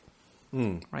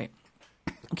 Right.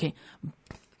 Okay.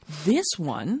 This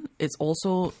one is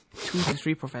also 2 to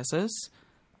 3 professors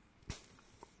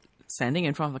standing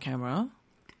in front of the camera,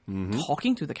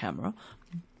 talking to the camera,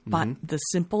 but the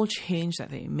simple change that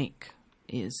they make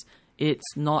is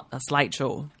it's not a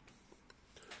slideshow.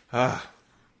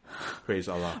 Praise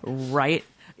Allah. Right?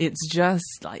 It's just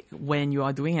like when you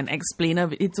are doing an explainer,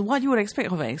 it's what you would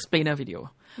expect of an explainer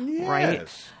video. Yes. Right?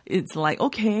 It's like,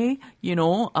 okay,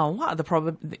 what are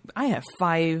the I have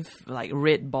 5 like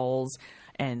red balls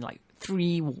and like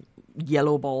 3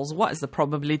 yellow balls. What is the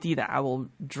probability that I will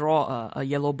draw a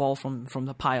yellow ball from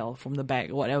the pile, from the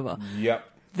bag, whatever? Yep.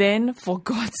 Then, for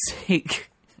God's sake,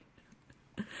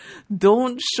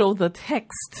 don't show the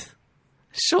text.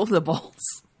 Show the balls.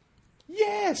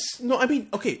 Yes. No, I mean,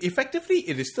 okay, effectively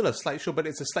it is still a slideshow, but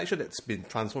it's a slideshow that's been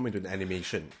transformed into an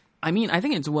animation. I mean, I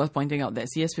think it's worth pointing out that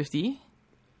CS50,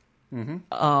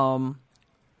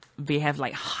 they have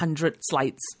like 100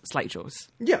 slideshows.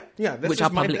 Yeah. That's, Which are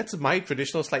public. That's my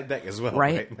traditional slide deck as well,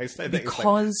 Right. right? My slide deck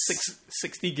Because- is like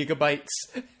 60 gigabytes.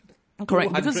 Correct,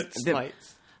 200 because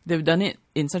slides. they've done it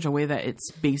in such a way that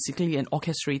it's basically an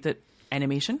orchestrated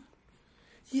animation,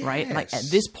 right? Like at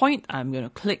this point, I'm going to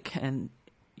click and,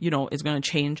 it's going to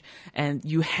change. And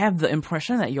you have the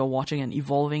impression that you're watching an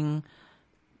evolving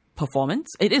performance.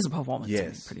 It is a performance,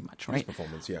 Yes. pretty much, It's right?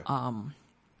 performance, yeah.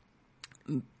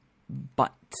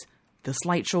 But the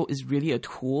slideshow is really a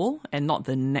tool and not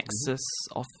the nexus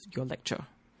of your lecture,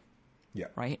 yeah.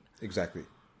 right? Exactly.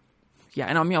 Yeah,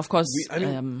 and I mean, of course, I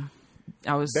mean,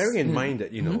 I was Bearing in mind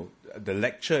that, the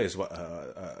lecture is what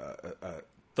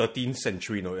 13th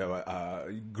century,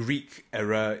 Greek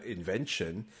era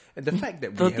invention, and the fact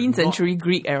that we 13th have century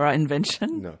Greek era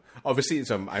invention. No, obviously,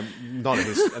 I'm not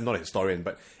a historian,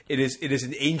 but it is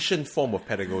an ancient form of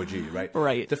pedagogy, right?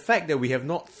 Right. The fact that we have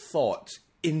not thought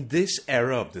in this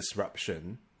era of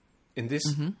disruption, in this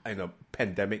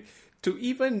pandemic, to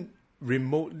even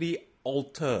remotely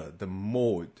alter the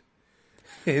mode.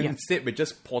 Instead, we're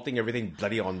just porting everything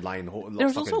bloody online.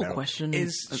 There's also a question.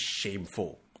 Is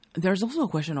shameful. There's also a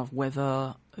question of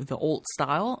whether the old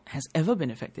style has ever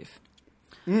been effective,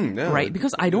 Yeah, right?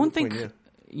 Because I don't think, point,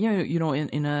 yeah.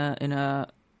 in a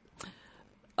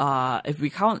if we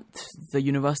count the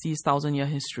university's 1,000-year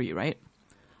history, right?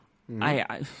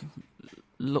 I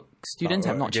look, students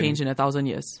have not again- changed in 1,000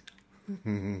 years.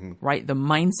 Right? The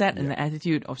mindset and the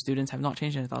attitude of students have not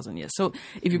changed in 1,000 years. So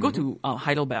if you go to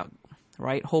Heidelberg,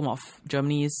 right, home of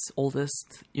Germany's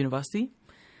oldest university,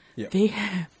 Yeah. they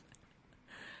have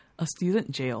a student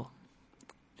jail.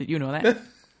 Did you know that?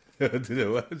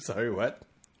 Sorry, what?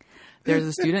 There's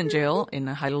a student jail in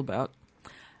Heidelberg.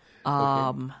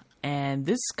 And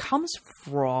this comes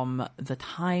from the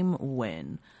time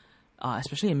when,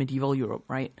 especially in medieval Europe,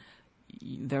 right,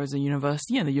 there was a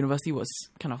university, and the university was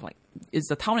kind of like, it's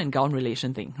the town and gown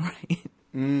relation thing, right?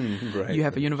 Right. You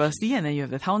have a university, and then you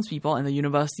have the townspeople, and the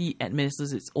university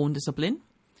administers its own discipline.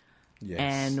 Yes.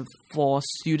 And for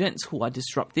students who are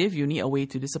disruptive, you need a way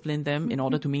to discipline them in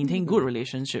order to maintain good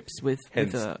relationships with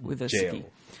Hence, the jail. city.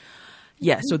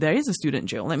 Yeah, so there is a student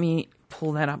jail. Let me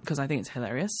pull that up because I think it's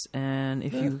hilarious. And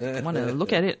if you want to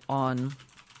look at it on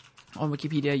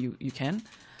Wikipedia, you can.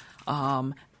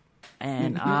 I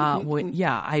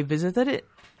visited it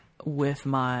with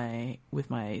my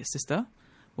sister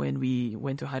when we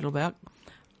went to Heidelberg.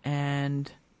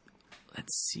 And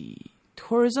let's see,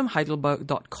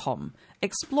 tourismheidelberg.com.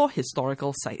 Explore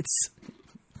historical sites.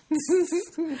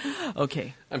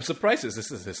 Okay. I'm surprised this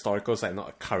is a historical site, not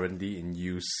a currently in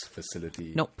use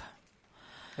facility. Nope.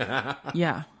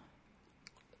 Yeah.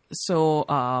 So,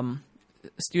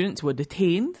 students were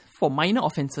detained for minor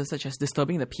offences such as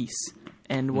disturbing the peace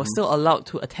and were still allowed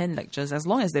to attend lectures as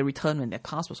long as they returned when their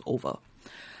class was over.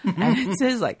 And it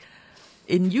says,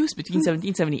 in use between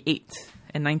 1778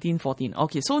 and 1914.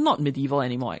 Okay, so not medieval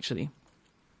anymore, actually.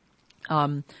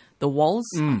 The walls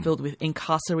are filled with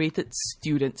incarcerated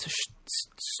students,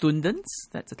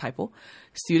 that's a typo,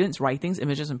 students' writings,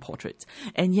 images, and portraits.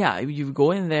 And yeah, you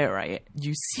go in there, right,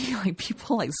 you see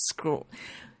people scroll,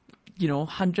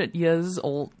 100 years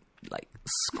old,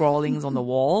 scrawlings on the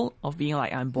wall of being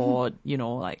I'm bored,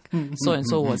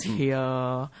 so-and-so was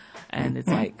here. And it's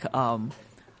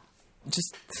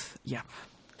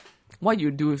what you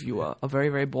do if you are a very,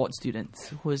 very bored student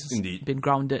who has Indeed. been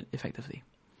grounded effectively.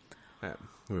 Yeah,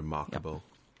 remarkable.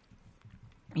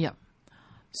 Yeah.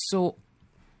 So,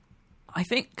 I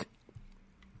think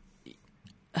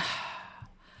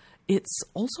it's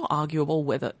also arguable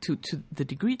whether, to the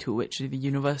degree to which the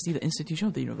university, the institution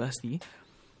of the university,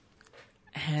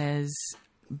 has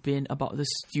been about the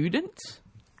student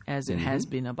as it has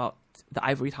been about the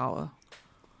ivory tower,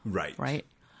 Right. right?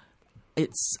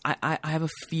 I have a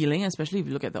feeling, especially if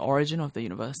you look at the origin of the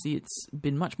university, it's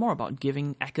been much more about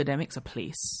giving academics a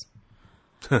place.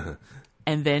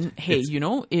 And then, hey,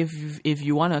 if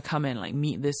you want to come and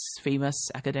meet this famous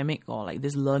academic or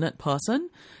this learned person,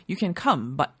 you can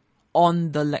come, but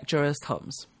on the lecturer's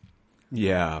terms.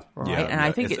 Yeah. Right, Yeah. and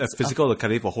I think it's a physical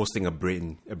equivalent for hosting a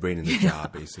brain in the jar,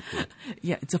 basically.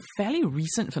 Yeah, it's a fairly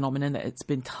recent phenomenon that it's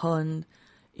been turned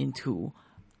into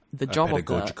the job of the...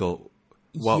 Pedagogical.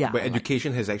 Where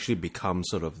education has actually become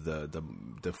sort of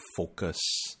the focus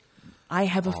I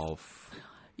have a. of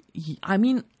I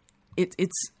mean,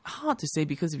 it's hard to say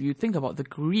because if you think about the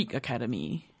Greek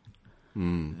Academy,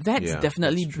 that's yeah,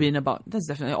 definitely that's been about. That's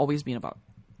definitely always been about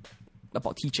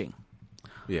teaching,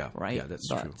 yeah, right? yeah, that's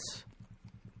But, true.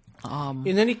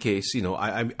 In any case,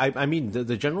 I mean,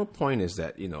 the general point is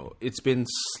that, it's been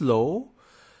slow,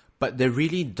 but there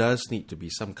really does need to be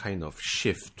some kind of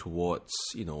shift towards,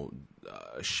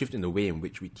 a shift in the way in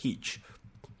which we teach,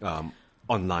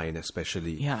 online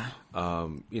especially. Yeah.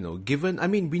 Given, I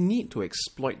mean, we need to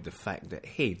exploit the fact that,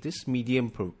 hey, this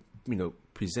medium,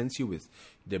 presents you with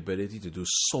the ability to do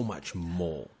so much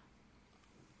more.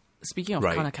 Speaking of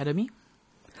Right. Khan Academy,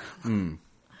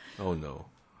 Oh no.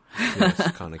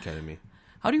 Yes, Khan Academy.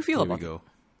 how do you feel Here we about it? go.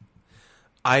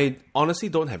 I honestly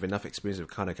don't have enough experience with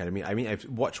Khan Academy. I mean, I've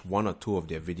watched one or two of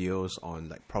their videos on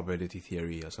like probability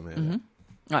theory or something like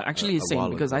that. Actually, it's a same while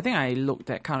because ago. I think I looked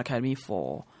at Khan Academy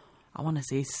for, I want to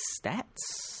say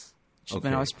stats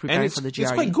when I was And preparing it's, for the GRE.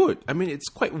 it's quite good. I mean, it's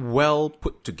quite well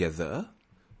put together.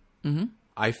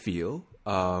 I feel,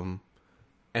 and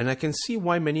I can see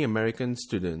why many American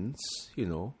students,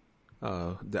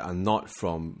 that are not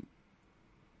from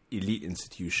elite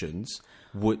institutions,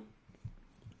 would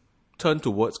turn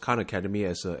towards Khan Academy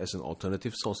as an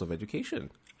alternative source of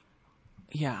education.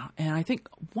 Yeah, and I think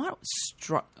what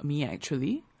struck me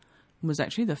actually was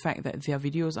actually the fact that their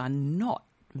videos are not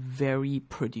very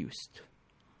produced.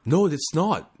 No, it's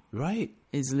not. Right.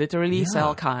 It's literally Yeah.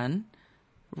 Sal Khan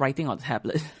writing on the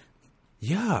tablet.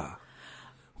 Yeah.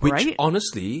 Which Right?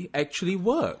 honestly actually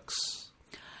works.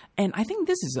 And I think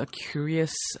this is a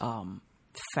curious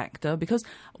factor because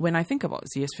when I think about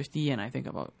CS50 and I think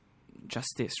about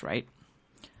justice, right?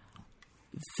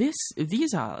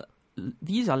 These are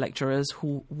lecturers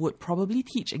who would probably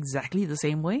teach exactly the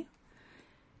same way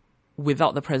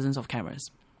without the presence of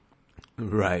cameras.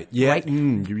 Right. Yeah. Right?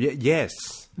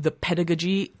 Yes. The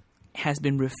pedagogy has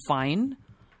been refined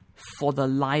for the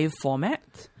live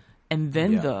format, and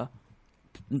then Yeah.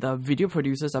 the video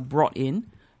producers are brought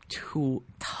in to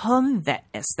turn that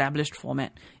established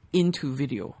format into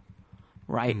video,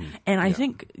 right? And I yeah.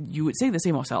 think you would say the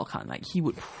same of Sal Khan. Like, he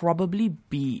would probably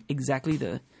be exactly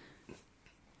the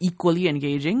equally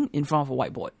engaging in front of a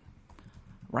whiteboard,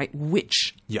 right?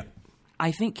 Which Yeah.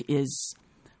 I think is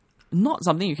not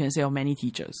something you can say of many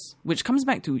teachers, which comes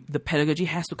back to the pedagogy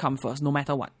has to come first, no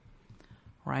matter what,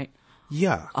 right?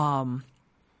 Yeah.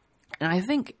 And I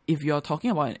think if you're talking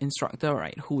about an instructor,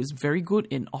 right, who is very good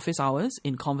in office hours,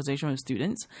 in conversation with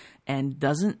students, and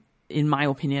doesn't, in my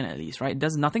opinion at least, right,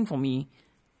 does nothing for me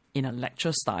in a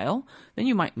lecture style, then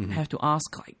you might have to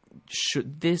ask, like,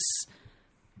 should the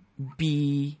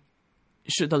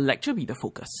lecture be the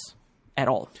focus at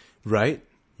all, Right.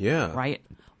 Yeah. right?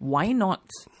 Why not,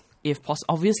 if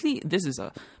possible? Obviously, this is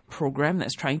a program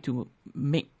that's trying to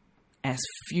make as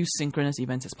few synchronous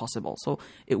events as possible. So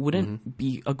it wouldn't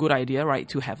be a good idea, right,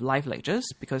 to have live lectures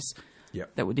because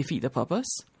Yep. that would defeat the purpose.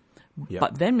 Yep.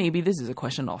 But then maybe this is a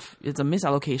question of, it's a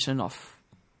misallocation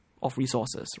of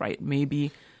resources, right?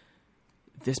 Maybe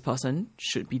this person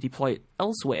should be deployed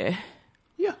elsewhere,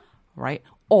 Yeah. right?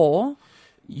 Or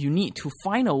you need to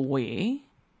find a way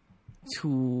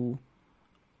to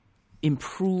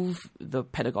improve the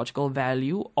pedagogical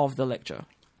value of the lecture.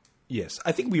 Yes.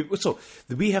 I think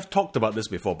we have talked about this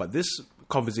before, but this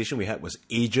conversation we had was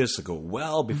ages ago,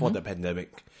 well before the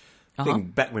pandemic. I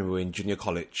think back when we were in junior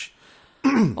college.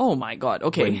 Oh my God.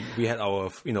 Okay. When we had our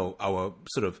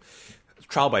sort of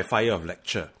trial by fire of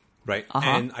lecture, right?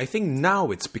 And I think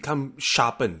now it's become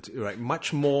sharpened, right?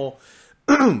 Much more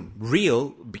real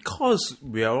because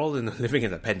we are all living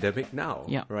in a pandemic now,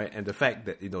 Yeah. right? And the fact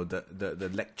that the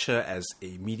lecture as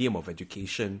a medium of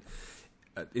education,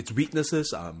 its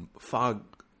weaknesses are far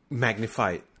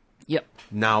magnified Yep.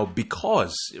 now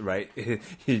because, right,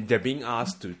 they're being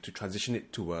asked to transition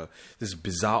it to this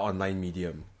bizarre online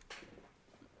medium.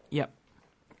 Yep.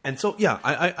 And so, yeah,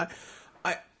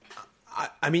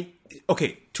 I mean,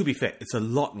 okay, to be fair, it's a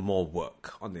lot more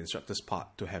work on the instructor's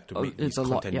part to have to make these it's a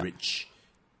lot, yeah. content-rich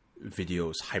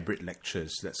videos, hybrid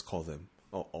lectures, let's call them,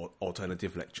 or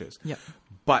alternative lectures. Yep.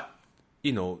 But,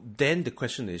 then the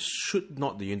question is, should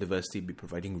not the university be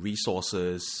providing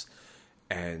resources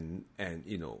and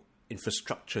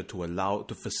infrastructure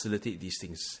to facilitate these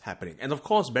things happening? And of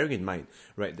course, bearing in mind,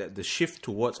 right, that the shift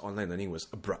towards online learning was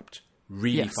abrupt,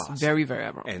 really Yes. fast. Very, very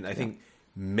abrupt. And I think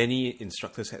many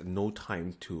instructors had no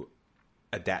time to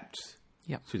adapt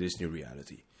Yep. to this new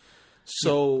reality.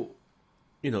 So,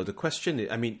 the question is,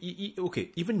 I mean,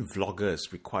 even vloggers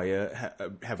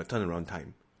have a turnaround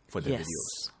time for their Yes.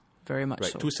 videos. Very much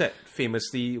Right, so. TwoSet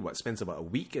famously spends about a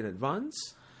week in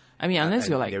advance. I mean, unless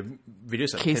you're their like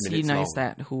videos are 10 Casey minutes long.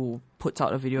 Neistat, who puts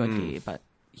out a video a day, but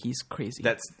he's crazy.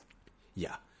 That's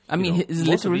yeah. I mean, You know, he's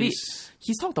most of literally these-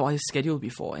 he's talked about his schedule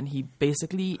before, and he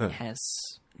basically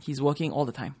he's working all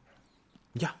the time.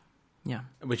 yeah, Yeah,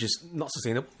 which is not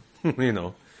sustainable, you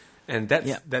know. And that's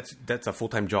Yeah. that's a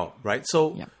full-time job, right?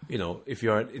 So, Yeah. you know, if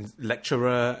you're a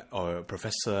lecturer or a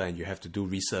professor and you have to do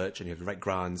research and you have to write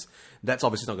grants, that's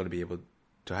obviously not going to be able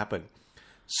to happen.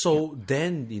 So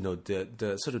then, you know,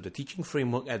 the sort of the teaching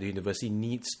framework at the university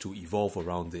needs to evolve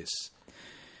around this.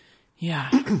 yeah,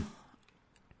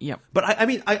 yep. But I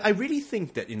mean, I really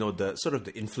think that, you know, the sort of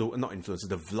the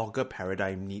the vlogger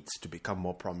paradigm needs to become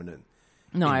more prominent.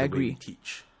 No, in I the way agree. we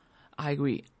teach. I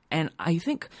agree, and I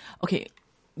think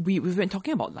we've been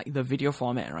talking about like the video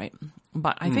format, right?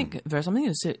 But I think there's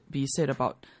something to be said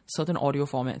about certain audio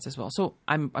formats as well. So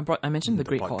I mentioned the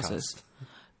great podcast. courses,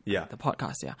 Yeah. the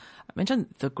podcast. Yeah, I mentioned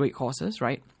the great courses,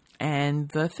 right? And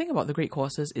the thing about the great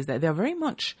courses is that they're very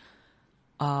much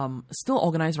still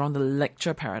organized around the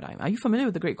lecture paradigm. Are you familiar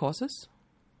with the great courses?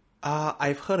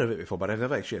 I've heard of it before, but I've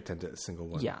never actually attended a single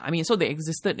one. Yeah, I mean, so they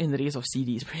existed in the days of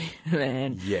CDs,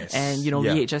 and Yes. and you know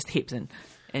Yeah. VHS tapes and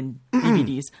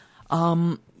DVDs.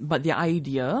 But the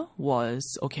idea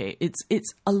was okay.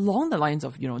 It's along the lines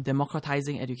of, you know,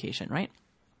 democratizing education, right?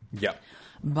 Yeah.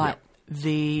 But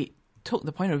they took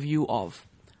the point of view of,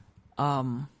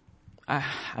 I'm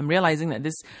realizing that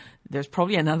there's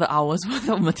probably another hour's worth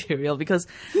of material because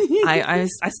I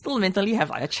still mentally have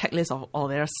like a checklist of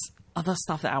there's other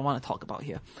stuff that I want to talk about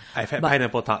here. I've had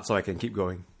pineapple tart, so I can keep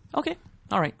going. Okay,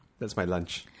 all right. That's my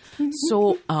lunch.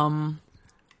 So,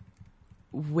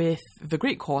 with the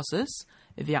great courses,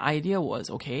 the idea was,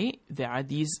 okay, there are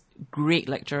these great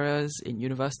lecturers in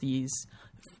universities,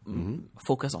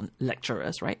 focus on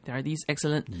lecturers, right? There are these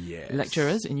excellent Yes.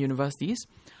 lecturers in universities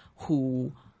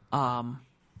who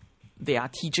they are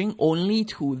teaching only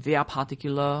to their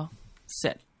particular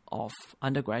set of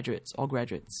undergraduates or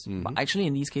graduates, but actually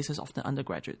in these cases often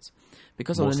undergraduates,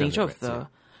 because of Most the nature of undergrads,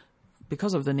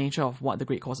 because of the nature of what the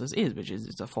great courses is, which is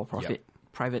it's a for-profit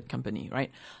private company, right?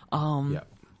 Yeah.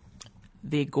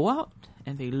 They go out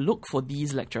and they look for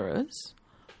these lecturers,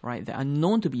 right? They are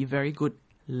known to be very good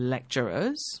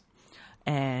lecturers,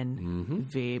 and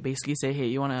they basically say, hey,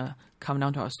 you want to come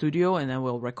down to our studio and then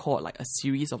we'll record like a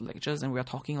series of lectures, and we're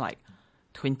talking like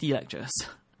 20 lectures,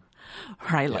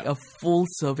 right? Like a full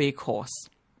survey course.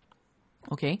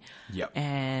 Okay? Yep.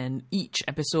 And each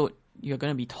episode, you're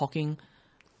going to be talking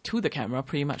to the camera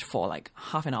pretty much for like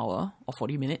half an hour or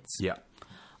 40 minutes. Yeah.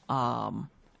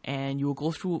 And you'll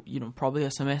go through, you know, probably a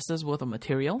semester's worth of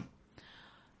material.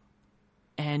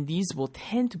 And these will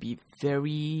tend to be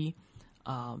very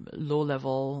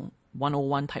low-level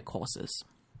 101 type courses,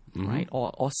 right?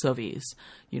 Or surveys,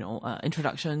 you know,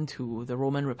 introduction to the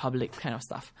Roman Republic kind of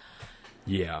stuff.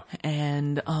 Yeah.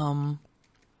 And I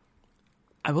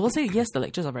will say, yes, the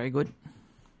lectures are very good.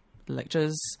 The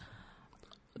lectures,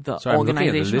 the So I'm looking at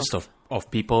organization the list of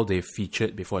people they've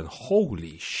featured before, and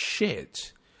holy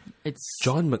shit. it's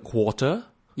John McWhorter,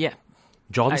 yeah.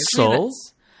 John Actually,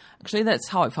 Searle, that's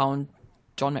how I found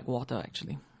John McWhorter.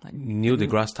 Actually, like, Neil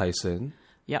deGrasse Tyson.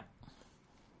 yep.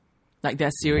 Like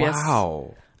they're serious.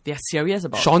 Wow. They're serious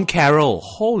about. Sean Carroll.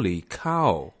 Holy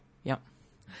cow. Yep.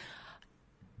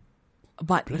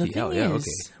 But Bloody the thing hell, yeah, is,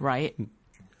 okay. right?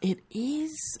 It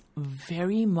is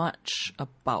very much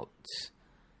about.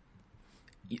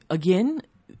 Again,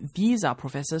 these are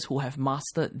professors who have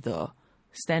mastered the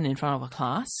stand in front of a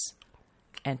class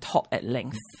and talk at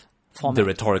length format. The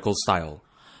rhetorical style.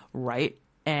 Right?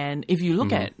 And if you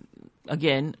look at,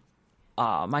 again,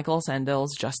 Michael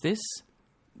Sandel's Justice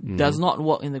does not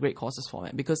work in the great courses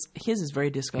format because his is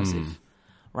very discursive,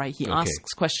 right? He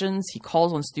asks questions, he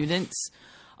calls on students,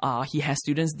 he has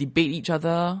students debate each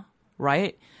other,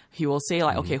 right? He will say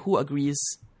like, okay, who agrees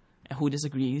and who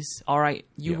disagrees? All right,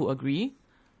 you who agree,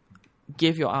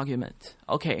 give your argument.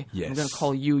 Okay, I'm Yes. going to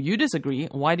call you. You disagree.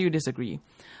 Why do you disagree?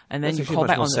 And then That's you actually call much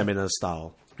back more on the seminar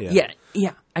style.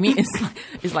 yeah. I mean,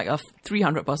 it's like a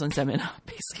 300-person seminar,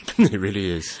 basically. It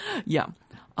really is. Yeah.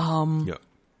 Yeah.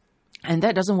 And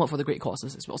that doesn't work for the great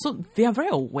courses as well. So they are very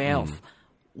aware of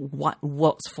what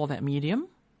works for that medium,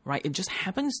 right? It just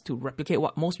happens to replicate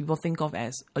what most people think of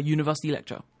as a university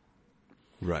lecture,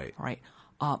 Right. right?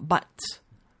 But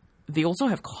they also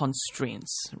have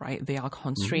constraints, right? They are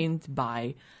constrained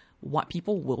by what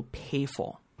people will pay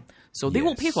for. So they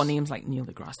will pay Yes. for names like Neil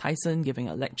deGrasse Tyson giving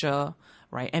a lecture,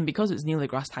 right? And because it's Neil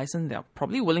deGrasse Tyson, they're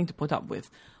probably willing to put up with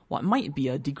what might be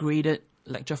a degraded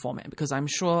lecture format, because I'm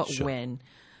sure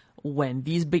when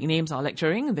these big names are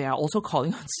lecturing, they are also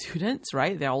calling on students,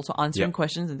 right? They're also answering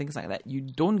questions and things like that. You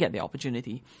don't get the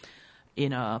opportunity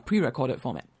in a pre-recorded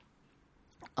format.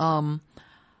 The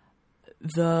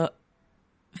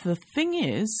thing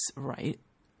is, right,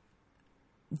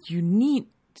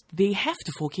 they have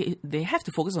to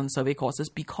focus on survey courses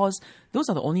because those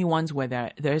are the only ones where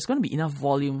there is going to be enough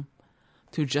volume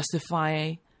to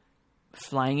justify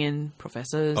flying in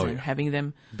professors and having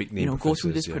them go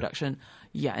through this production.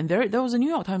 Yeah, and there was a New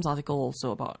York Times article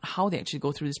also about how they actually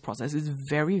go through this process. It's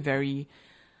very, very...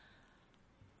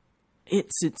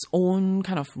 It's its own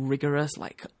kind of rigorous,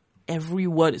 like, every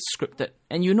word is scripted.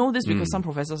 And you know this because some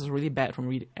professors are really bad from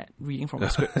reading from a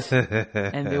script.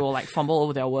 And they will, like, fumble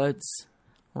over their words,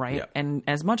 right? Yeah. And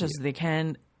as much as they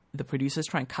can, the producers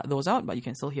try and cut those out, but you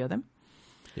can still hear them.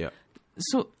 Yeah.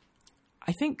 So,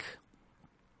 I think...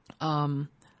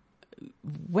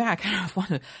 where I kind of want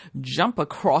to jump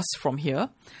across from here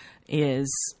is,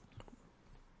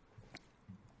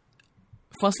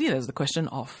 firstly, there's the question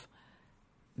of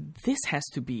this has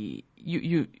to be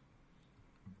you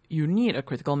need a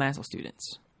critical mass of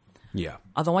students. Yeah.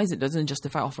 Otherwise, it doesn't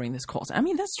justify offering this course. I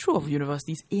mean, that's true of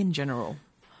universities in general,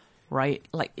 right?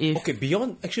 Like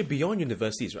beyond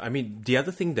universities. I mean, the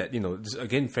other thing that this,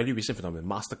 again, fairly recent phenomenon,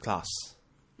 masterclass.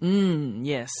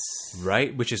 Yes.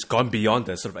 Right, which has gone beyond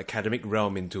the sort of academic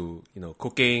realm into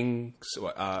cooking.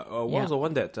 What was the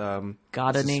one that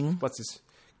gardening? What's his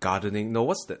gardening? No,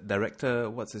 what's the director?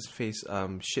 What's his face?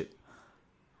 Shit.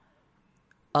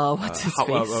 What's his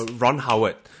face? Ron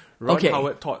Howard.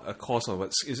 Howard taught a course on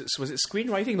was it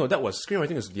screenwriting? No, that was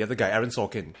screenwriting. Was the other guy, Aaron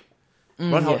Sorkin.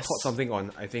 Ron Howard taught something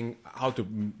on, I think, how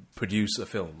to produce a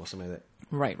film or something like that.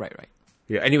 Right.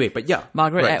 Yeah. Anyway, but yeah,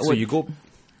 Margaret Atwood. So you go.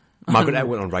 Margaret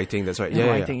Atwood on writing, that's right. Yeah,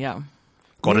 writing, yeah.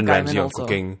 Gordon Ramsay on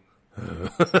cooking.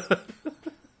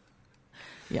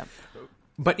 Yeah.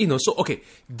 But, so, okay,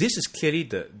 this is clearly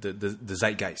the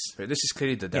zeitgeist, right? This is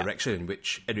clearly the direction in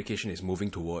which education is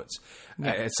moving towards.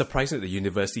 Yeah. It's surprising that the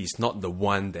university is not the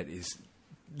one that is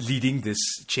leading this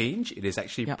change. It is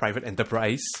actually private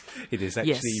enterprise. It is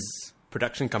actually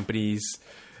production companies,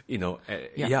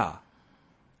 yeah.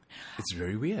 It's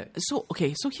very weird. So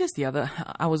here's the other...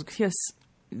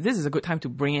 This is a good time to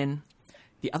bring in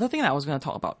the other thing that I was going to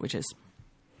talk about, which is,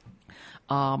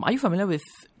 are you familiar with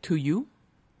Tu Yu?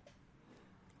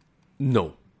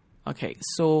 No. Okay,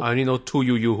 so... I only know Tu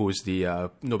Yu, who is the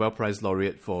Nobel Prize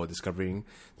laureate for discovering...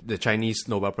 The Chinese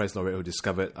Nobel Prize laureate who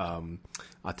discovered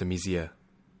Artemisia.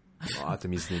 Or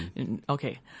Artemisinin.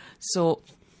 Okay, so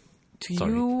Tu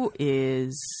Yu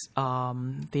is...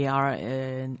 they are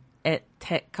an ed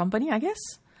tech company, I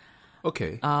guess?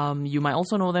 Okay. You might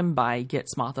also know them by Get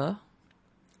Smarter.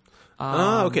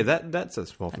 Okay, that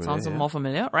sounds more familiar. That sounds more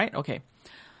familiar, right? Okay.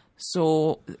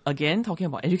 So, again, talking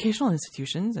about educational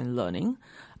institutions and learning,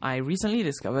 I recently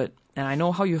discovered, and I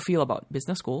know how you feel about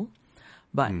business school,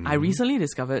 but I recently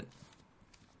discovered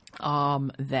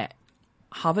that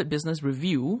Harvard Business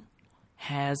Review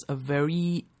has a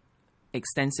very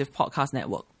extensive podcast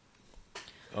network.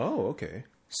 Oh, okay.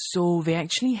 So they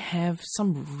actually have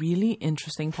some really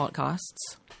interesting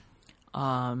podcasts,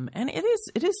 and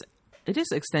it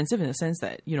is extensive in the sense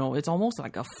that it's almost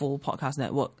like a full podcast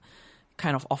network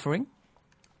kind of offering.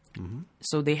 Mm-hmm.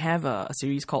 So they have a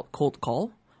series called Cold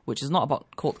Call, which is not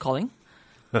about cold calling,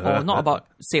 or not about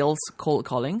sales cold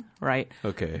calling, right?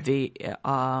 Okay. They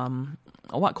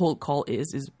what Cold Call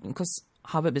is because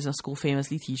Harvard Business School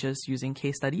famously teaches using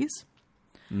case studies.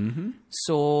 Mm-hmm.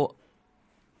 So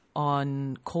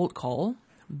on Cold Call,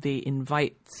 they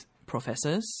invite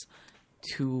professors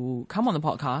to come on the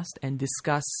podcast and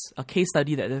discuss a case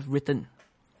study that they've written,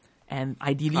 and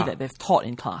ideally that they've taught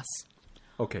in class.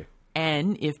 Okay.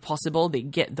 And if possible, they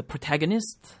get the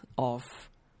protagonist of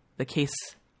the case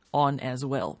on as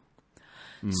well.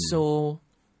 So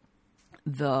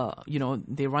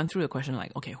they run through the question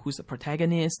like, okay, who's the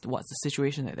protagonist? What's the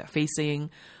situation that they're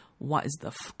facing? What is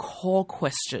the core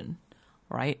question?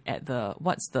 Right?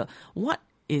 What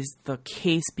is the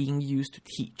case being used to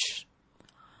teach?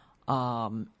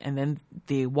 And then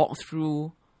they walk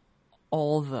through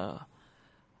all the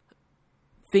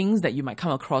things that you might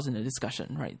come across in a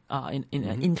discussion, right? In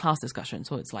an in-class discussion.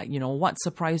 So it's like, what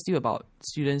surprised you about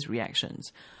students'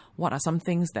 reactions? What are some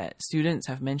things that students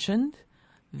have mentioned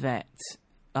that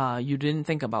you didn't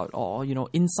think about, or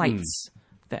insights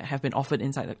that have been offered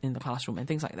in the classroom and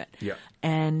things like that. Yeah.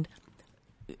 And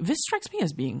this strikes me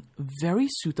as being very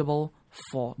suitable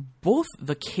for both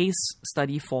the case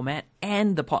study format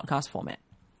and the podcast format,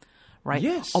 right?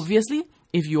 Yes. Obviously,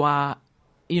 if you are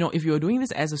if you're doing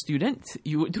this as a student,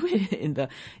 you would do it in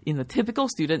the typical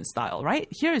student style, right?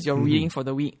 Here is your reading for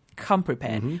the week. Come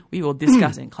prepared. We will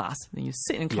discuss in class. Then you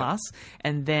sit in class,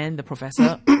 and then the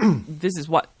professor. This is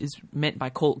what is meant by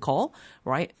cold call,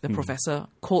 right? The professor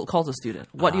cold calls a student.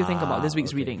 What do you think about this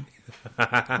week's reading?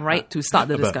 Right, to start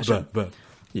the discussion.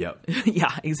 Yeah.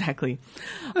 Yeah, exactly.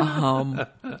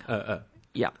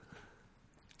 Yeah.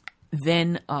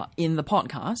 Then in the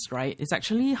podcast, right, it's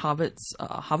actually Harvard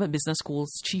Business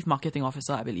School's chief marketing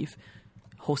officer, I believe,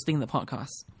 hosting the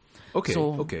podcast. Okay.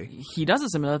 So he does a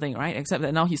similar thing, right? Except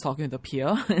that now he's talking to the peer,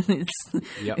 and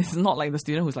it's not like the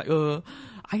student who's like,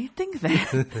 I think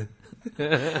that.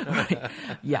 Right.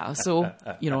 Yeah. So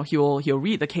he'll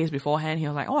read the case beforehand.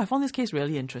 He'll like, I found this case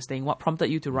really interesting. What prompted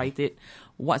you to write it?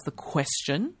 What's the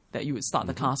question that you would start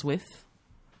the class with?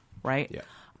 Right. Yeah.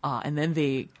 And then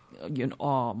they,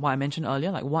 what I mentioned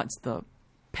earlier, like what's the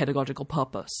pedagogical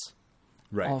purpose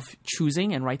of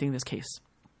choosing and writing this case,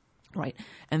 right?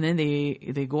 And then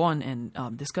they go on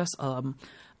and discuss a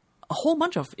whole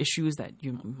bunch of issues that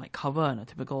you might cover in a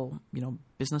typical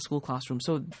business school classroom.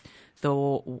 So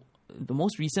the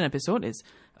most recent episode is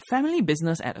Family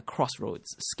Business at a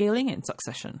Crossroads: Scaling and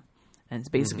Succession, and it's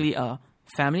basically a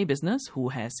family business who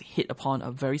has hit upon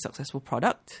a very successful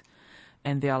product,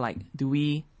 and they are like, do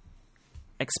we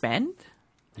expand?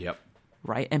 Yep.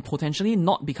 Right, and potentially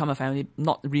not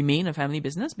remain a family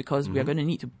business because we are going to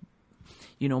need to,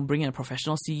 bring in a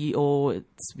professional CEO.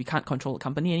 We can't control the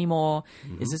company anymore.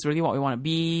 Is this really what we want to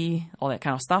be? All that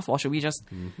kind of stuff, or should we just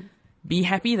be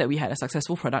happy that we had a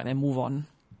successful product and move on?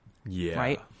 Yeah.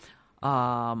 Right.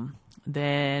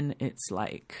 Then it's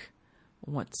like,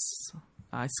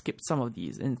 I skipped some of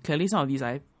these, and clearly some of these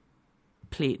I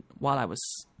played while I was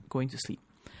going to sleep.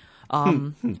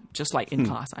 Just like in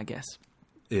class, I guess.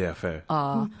 Yeah, fair.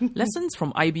 Lessons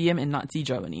from IBM in Nazi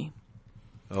Germany.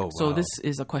 Oh, wow. So this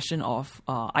is a question of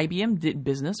IBM did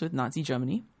business with Nazi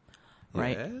Germany,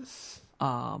 right? Yes.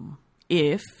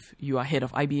 If you are head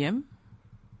of IBM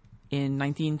in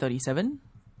 1937,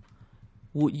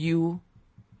 would you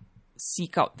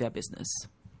seek out their business?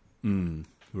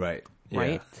 Right.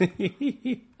 Right?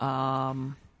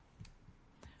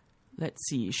 Let's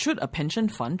see. Should a pension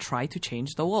fund try to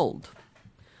change the world?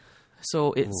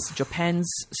 So it's Japan's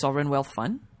sovereign wealth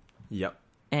fund. Yep.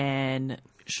 And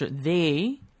should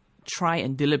they try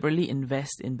and deliberately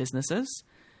invest in businesses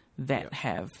that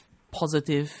have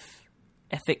positive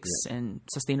ethics and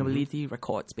sustainability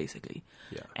records, basically?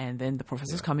 Yeah. And then the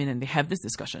professors come in and they have this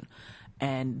discussion.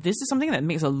 And this is something that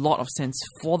makes a lot of sense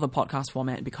for the podcast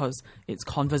format because it's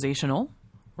conversational,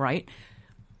 right?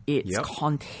 It's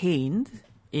contained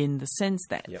in the sense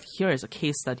that here is a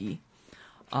case study.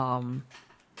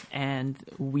 And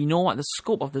we know what the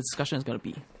scope of the discussion is going to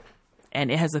be. And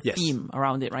it has a theme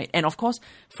around it, right? And of course,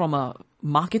 from a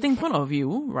marketing point of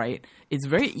view, right, it's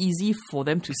very easy for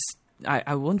them to,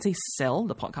 I won't say sell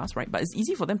the podcast, right? But it's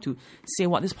easy for them to say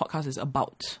what this podcast is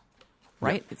about,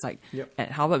 right? It's like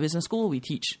at Harvard Business School, we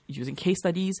teach using case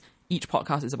studies. Each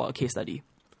podcast is about a case study,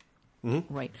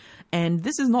 right? And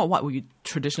this is not what we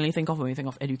traditionally think of when we think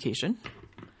of education,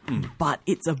 but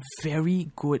it's a very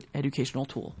good educational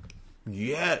tool.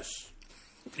 Yes.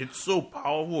 It's so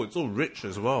powerful. It's so rich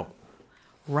as well.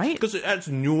 Right? Because it adds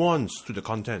nuance to the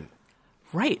content.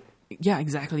 Right. Yeah,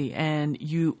 exactly. And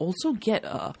you also get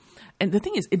and the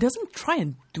thing is, it doesn't try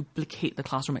and duplicate the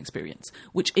classroom experience,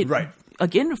 which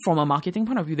again, from a marketing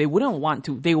point of view, they wouldn't want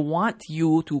to. They want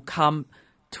you to come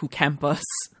to campus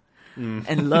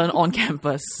and learn on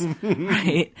campus,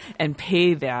 right? And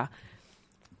pay their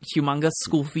humongous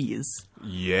school fees.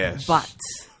 Yes. But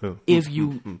if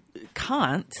you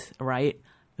can't, right,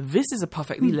 this is a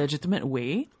perfectly legitimate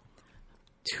way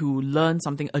to learn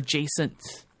something adjacent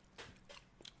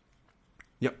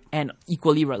and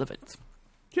equally relevant.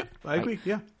 Yep, I agree,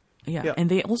 Yeah, and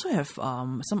they also have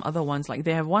some other ones. Like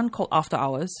they have one called After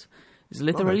Hours. It's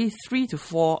literally 3 to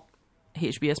 4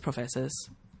 HBS professors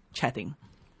chatting.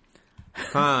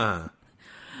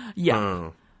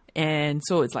 And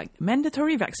so it's like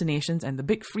mandatory vaccinations and the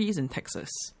big freeze in Texas.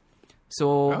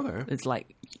 So it's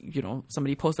like,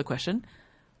 somebody posed the question.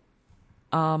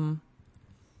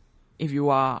 If you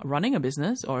are running a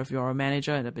business or if you're a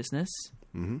manager in a business,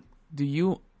 do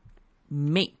you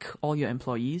make all your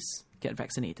employees get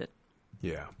vaccinated?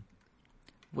 Yeah.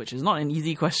 Which is not an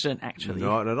easy question, actually.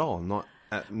 Not at all. Not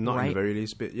in the very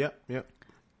least bit. Yep.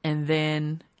 And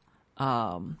then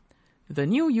the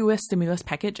new US stimulus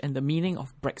package and the meaning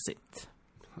of Brexit.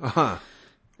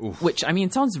 Which, I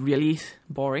mean, sounds really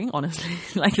boring, honestly.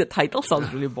 Like, the title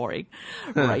sounds really boring,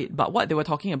 right? But what they were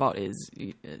talking about is,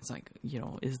 it's like,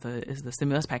 is the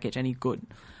stimulus package any good?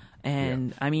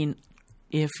 And, I mean,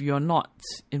 if you're not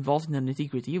involved in the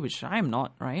nitty-gritty, which I'm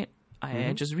not, right?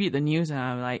 I just read the news and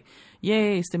I'm like,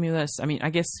 yay, stimulus. I mean, I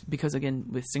guess because, again,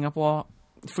 with Singapore,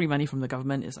 free money from the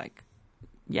government is like,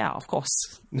 yeah, of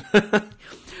course.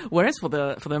 Whereas for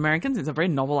the Americans, it's a very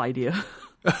novel idea.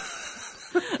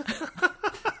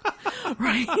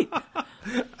 Right?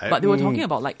 But they were talking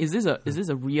about, like, is this a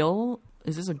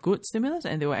good stimulus?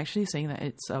 And they were actually saying that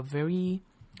it's an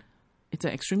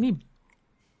extremely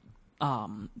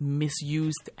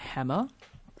misused hammer,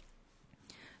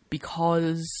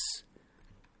 because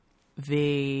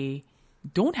they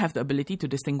don't have the ability to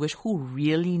distinguish who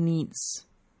really needs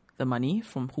the money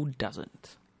from who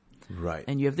doesn't. Right.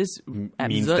 And you have this Means absurd testing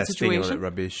and all that situation.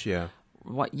 rubbish, yeah.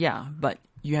 What? Yeah, but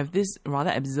you have this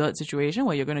rather absurd situation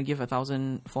where you're going to give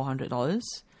 $1,400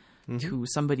 to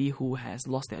somebody who has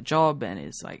lost their job and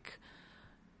is like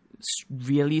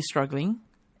really struggling,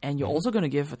 and you're also going to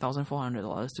give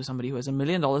 $1,400 to somebody who has $1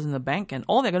 million in the bank, and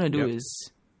all they're going to do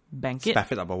is bank it,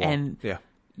 Spaff it up a wall. and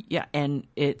and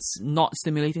it's not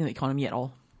stimulating the economy at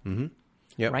all.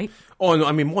 Yeah. Right? Oh no!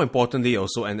 I mean, more importantly,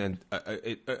 also, and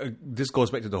this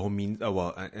goes back to the whole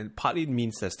and partly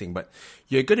means testing. But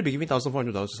you're going to be giving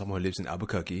 $1,400 to someone who lives in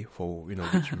Albuquerque for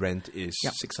which rent is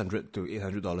 $600 to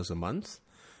 $800 a month.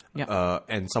 Yeah.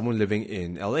 And someone living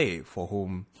in LA for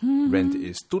whom rent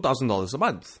is $2,000 a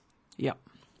month. Yep.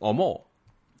 Or more.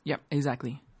 Yep.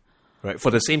 Exactly. Right,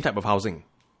 for the same type of housing.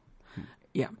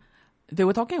 Yeah. They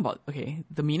were talking about,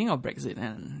 the meaning of Brexit,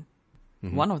 and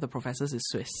one of the professors is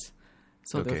Swiss.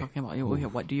 So they were talking about,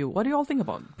 what do you all think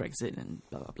about Brexit and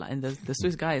blah, blah, blah. And the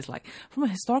Swiss guy is like, from a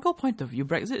historical point of view,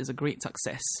 Brexit is a great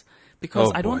success,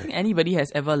 because I don't think anybody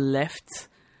has ever left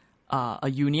a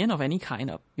union of any kind,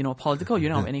 a political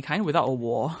union of any kind, without a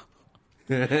war.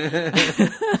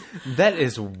 That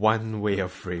is one way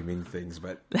of framing things,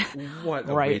 but what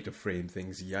a way to frame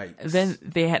things. Yikes. Then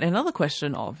they had another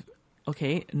question of,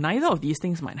 neither of these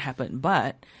things might happen,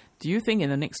 but do you think in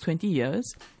the next 20 years,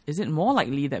 is it more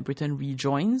likely that Britain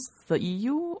rejoins the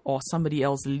EU or somebody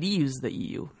else leaves the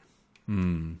EU?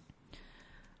 And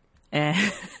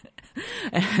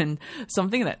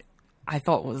something that I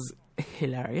thought was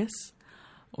hilarious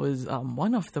was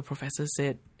one of the professors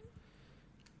said,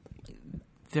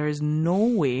 there is no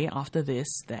way after this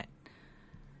that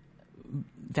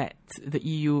the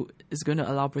EU is going to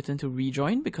allow Britain to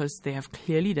rejoin, because they have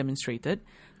clearly demonstrated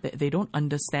that they don't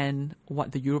understand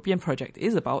what the European project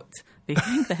is about. They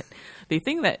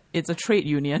think that it's a trade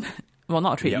union. Well,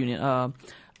 not a trade union.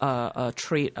 A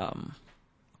trade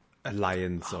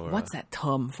alliance, or what's that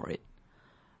term for it?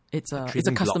 It's a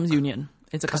trading customs bloc. union.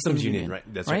 It's a customs union, right?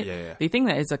 That's right. Yeah. They think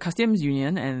that it's a customs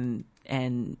union,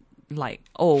 and like,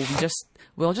 we'll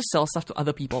just sell stuff to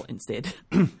other people instead.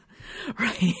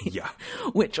 Right? Yeah.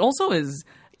 Which also is,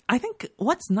 I think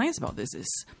what's nice about this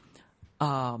is,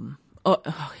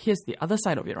 here's the other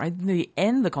side of it, right? They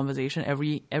end the conversation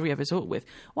every episode with,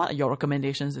 what are your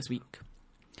recommendations this week?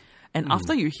 And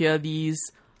after you hear this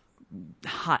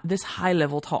high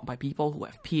level talk by people who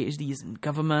have PhDs in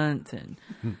government and,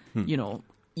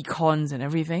 econs and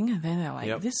everything, and then they're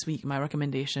like, this week my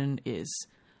recommendation is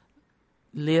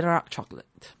Lerak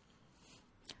chocolate.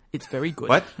 It's very good.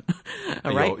 What?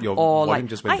 All right? Your or volume like,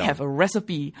 just went I down. have a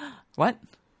recipe. What?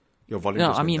 Your volume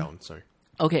just went down. Sorry.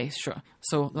 Okay, sure.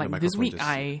 So, like, this week,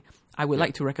 I would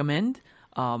like to recommend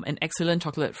an excellent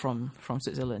chocolate from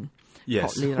Switzerland.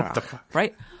 Yes. Called Lerak,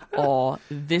 right? Or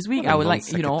this week, I would like,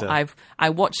 I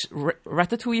watched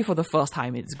Ratatouille for the first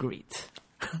time. It's great.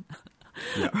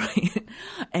 Right?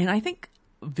 And I think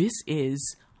this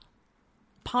is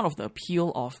part of the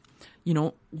appeal of,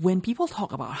 when people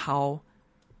talk about how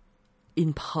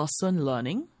in-person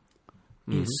learning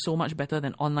is so much better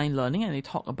than online learning, and they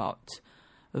talk about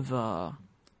the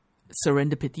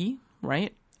serendipity,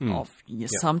 right?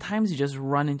 Sometimes you just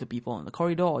run into people in the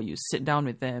corridor, or you sit down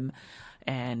with them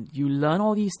and you learn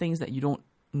all these things that you don't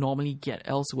normally get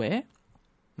elsewhere,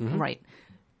 right?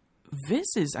 This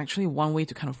is actually one way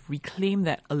to kind of reclaim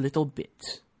that a little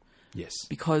bit. Yes.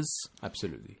 Because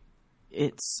absolutely,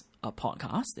 it's a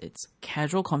podcast, it's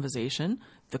casual conversation.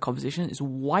 The conversation is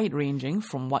wide-ranging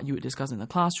from what you would discuss in the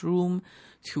classroom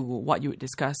to what you would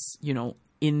discuss,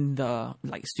 in the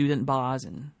student bars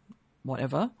and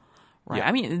whatever, right? Yeah.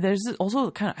 I mean, there's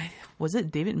also was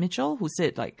it David Mitchell who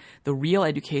said the real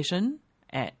education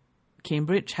at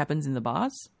Cambridge happens in the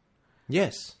bars?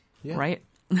 Yes. Yeah. Right?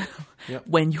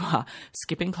 When you are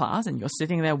skipping class and you're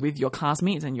sitting there with your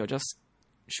classmates and you're just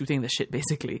shooting the shit,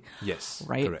 basically. Yes.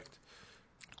 Right? Correct.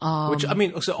 Which, I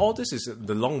mean, so all this is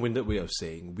the long-winded way of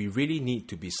saying we really need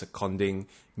to be seconding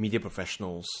media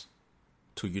professionals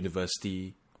to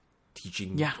university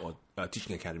teaching or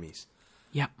teaching academies.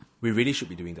 Yeah. We really should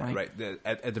be doing that, Right. right?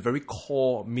 At the very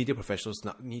core, media professionals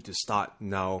need to start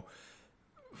now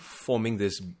forming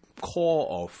this core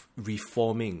of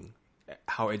reforming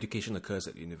how education occurs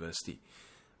at university.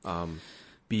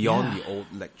 Beyond the old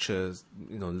lectures,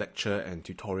 lecture and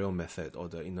tutorial method, or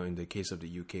in the case of the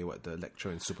UK, the lecture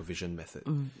and supervision method.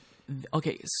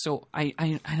 Okay, so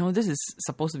I know this is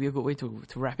supposed to be a good way to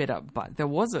wrap it up, but there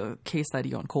was a case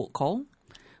study on Cold Call,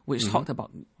 which talked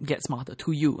about Get Smarter,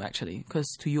 2U actually,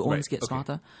 because 2U owns Right, Get okay.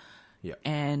 Smarter. Yeah.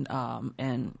 And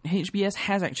HBS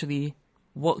has actually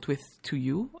worked with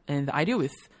 2U, and the idea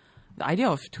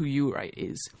of 2U, right,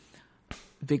 is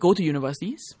they go to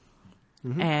universities,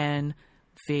 and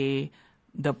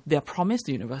their promise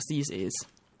to universities is,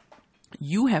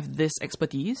 you have this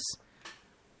expertise,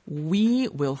 we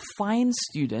will find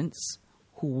students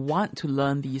who want to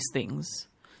learn these things,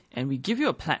 and we give you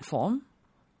a platform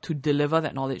to deliver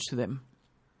that knowledge to them.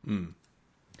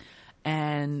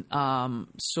 And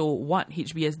so what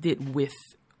HBS did with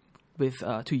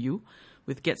 2U,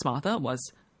 with Get Smarter,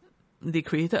 was they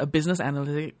created a business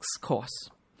analytics course.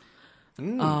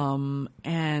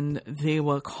 And they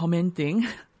were commenting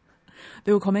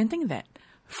that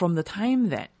from the time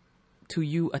that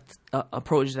 2U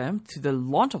approached them to the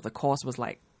launch of the course was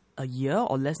like a year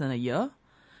or less than a year.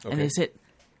 Okay. And they said,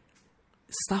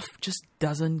 stuff just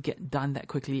doesn't get done that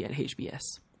quickly at HBS,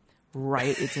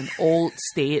 right? It's an old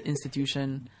state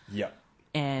institution. Yeah.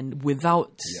 And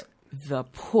without the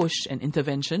push and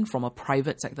intervention from a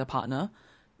private sector partner,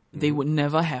 they would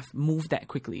never have moved that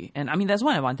quickly. And I mean, that's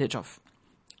one advantage of,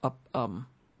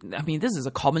 this is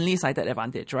a commonly cited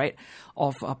advantage, right,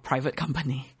 of a private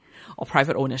company or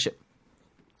private ownership,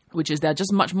 which is they're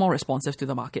just much more responsive to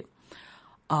the market.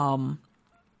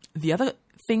 The other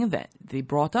thing that they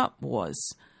brought up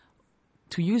was,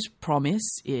 2U's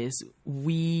promise is,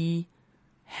 we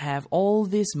have all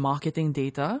this marketing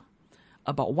data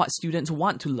about what students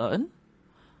want to learn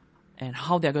and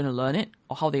how they're going to learn it,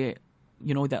 or how they,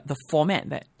 the format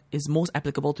that is most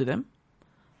applicable to them.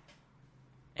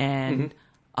 And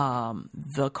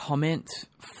the comment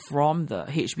from the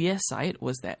HBS side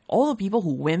was that all the people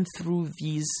who went through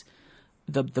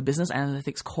the business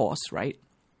analytics course, right,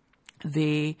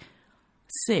 they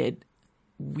said,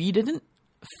 we didn't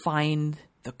find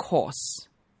the course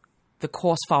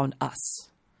found us.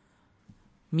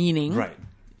 Meaning, Right.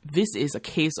 this is a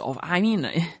case of,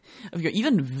 if you're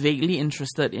even vaguely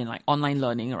interested in like online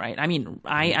learning, right? I'm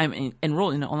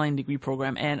enrolled in an online degree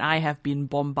program, and I have been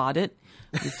bombarded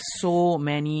with so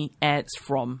many ads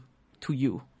from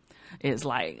 2U. It's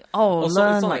like, learn it's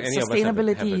not like any of us have a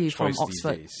sustainability from choice these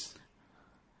Oxford. days.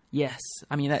 Yes,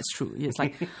 that's true. It's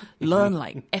like, learn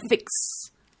like ethics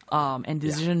and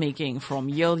decision making from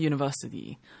Yale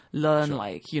University. Learn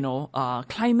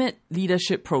climate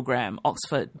leadership program,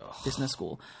 Oxford Business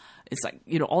School. It's like,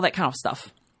 all that kind of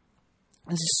stuff.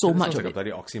 There's just so much Sounds of like it. a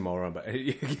bloody oxymoron, but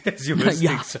yes, you're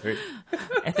listening, sorry.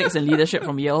 Ethics and leadership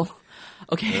from Yale.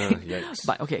 Okay. Yikes.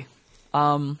 But okay.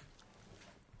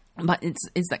 But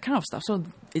it's that kind of stuff. So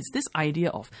it's this idea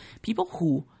of people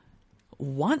who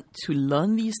want to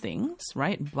learn these things,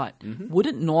 right? But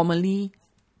wouldn't normally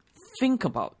think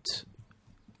about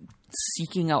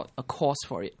seeking out a course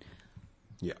for it.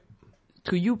 Yeah.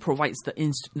 2U provides the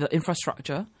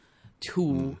infrastructure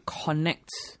to connect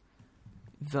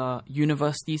the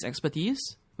university's expertise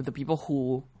with the people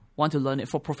who want to learn it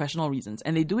for professional reasons.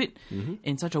 And they do it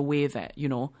in such a way that,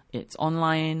 it's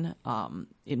online,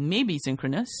 it may be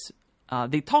synchronous.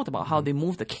 They talked about how they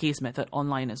moved the case method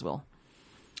online as well.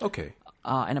 Okay.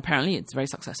 And apparently it's very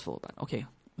successful, but okay.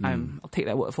 I'll take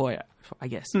that word for it, I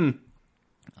guess.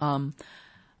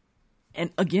 And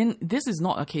again, this is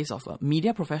not a case of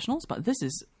media professionals, but this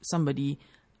is somebody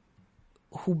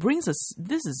who brings us,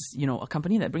 this is, a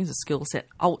company that brings a skill set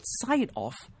outside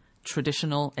of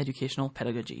traditional educational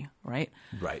pedagogy, right?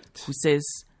 Right. Who says,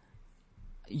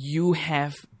 you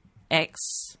have X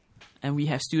and we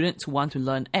have students who want to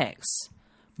learn X,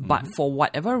 but for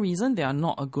whatever reason, they are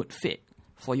not a good fit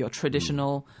for your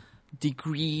traditional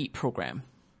degree program,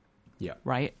 Yeah.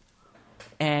 right?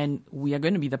 And we are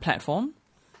going to be the platform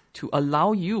to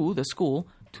allow you, the school,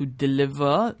 to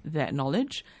deliver that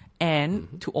knowledge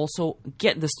and to also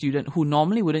get the student who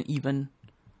normally wouldn't even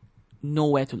know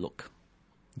where to look,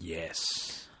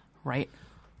 Yes. right?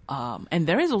 And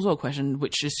there is also a question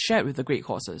which is shared with the great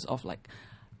courses of like,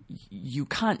 you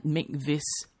can't make this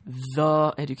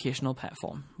the educational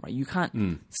platform, right? You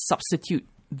can't substitute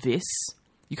this.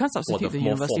 You can't Or substitute the the more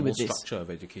university formal with this. structure of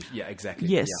education. Yeah, exactly.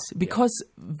 Yes, Yeah. because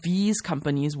these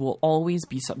companies will always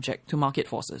be subject to market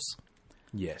forces,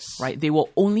 Yes. right? They will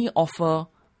only offer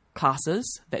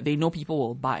classes that they know people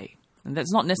will buy. And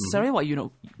that's not necessarily what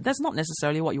that's not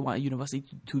necessarily what you want a university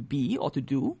to be or to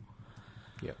do.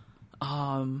 Yeah.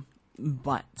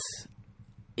 But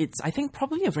it's, I think,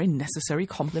 probably a very necessary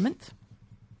complement,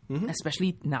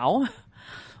 especially now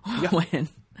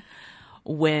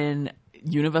when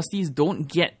universities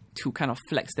don't get to kind of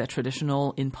flex their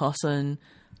traditional in-person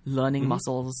learning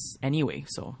muscles anyway.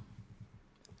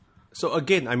 So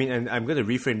again, I mean, and I'm going to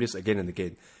reframe this again and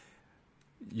again.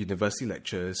 University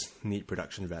lectures need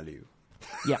production value.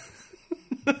 Yeah.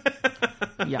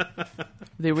 Yeah.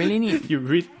 They really need... You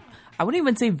read... I wouldn't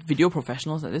even say video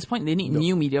professionals at this point. They need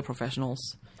new media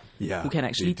professionals who can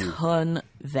actually turn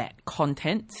that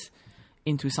content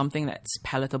into something that's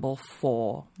palatable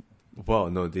for...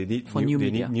 Well, no, they need new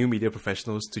need new media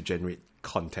professionals to generate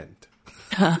content.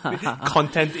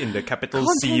 Content in the capital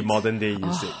C modern day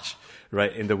usage,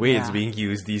 right? In the way it's being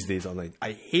used these days online.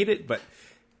 I hate it, but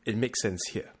it makes sense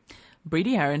here.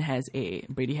 Brady Heron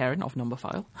of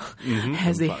Numberphile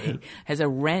has a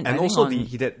rant, and I also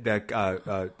think,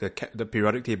 the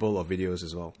periodic table of videos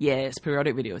as well. Yes,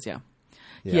 periodic videos. Yeah.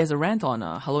 He has a rant on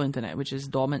Hello Internet, which is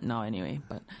dormant now anyway.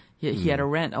 But he had a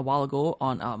rant a while ago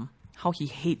on how he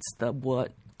hates the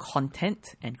word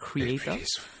content and creator.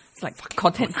 It's like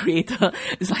content creator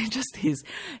is like just his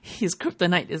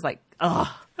kryptonite is like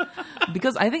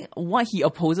because I think what he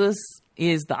opposes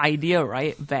is the idea,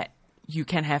 right, that you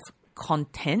can have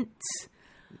content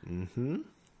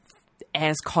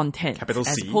as content, capital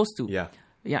as C, opposed to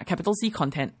capital C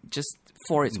content just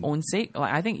for its own sake.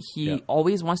 Like, I think he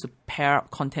always wants to pair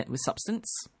up content with substance.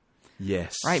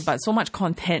 Yes, right. But so much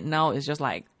content now is just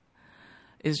like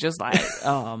it's it's watch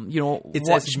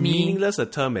as me. meaningless a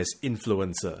term as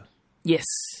influencer. Yes,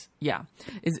 yeah,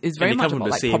 it's very much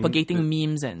about like propagating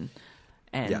memes and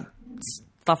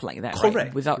stuff like that. Correct.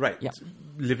 Right? Without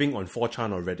living on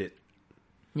 4chan or Reddit.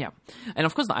 Yeah, and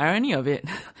of course the irony of it,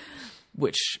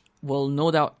 which will no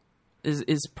doubt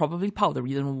is probably part of the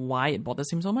reason why it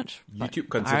bothers him so much. YouTube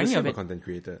considers him a content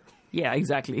creator. Yeah,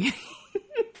 exactly.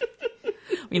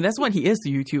 I mean, that's what he is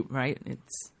to YouTube, right?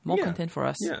 It's more content for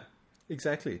us. Yeah,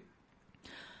 exactly.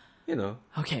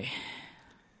 Okay.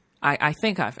 I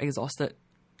think I've exhausted.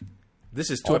 This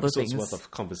is 2 episodes worth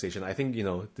of conversation. I think,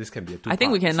 this can be a 2-part I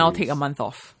think we can now series. take a month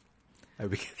off.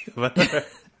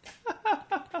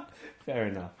 Fair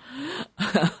enough.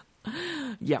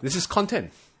 Yeah. This is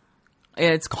content.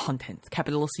 It's content.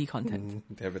 Capital C content.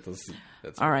 Capital C.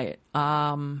 That's all right.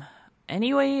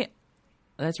 Anyway,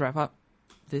 let's wrap up.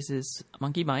 This is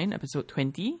Monkey Mind, episode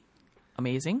 20.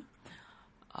 Amazing.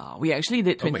 We actually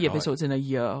did 20 episodes in a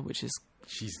year, which is...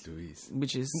 Jeez Louise.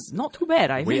 Which is not too bad,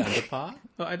 I think. Way under par?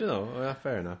 Oh, I don't know.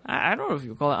 Fair enough. I don't know if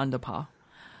you call it under par.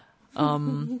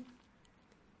 No,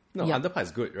 under par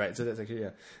is good, right? So that's actually,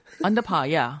 Under par,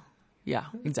 yeah. Yeah,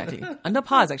 exactly. Under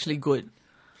par is actually good.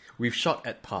 We've shot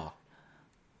at par.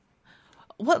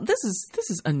 Well, this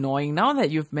is annoying now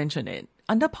that you've mentioned it.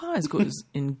 Under par is good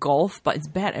in golf, but it's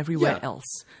bad everywhere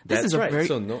else. This is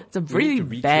it's a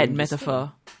really bad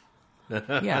metaphor.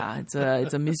 Yeah, it's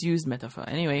a misused metaphor.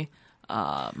 Anyway,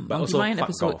 but also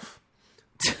golf.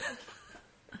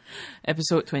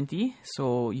 Episode 20.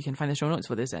 So you can find the show notes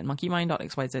for this at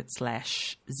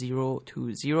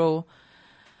monkeymind.xyz/020.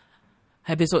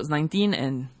 Episodes 19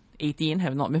 and 18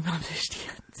 have not been published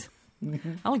yet.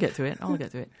 I'll get to it.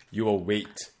 You will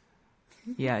wait.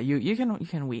 Yeah, you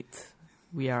can wait.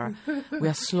 We are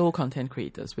slow content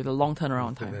creators with a long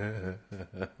turnaround time.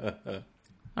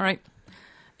 All right.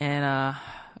 And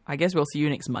I guess we'll see you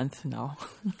next month now.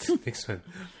 Next month.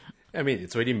 I mean,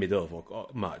 it's already middle of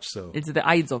March, so... It's the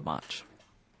Ides of March.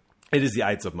 It is the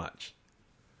Ides of March.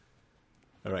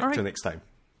 All right. Till next time.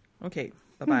 Okay.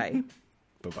 Bye-bye.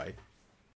 Bye-bye.